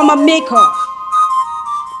gifts from a maker.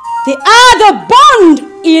 They are the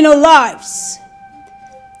bond in our lives,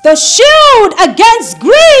 the shield against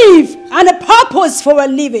grief, and a purpose for a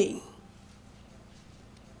living.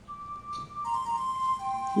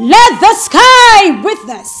 Let the sky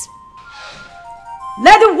witness.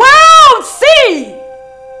 Let the world see.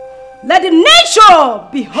 Let the nature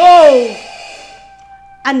behold.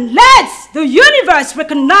 And let the universe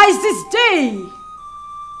recognize this day.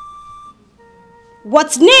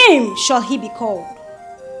 What name shall he be called?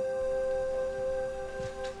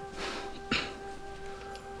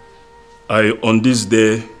 I, on this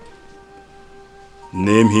day,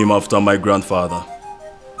 name him after my grandfather,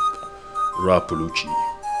 Rapuluchi.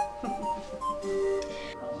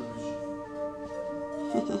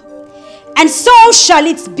 And so shall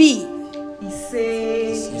it be.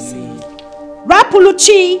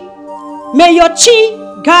 Rapuluchi, may your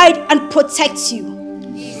chi guide and protect you.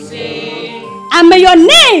 And may your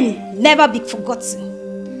name never be forgotten.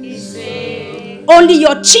 Only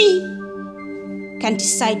your chi can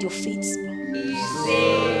decide your fate.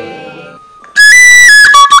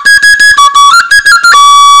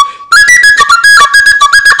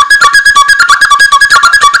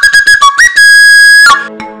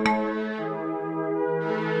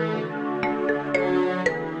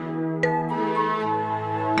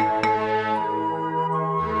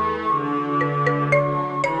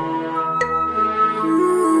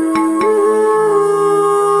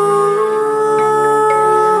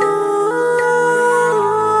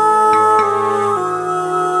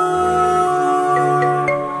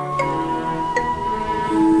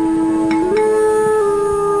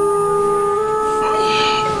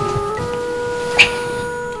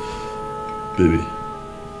 Baby,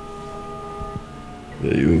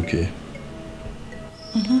 are you okay?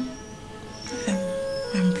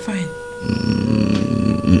 I'm fine.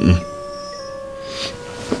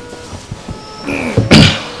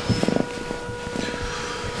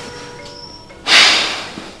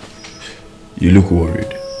 You look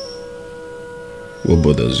worried. What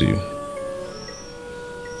bothers you?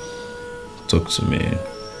 Talk to me.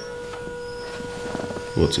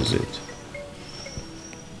 What is it?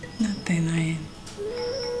 Nothing.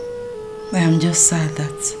 I am just sad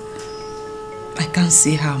that I can't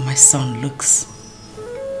see how my son looks.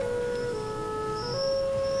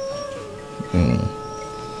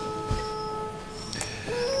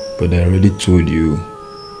 But I already told you,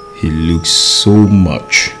 he looks so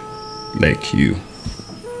much like you.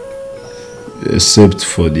 Except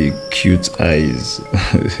for the cute eyes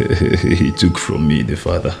he took from me, the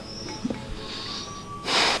father.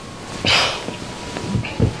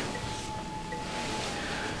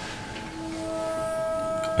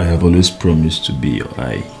 I have always promised to be your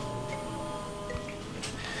eye.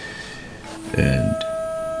 And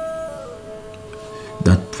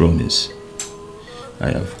that promise I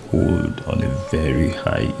have held on a very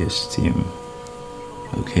high esteem.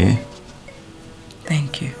 Okay?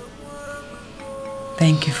 Thank you.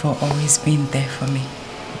 Thank you for always being there for me.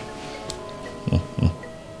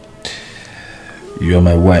 You are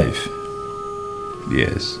my wife.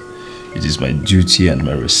 Yes. It is my duty and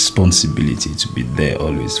my responsibility to be there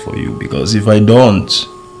always for you, because if I don't,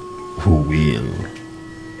 who will?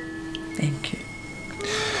 Thank you.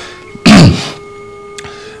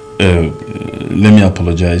 Let me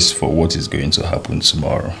apologize for what is going to happen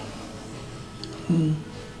tomorrow.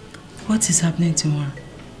 What is happening tomorrow?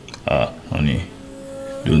 Honey,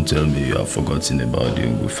 don't tell me you have forgotten about the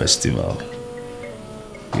Ungu festival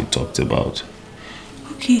we talked about.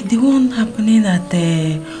 Okay, the one happening at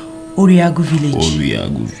the Oriagu village.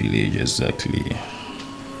 Oriagu village, exactly.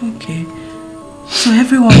 Okay. So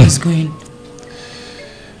everyone is going?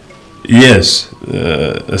 Yes,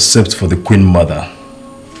 except for the Queen Mother.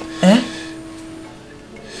 Eh?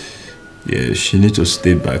 Yeah, she needs to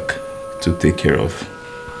stay back to take care of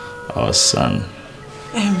our son.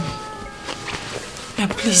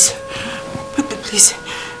 Please, please,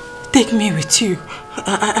 take me with you.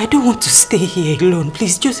 I don't want to stay here alone.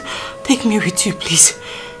 Please, just take me with you, please.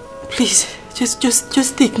 Please,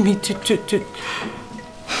 just take me to...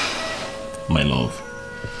 My love,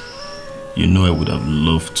 you know I would have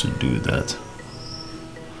loved to do that.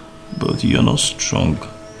 But you're not strong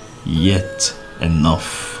yet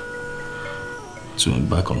enough to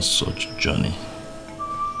embark on such a journey.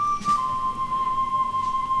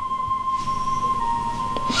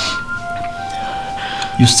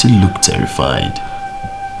 You still look terrified.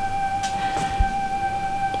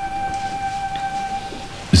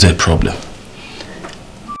 Is there a problem?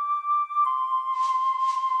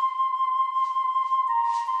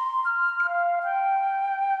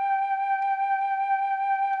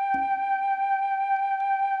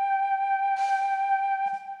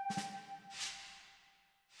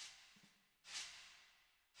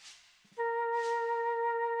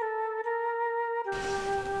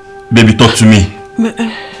 Baby, talk to me.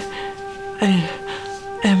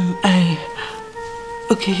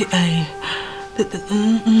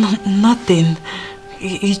 Nothing.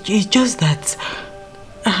 It's just that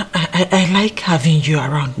I like having you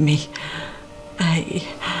around me.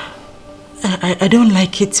 I don't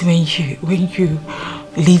like it when you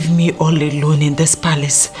leave me all alone in this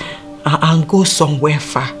palace and go somewhere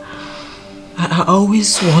far. I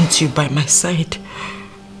always want you by my side.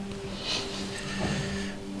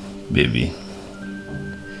 Baby,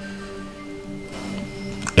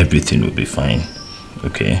 everything will be fine,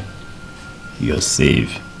 okay? You're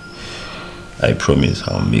safe. I promise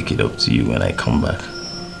I'll make it up to you when I come back.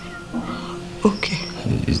 Okay.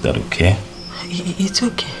 Is that okay? It's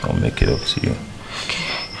okay. I'll make it up to you. Okay.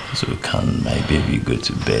 So can my baby go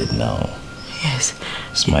to bed now? Yes.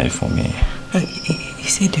 Smile for me. He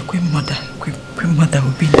said the Queen Mother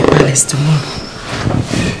will be in the palace tomorrow.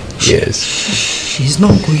 Yes. She's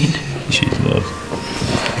not going. She's not.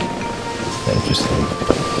 Thank you, son.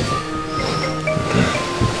 Okay.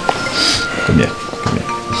 Come here. Come here.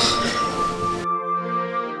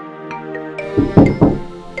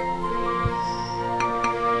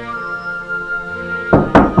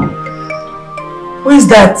 Who is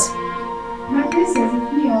that? My princess,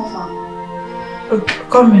 it's me, Alpha. Oh,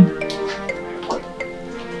 come in.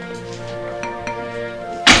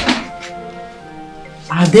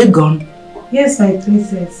 Are they gone? Yes, my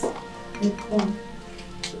princess. They're gone.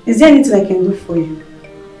 Is there anything I can do for you?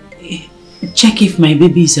 Check if my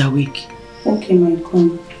baby is awake. Okay, my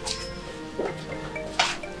queen.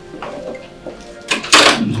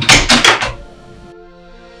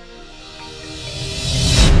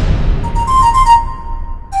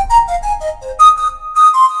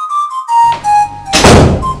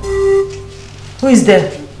 Who is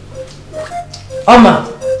there? Oma.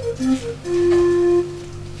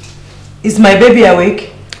 Is my baby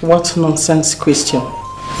awake? What nonsense question.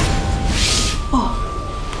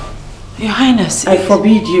 Your Highness. I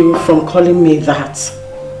forbid you from calling me that.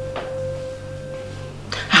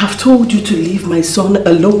 I have told you to leave my son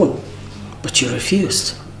alone, but you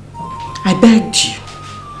refused. I begged you.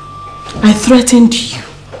 I threatened you.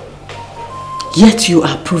 Yet you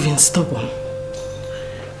are proving stubborn.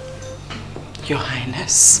 Your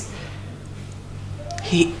Highness,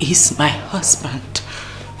 he is my husband.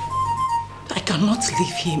 I cannot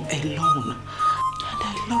leave him alone. And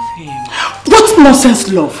I love him. What nonsense,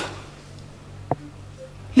 love?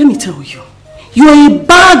 Let me tell you, you are a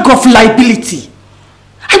bag of liability.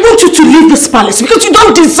 I want you to leave this palace because you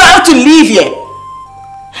don't deserve to live here.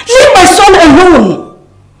 Leave my son alone.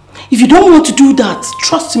 If you don't want to do that,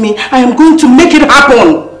 trust me, I am going to make it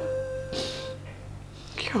happen.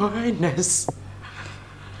 Your Highness,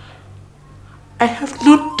 I have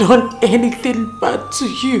not done anything bad to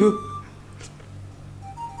you.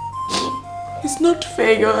 It's not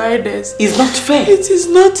fair, Your Highness. It's not fair. It is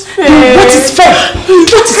not fair. What is fair?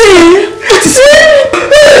 What is fair? What is fair?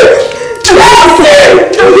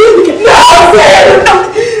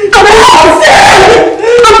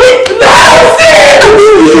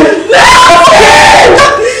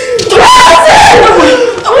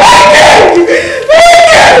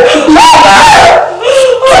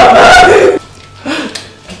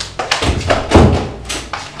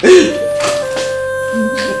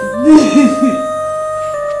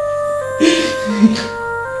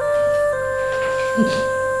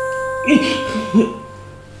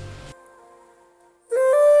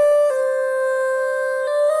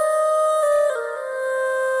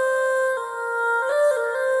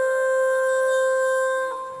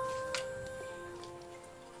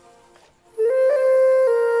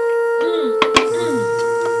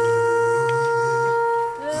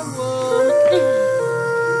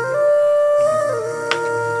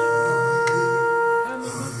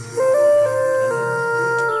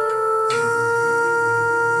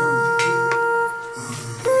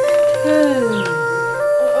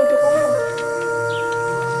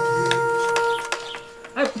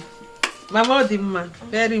 Mama Dimma,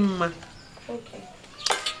 very ma. Okay.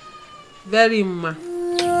 Very ma.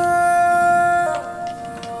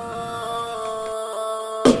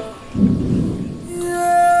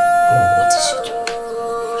 What is she doing?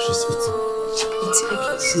 She's eating.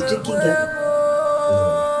 Okay, she's drinking it.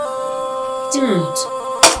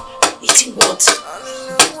 Eating what?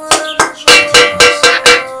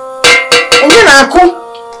 And then I come.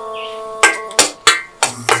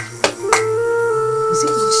 Is it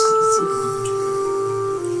what she's eating?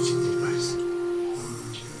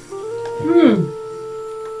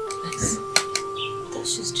 Nice.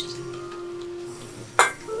 That's just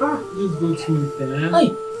This goat meat, eh? Hi.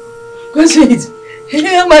 Goat meat.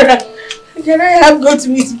 Hey, Amara. Can I have goat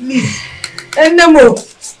meat, please? And no more.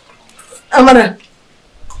 Amara.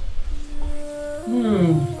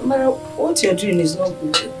 Amara, what you're doing is not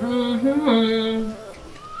good.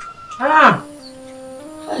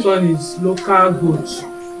 This one is local goat.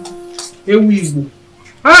 Hey, we.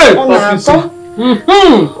 Hey, officer.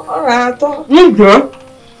 Alright.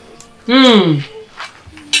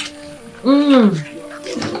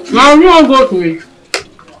 Now you want goat meat?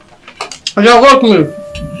 I just goat meat.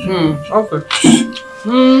 Okay.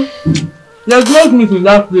 There's goat meat in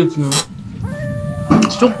that plate, you know.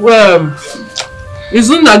 So,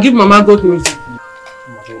 Izuna, give Mama goat meat.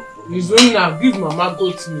 Izuna, give Mama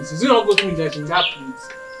goat meat. Is it not goat meat that's in that plate?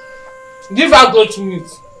 Give her goat meat.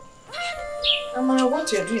 Amara,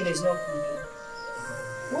 what you're doing is not good.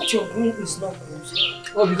 What you're doing is not good.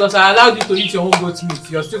 Oh, because I allowed you to eat your own goat meat.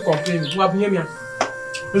 You're still complaining. What happened here?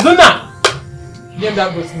 Izuna! Give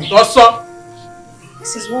that goat meat. Also,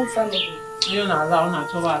 this is one family. You don't allow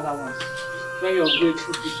other ones. When you're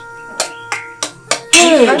grateful people.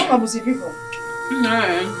 I don't have to see people.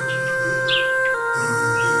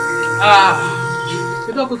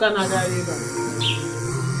 You don't cook another river.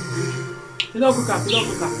 You don't cook.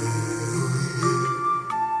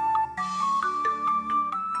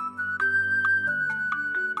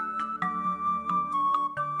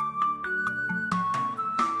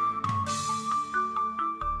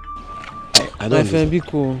 My friend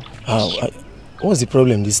Biko. What's the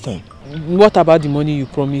problem this time? What about the money you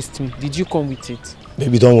promised me? Did you come with it?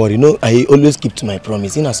 Baby, don't worry. No, I always keep to my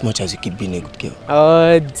promise in as much as you keep being a good girl.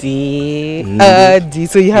 Oh, dear.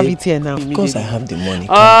 So you have it here now? Of course I have the money.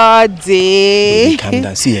 Oh, dear. Baby, calm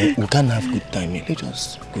down. See, we can't have good time. Let's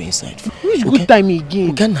just go inside. Which good time again?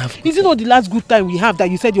 We can't have. Is it not the last good time we have that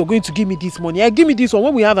you said you're going to give me this money? Give me this one.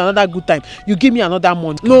 When we have another good time, you give me another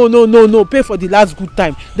money. No. Pay for the last good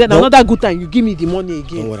time. Then another good time, you give me the money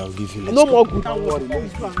again. Don't worry, I'll give you. No more good time. Don't worry.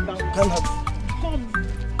 Can't have.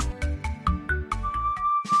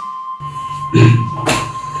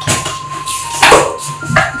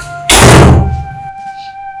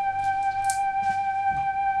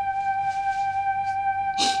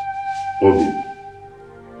 Obi,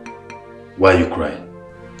 why are you crying?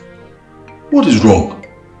 What is wrong?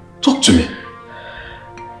 Talk to me.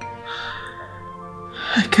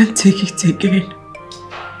 I can't take it again.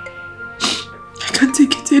 I can't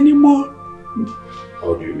take it anymore.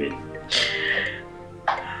 How do you mean?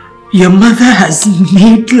 Your mother has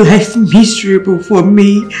made life miserable for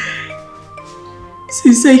me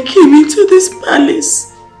since I came into this palace.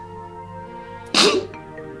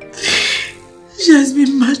 She has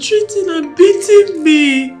been maltreating and beating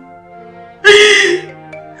me.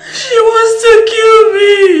 She wants to kill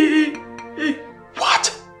me. What?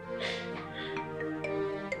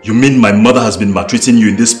 You mean my mother has been maltreating you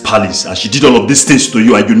in this palace and she did all of these things to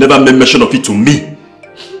you and you never made mention of it to me?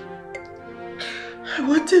 I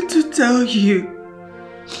wanted to tell you,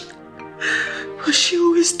 but she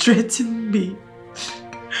always threatened me.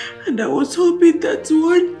 And I was hoping that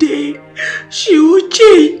one day she would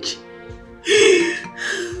change.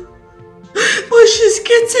 But she's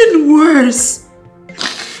getting worse.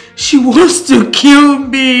 She wants to kill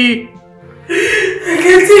me. I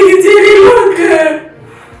can't take it any longer.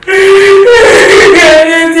 I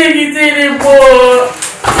can't take it anymore.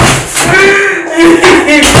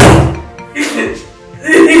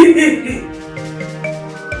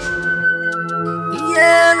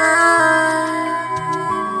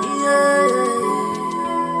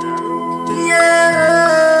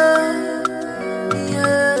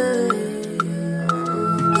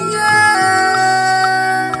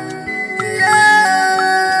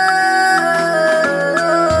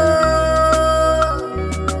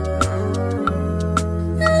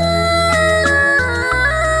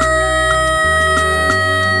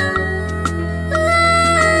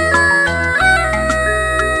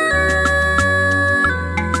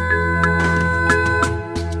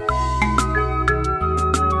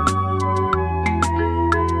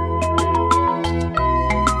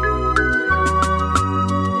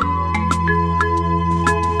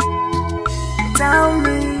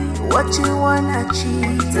 what you wanna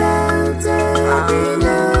achieve.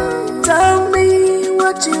 Tell me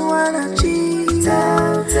what you wanna achieve.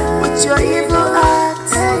 With your evil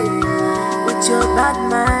act, with your bad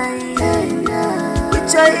mind,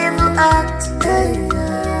 with your evil act,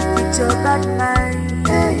 with your bad mind.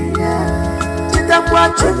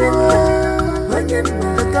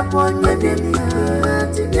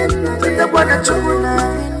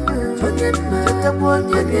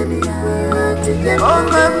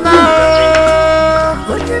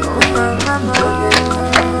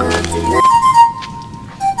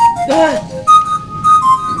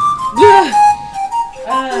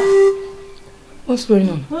 What's going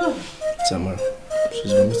on? Tamara,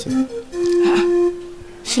 she's vomiting.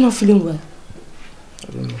 She's not feeling well.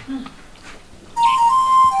 I don't know.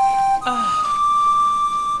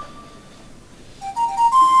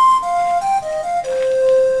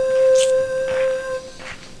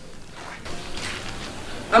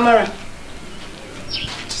 Amara.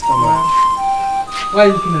 Tamara. Why are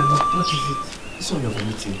you looking at me? What is it? This one you're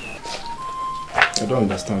vomiting. I don't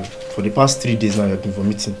understand. For the past 3 days now you've been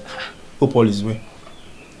vomiting. Hope all is well.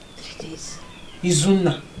 3 days.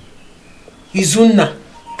 Izunna.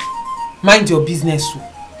 Mind your business.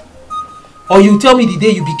 Or you tell me the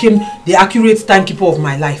day you became the accurate timekeeper of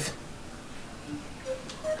my life.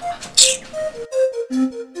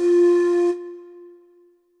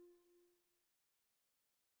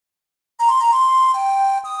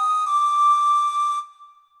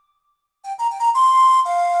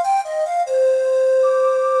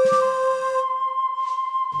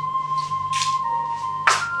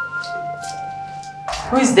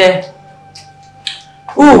 Who is there?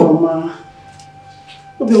 Oh, Mama.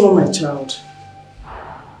 Who be my child?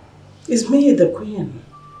 It's me, the queen.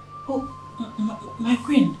 Oh, my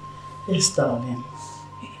queen? Yes, darling.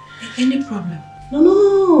 Any problem?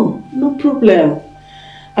 No problem.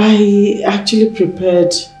 I actually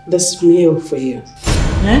prepared this meal for you.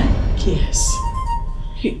 Eh? Yes.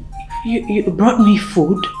 You brought me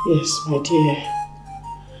food? Yes, my dear.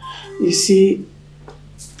 You see,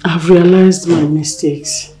 I've realized my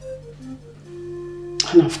mistakes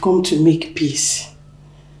and I've come to make peace.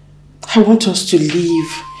 I want us to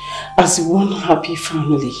live as one happy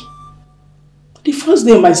family. The first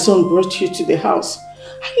day my son brought you to the house,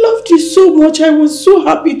 I loved you so much. I was so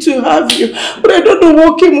happy to have you, but I don't know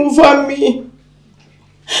what came over me.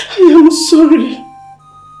 I am sorry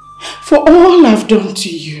for all I've done to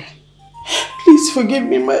you. Please forgive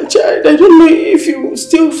me, my child. I don't know if you will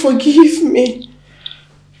still forgive me.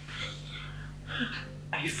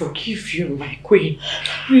 I forgive you, my queen.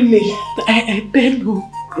 Really? I bear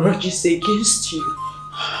no grudges against you.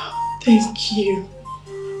 Thank you.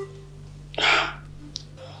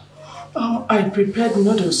 I prepared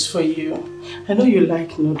noodles for you. I know you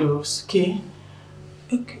like noodles, okay?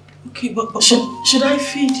 Okay, but should I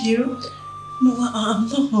feed you? No, I'm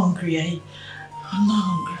not hungry. I'm not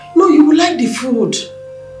hungry. No, you will like the food.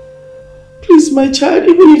 Please, my child,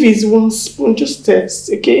 even if it's 1 spoon, just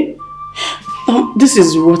taste, okay? This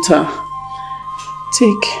is water.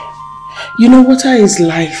 Take. You know, water is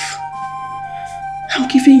life. I'm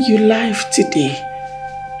giving you life today.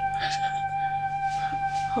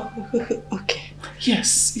 Okay.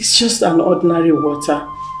 Yes, it's just an ordinary water.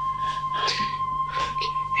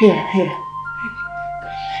 Here.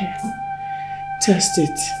 Test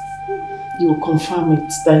it. You will confirm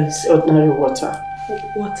it that it's ordinary water.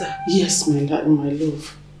 Water? Yes, my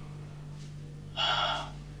love.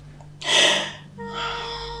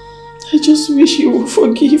 I just wish you would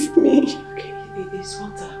forgive me. Okay, it is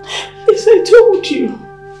water. Yes, I told you.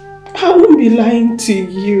 I won't be lying to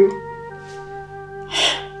you.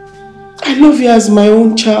 I love you as my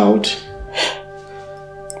own child.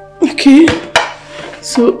 Okay?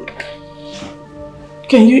 So,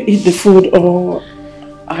 can you eat the food or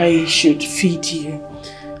I should feed you?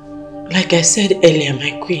 Like I said earlier,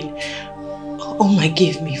 my queen, Oma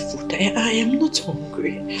gave me food. I am not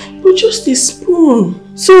hungry. But just a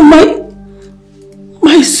spoon. So my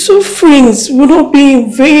sufferings will not be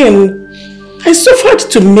in vain. I suffered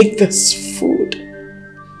to make this food.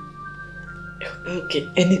 Okay,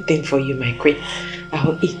 anything for you, my queen.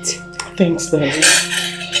 I'll eat. Thanks, darling.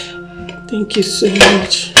 Thank you so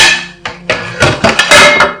much.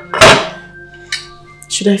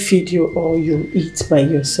 Should I feed you or you eat by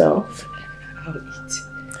yourself? I'll eat.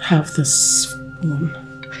 Have the spoon.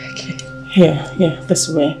 Okay. Here, this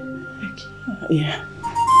way. Okay. Yeah,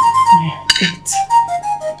 eat.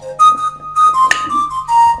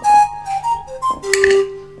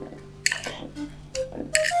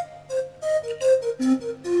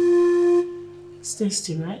 It's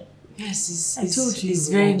tasty, right? Yes, I told you it's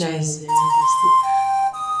you very enjoy nice. it.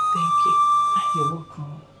 Thank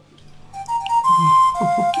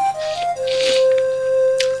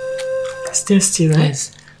tasty, right?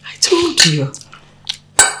 Yes. I told you.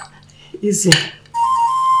 Easy.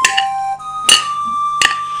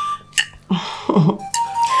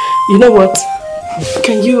 You know what?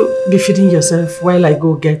 Can you be feeding yourself while I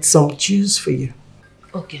go get some juice for you?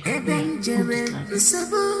 Okay. Let me get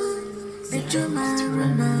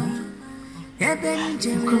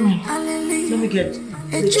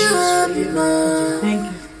the juice for you.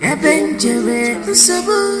 Thank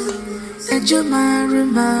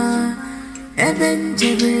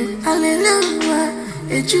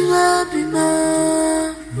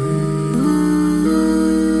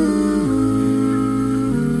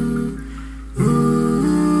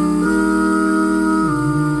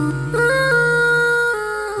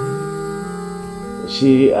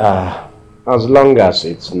See, as long as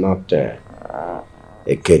it's not a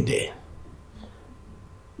K-day,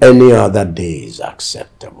 any other day is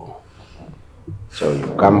acceptable. So you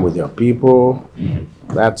come with your people,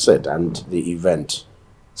 that's it, and the event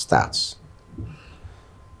starts.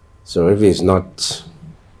 So if it's not,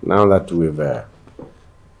 now that we've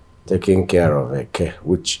taken care of a K,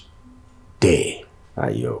 which day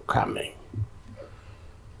are you coming?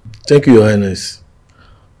 Thank you, Your Highness.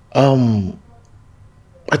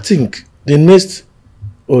 I think the next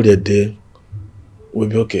other day will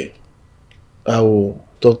be okay. I will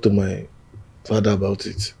talk to my father about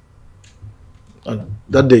it. And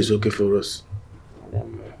that day is okay for us.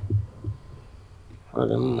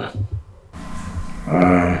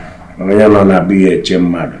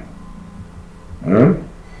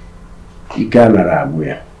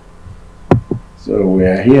 So we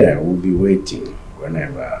are here, we'll be waiting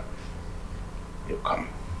whenever you come.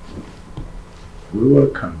 We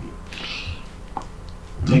welcome you.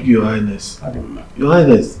 Thank you, Your Highness. Your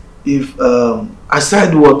Highness, if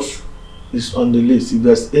aside what is on the list, if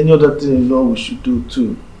there's any other thing you know we should do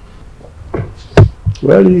too.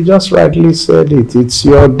 Well, you just rightly said it. It's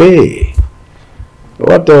your day.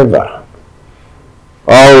 Whatever.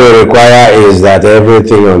 All we require is that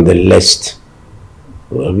everything on the list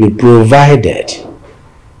will be provided.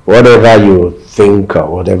 Whatever you think or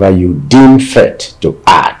whatever you deem fit to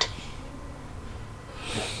add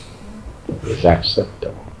is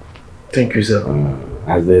acceptable. Thank you, sir.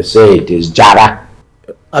 As they say, it is Jara.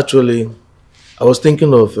 Actually, I was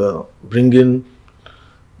thinking of bringing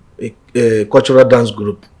a cultural dance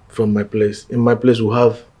group from my place. In my place, we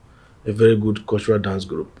have a very good cultural dance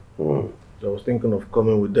group. So I was thinking of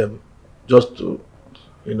coming with them just to,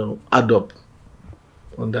 you know, add up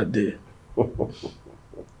on that day.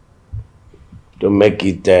 To make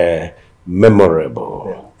it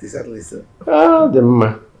memorable. Exactly, sir.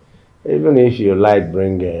 Even if you like,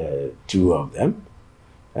 bring 2 of them.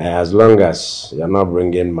 As long as you're not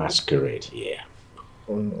bringing masquerade here.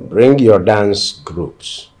 Bring your dance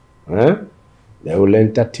groups. They will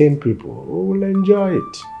entertain people who will enjoy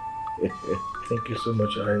it. Thank you so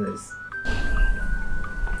much, Your Highness.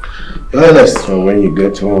 Your Highness. So when you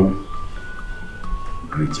get home,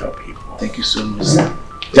 greet your people. Thank you so much, sir.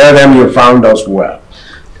 Tell them you found us well.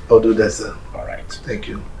 I'll do that, sir. All right. Thank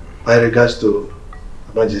you. My regards to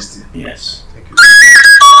Her Majesty. Yes. Thank you.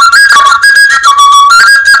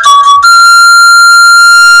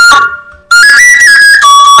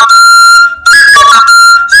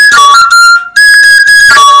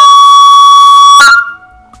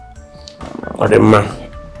 What do you mean?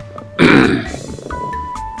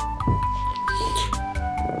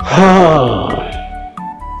 Hello.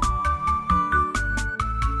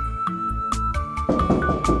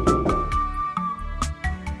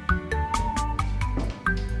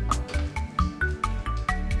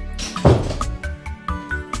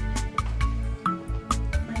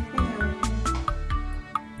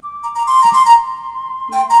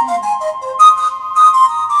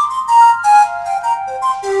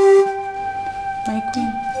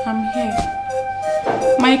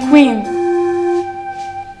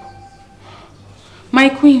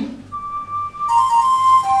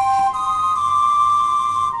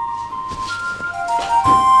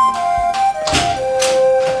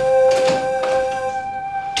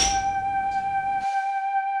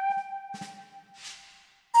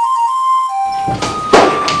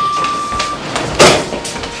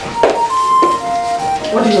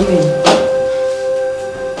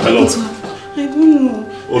 I don't know.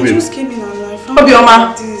 I just came in and I found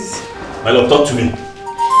Obioma. My love, talk to me.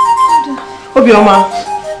 Obioma.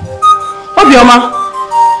 Obioma.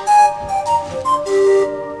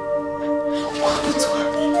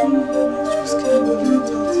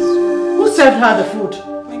 Who served her the food?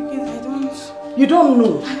 You don't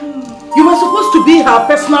know. You were supposed to be her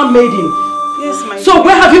personal maiden. Yes, my So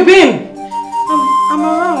where have you been? I'm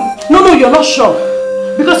around. No, you're not sure.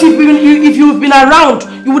 Because if you've been around,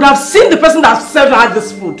 you would have seen the person that served her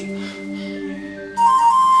this food.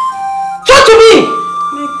 Talk to me!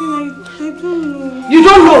 I don't know. You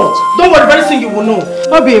don't know? Don't worry, very soon you will know.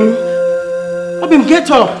 Obim, get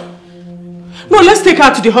up. No, let's take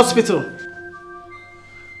her to the hospital.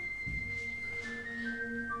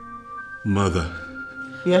 Mother.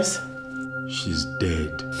 Yes? She's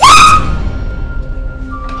dead.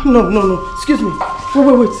 No. Excuse me.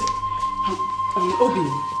 Wait. Obim,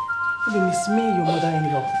 it's me, your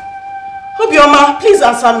mother-in-law. Obioma, please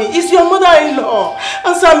answer me. It's your mother-in-law.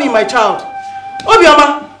 Answer me, my child.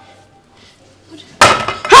 Obioma.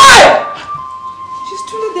 Hey! She's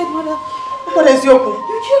truly dead, mother. What is Yoko?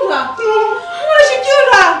 You killed her. Mother, she killed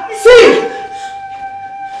her. See!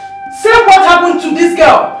 Say what happened to this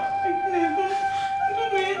girl.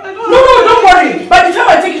 No, don't worry. By the time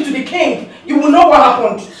I take you to the king, you will know what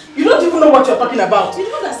happened. You don't even know what you're talking about. You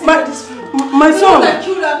know that my son. That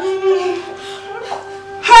killed her.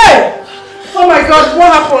 Hey! Oh my God,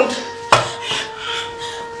 what happened?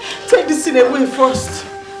 Take this thing away first.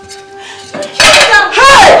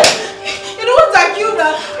 Hey! You know what that killed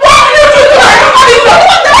her? What did you do?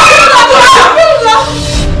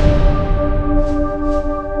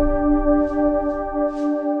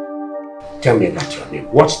 Tell me that your name.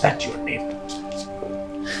 What's that your name?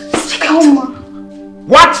 Oma.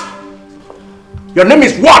 What? Your name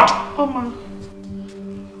is what? Oma.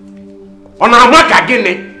 Onamaka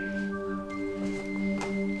Gini.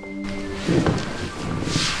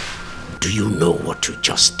 Do you know what you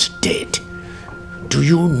just did? Do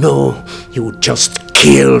you know you just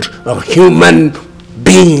killed a human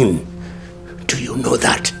being? Do you know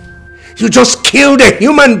that? You just killed a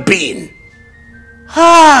human being.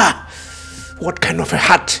 What kind of a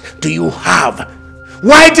heart do you have?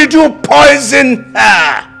 Why did you poison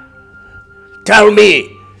her? Tell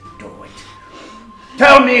me. Do it.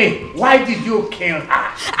 Tell me, why did you kill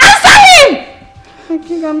her? Answer him! I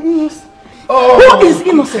think I'm innocent. Oh, who is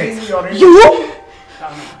innocent? You?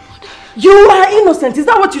 You are innocent. Is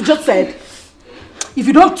that what you just said? If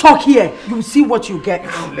you don't talk here, you will see what you get.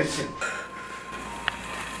 Now listen.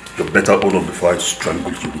 You better hold on before I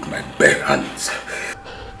strangle you with my bare hands.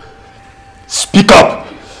 Speak up!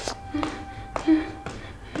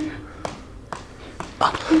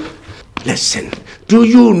 Listen, do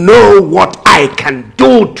you know what I can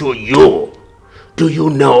do to you? Do you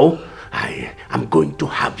know? I am going to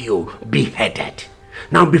have you beheaded.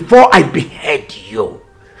 Now before I behead you,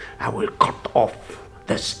 I will cut off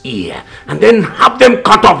this ear and then have them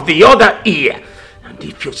cut off the other ear. And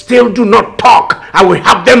if you still do not talk, I will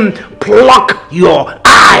have them pluck your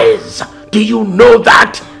eyes. Do you know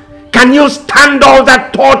that? Can you stand all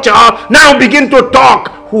that torture? Now begin to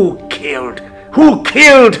talk. Who killed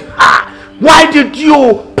her? Why did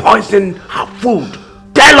you poison her food?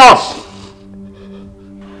 Tell us.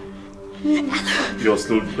 You're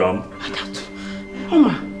still dumb.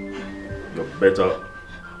 Oma, You're better.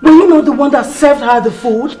 were you not the one that served her the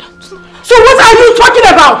food? So what are you talking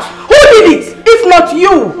about? Who did it, if not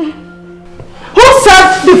you? Who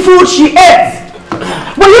served the food she ate?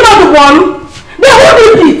 Were you not the one? Then who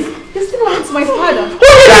did it? You still want my father. Who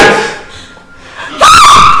did it?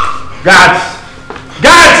 Guards!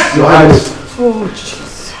 Your Highness. Oh,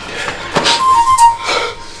 jeez.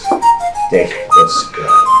 Take this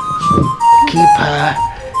girl. Keep her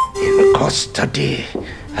in custody.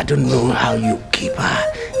 I don't know how you keep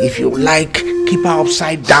her. If you like, keep her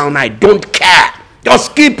upside down. I don't care.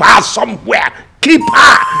 Just keep her somewhere. Keep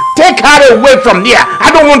her. Take her away from here.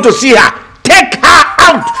 I don't want to see her. Take her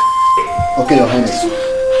out. Okay, Your Highness.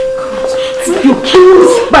 You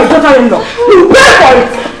killed my daughter-in-law. You pay for it.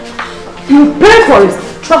 You pay for it.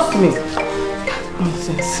 Trust me.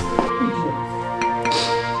 Nonsense.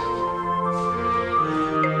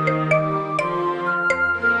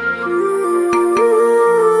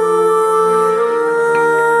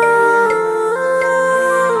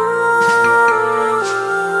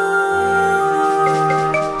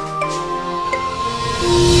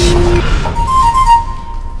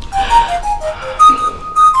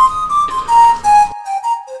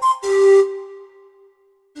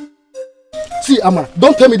 See, Amara,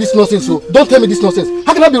 don't tell me this nonsense. So don't tell me this nonsense.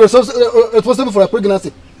 How can I be responsible for a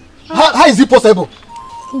pregnancy? How is it possible?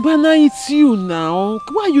 Bana, it's you now.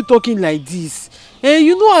 Why are you talking like this?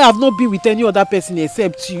 You know I have not been with any other person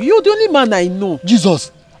except you. You're the only man I know.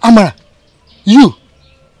 Jesus, Amara, you've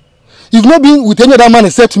not been with any other man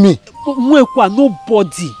except me.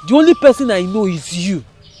 Nobody. The only person I know is you.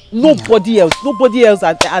 Nobody else. Nobody else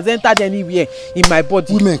has entered anywhere in my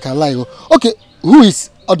body. Women can lie. Okay, who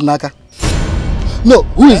is Odnaka? No,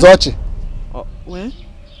 who is Ochi? When?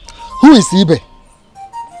 Who is Ibe?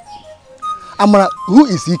 Amara, who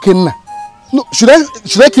is Ikenna? No, should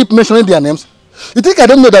I keep mentioning their names? You think I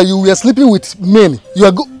don't know that you were sleeping with men? You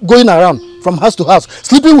are going around from house to house,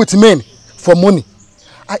 sleeping with men for money.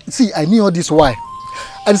 I knew all this why.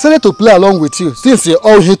 I decided to play along with you since you're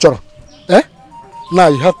all hatred. Eh? Now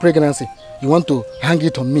you have pregnancy. You want to hang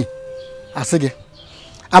it on me. Asege.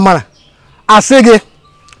 Amara. Asege.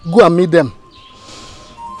 Go and meet them.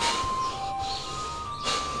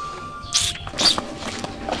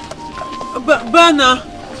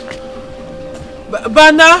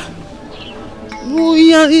 Bana. No,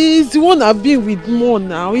 he is the one I've been with more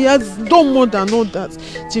now. He has done more than all that.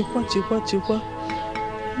 Chekwa.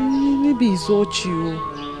 Maybe it's all chill.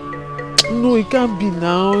 No, it can't be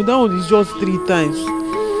now. That one is just 3 times.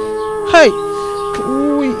 Hi.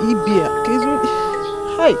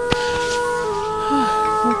 Hi.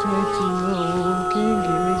 What do I do now? Can you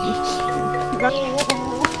give me?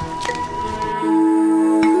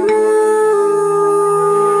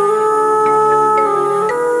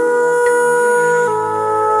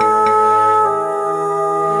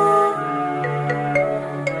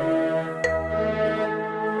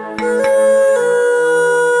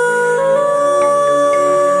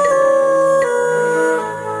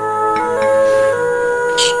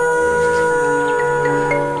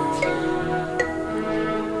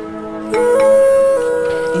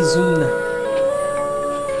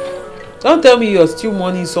 Don't tell me you're still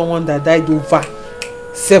mourning someone that died over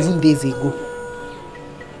 7 days ago.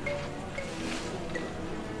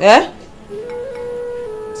 Eh?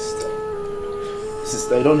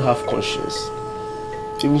 Sister, you don't have conscience.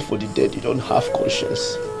 Even for the dead, you don't have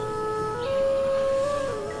conscience.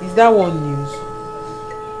 Is that one news?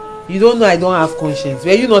 You don't know I don't have conscience.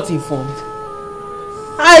 Were you not informed?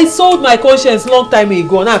 I sold my conscience long time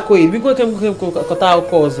ago. Now, we go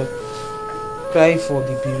cry for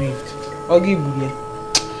the bereaved.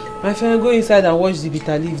 My friend, go inside and watch the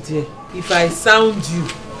bitter leaf there. If I sound you,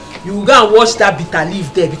 you will go and watch that bitter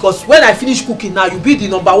leaf there, because when I finish cooking now, you'll be the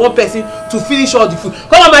 #1 person to finish all the food.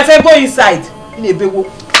 Come on, my friend, go inside. In a big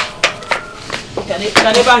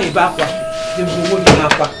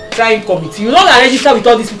crying committee. You know that I register with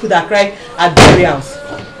all these people that cry at burials.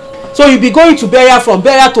 So you'll be going to burial from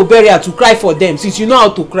burial to cry for them, since you know how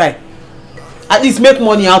to cry. At least make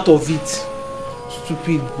money out of it.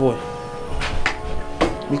 Stupid boy.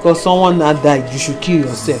 Because someone that died, you should kill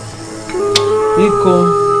yourself. Nico.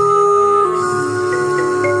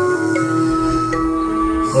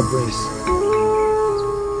 My brace.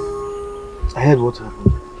 I heard what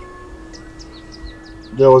happened.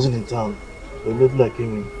 I wasn't in town. The little I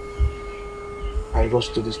came in, I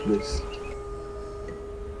rushed to this place.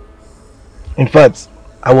 In fact,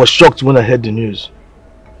 I was shocked when I heard the news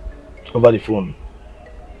over the phone.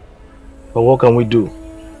 But what can we do?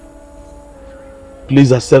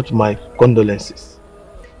 Please accept my condolences.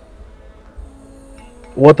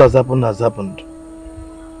 What has happened has happened.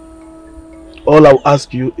 All I'll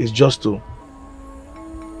ask you is just to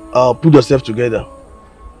put yourself together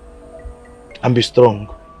and be strong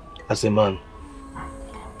as a man.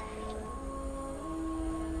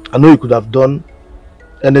 I know you could have done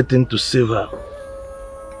anything to save her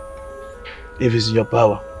if it's in your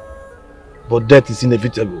power, but death is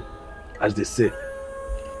inevitable, as they say.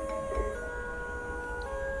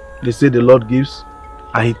 They say the Lord gives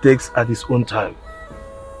and He takes at His own time.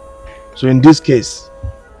 So in this case,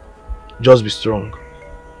 just be strong.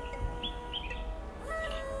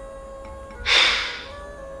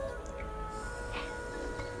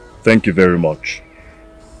 Thank you very much.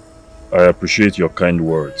 I appreciate your kind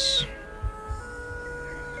words.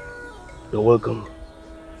 You're welcome.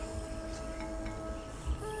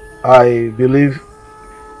 I believe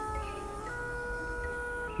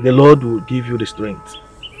the Lord will give you the strength.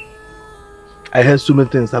 I heard so many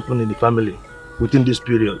things happen in the family within this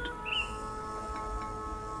period.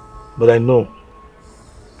 But I know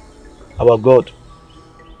our God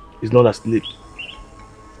is not asleep.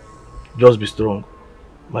 Just be strong,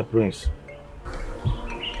 my prince.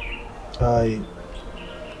 I'll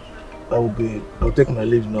take my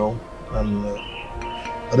leave now, and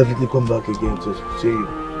I'll definitely come back again to see you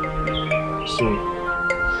soon.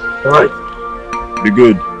 Alright? Be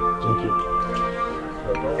good. Thank you.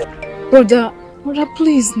 Brother,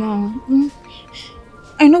 please now.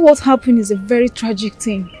 I know what happened is a very tragic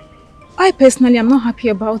thing. I personally am not happy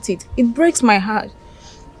about it. It breaks my heart.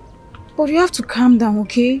 But you have to calm down,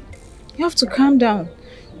 okay? You have to calm down.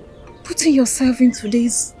 Putting yourself into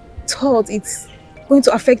this thought, it's going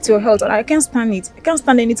to affect your health, and I can't stand it. I can't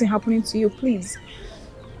stand anything happening to you, please.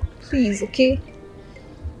 Please, okay?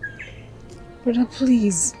 Brother,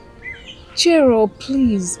 please. Cheer up,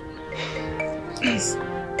 please. Please.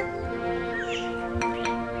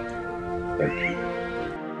 Thank you.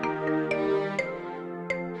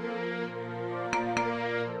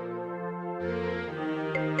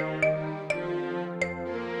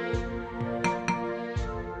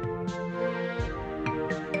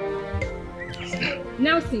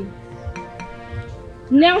 Nelson.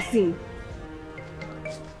 Nelson.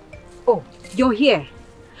 Oh, you're here.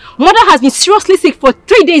 Mother has been seriously sick for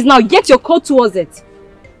 3 days now, yet you're cold towards it.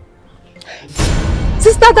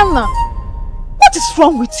 Sister Damna, what is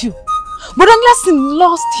wrong with you? Brother Nelson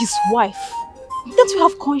lost his wife. Don't you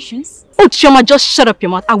have conscience? Oh, Chioma, just shut up your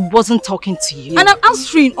mouth. I wasn't talking to you. And I'm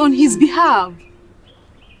answering on his behalf.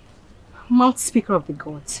 Mouth speaker of the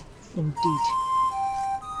gods, indeed.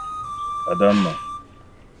 Adamma,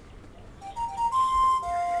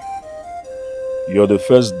 you're the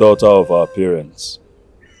first daughter of our parents.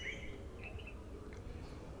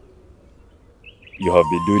 You have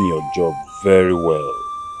been doing your job very well,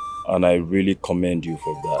 and I really commend you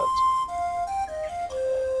for that.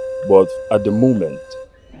 But at the moment,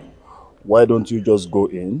 why don't you just go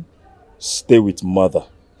in, stay with mother,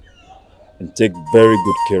 and take very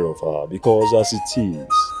good care of her? Because as it is,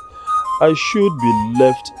 I should be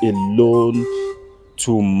left alone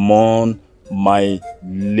to mourn my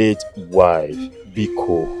late wife,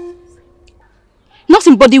 Bcos.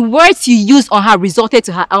 Nothing but the words you used on her resulted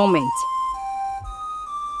to her ailment.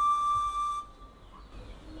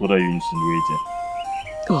 What are you insinuating?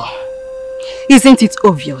 Oh, isn't it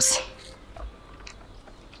obvious?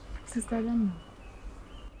 Sister Damna.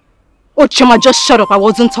 Oh, Chioma, just shut up. I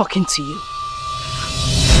wasn't talking to you.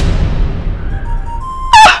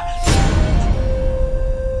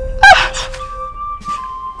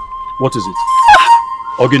 What is it?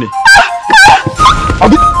 Ogini.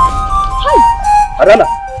 Adana!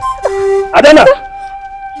 Adana!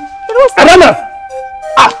 Adana!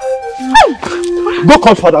 Go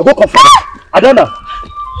come father, go come father. Adana!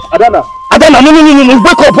 Adana! Adana, no,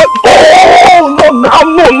 wake up! Oh, no!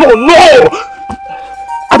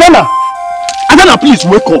 Adana! Adana, please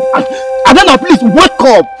wake up! Adana, please wake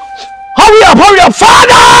up! Hurry up!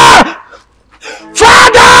 Father!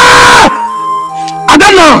 Father!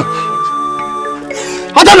 Adana!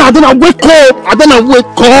 Adana, wake up! Adana,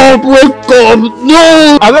 wake up! No!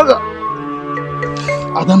 Adana!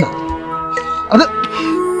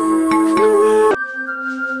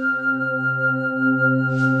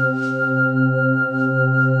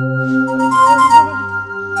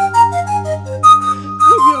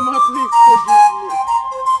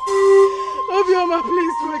 Obioma,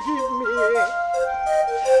 please forgive me.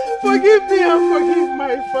 Forgive me and forgive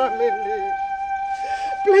my family.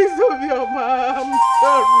 Please, Obioma, I'm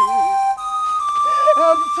sorry.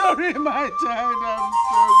 I'm sorry, my child, I'm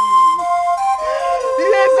sorry.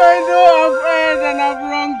 Yes, I know I've erred and I've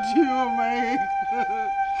wronged you, my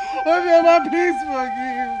Obioma, please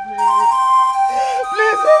forgive me.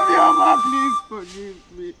 Please, Obioma, please forgive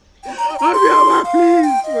me. Obioma,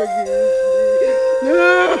 please forgive me.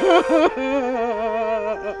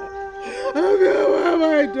 Obioma,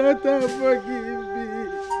 my daughter, forgive me.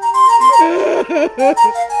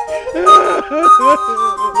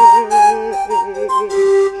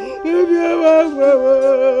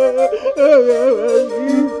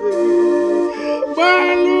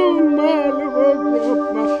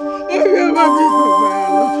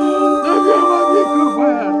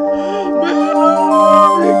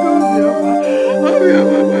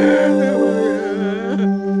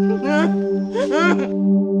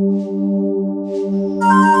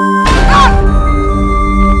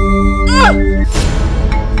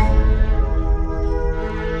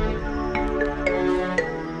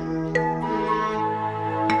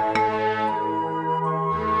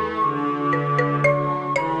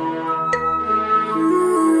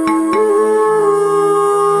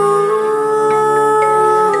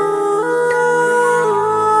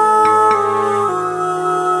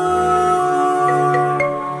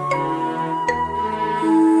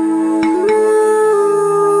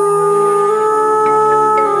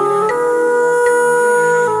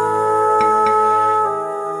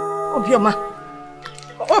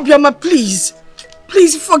 Obioma, please.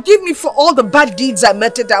 Please forgive me for all the bad deeds I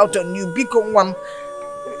meted out on you. Bcos,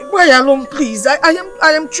 why alone, please? I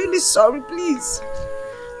am truly sorry, please.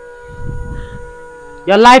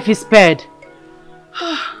 Your life is spared.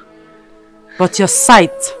 But your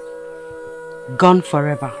sight gone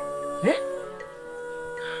forever. Eh?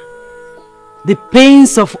 The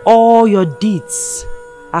pains of all your deeds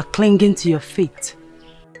are clinging to your feet.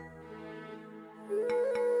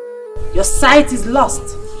 Your sight is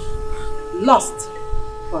lost. Lost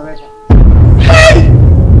forever. Hey!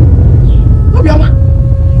 Obioma!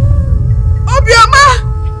 Obioma!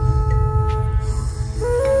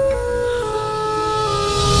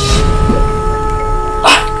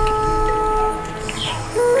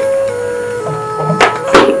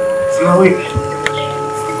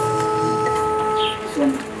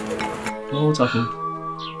 What happened?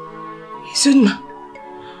 Izuna,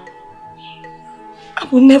 I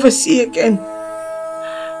will never see again.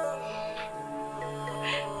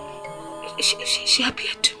 She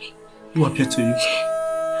appeared to me. Who appeared to you?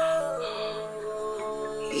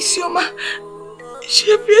 Isioma,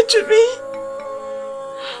 she appeared to me.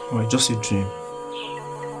 Oh, just a dream.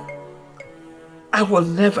 I will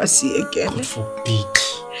never see again. God forbid.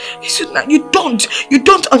 Izuna, you don't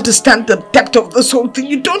understand the depth of this whole thing.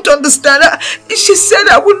 You don't understand. She said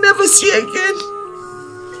I will never see again.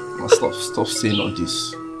 Stop saying all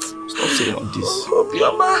this. Stop saying all this. Oh,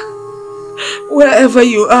 Bioma, wherever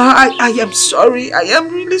you are, I am sorry. I am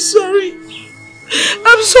really sorry.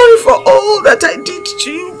 I'm sorry for all that I did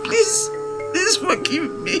to you. Please forgive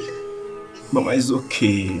me. Mama, it's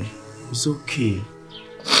okay. It's okay.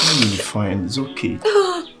 You'll be fine. It's okay.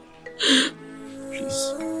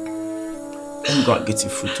 Please. Let me go and get you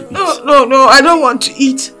food to eat. No, I don't want to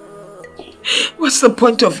eat. What's the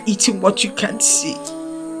point of eating what you can't see?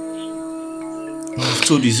 I've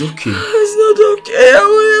told you it's okay. It's not okay. I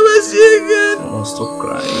will never see again. Oh, stop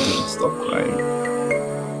crying. Stop crying.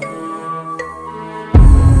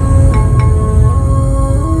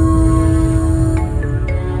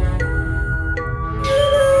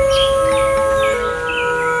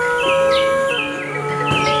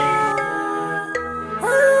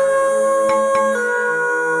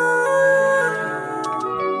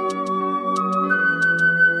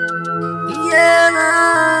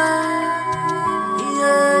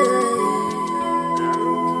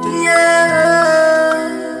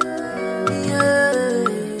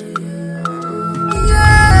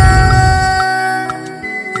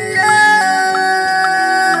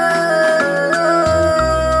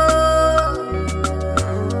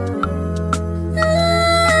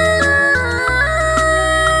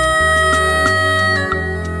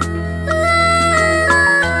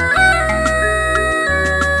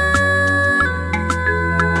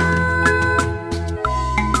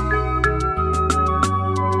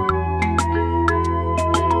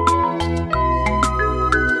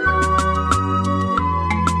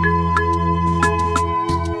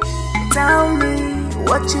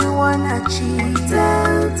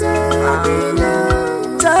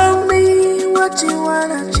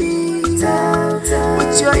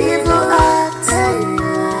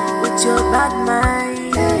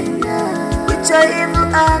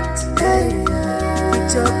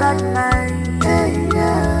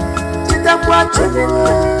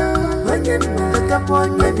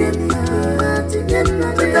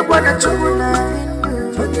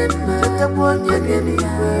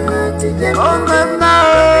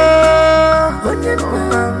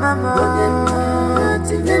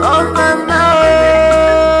 Oh, mama.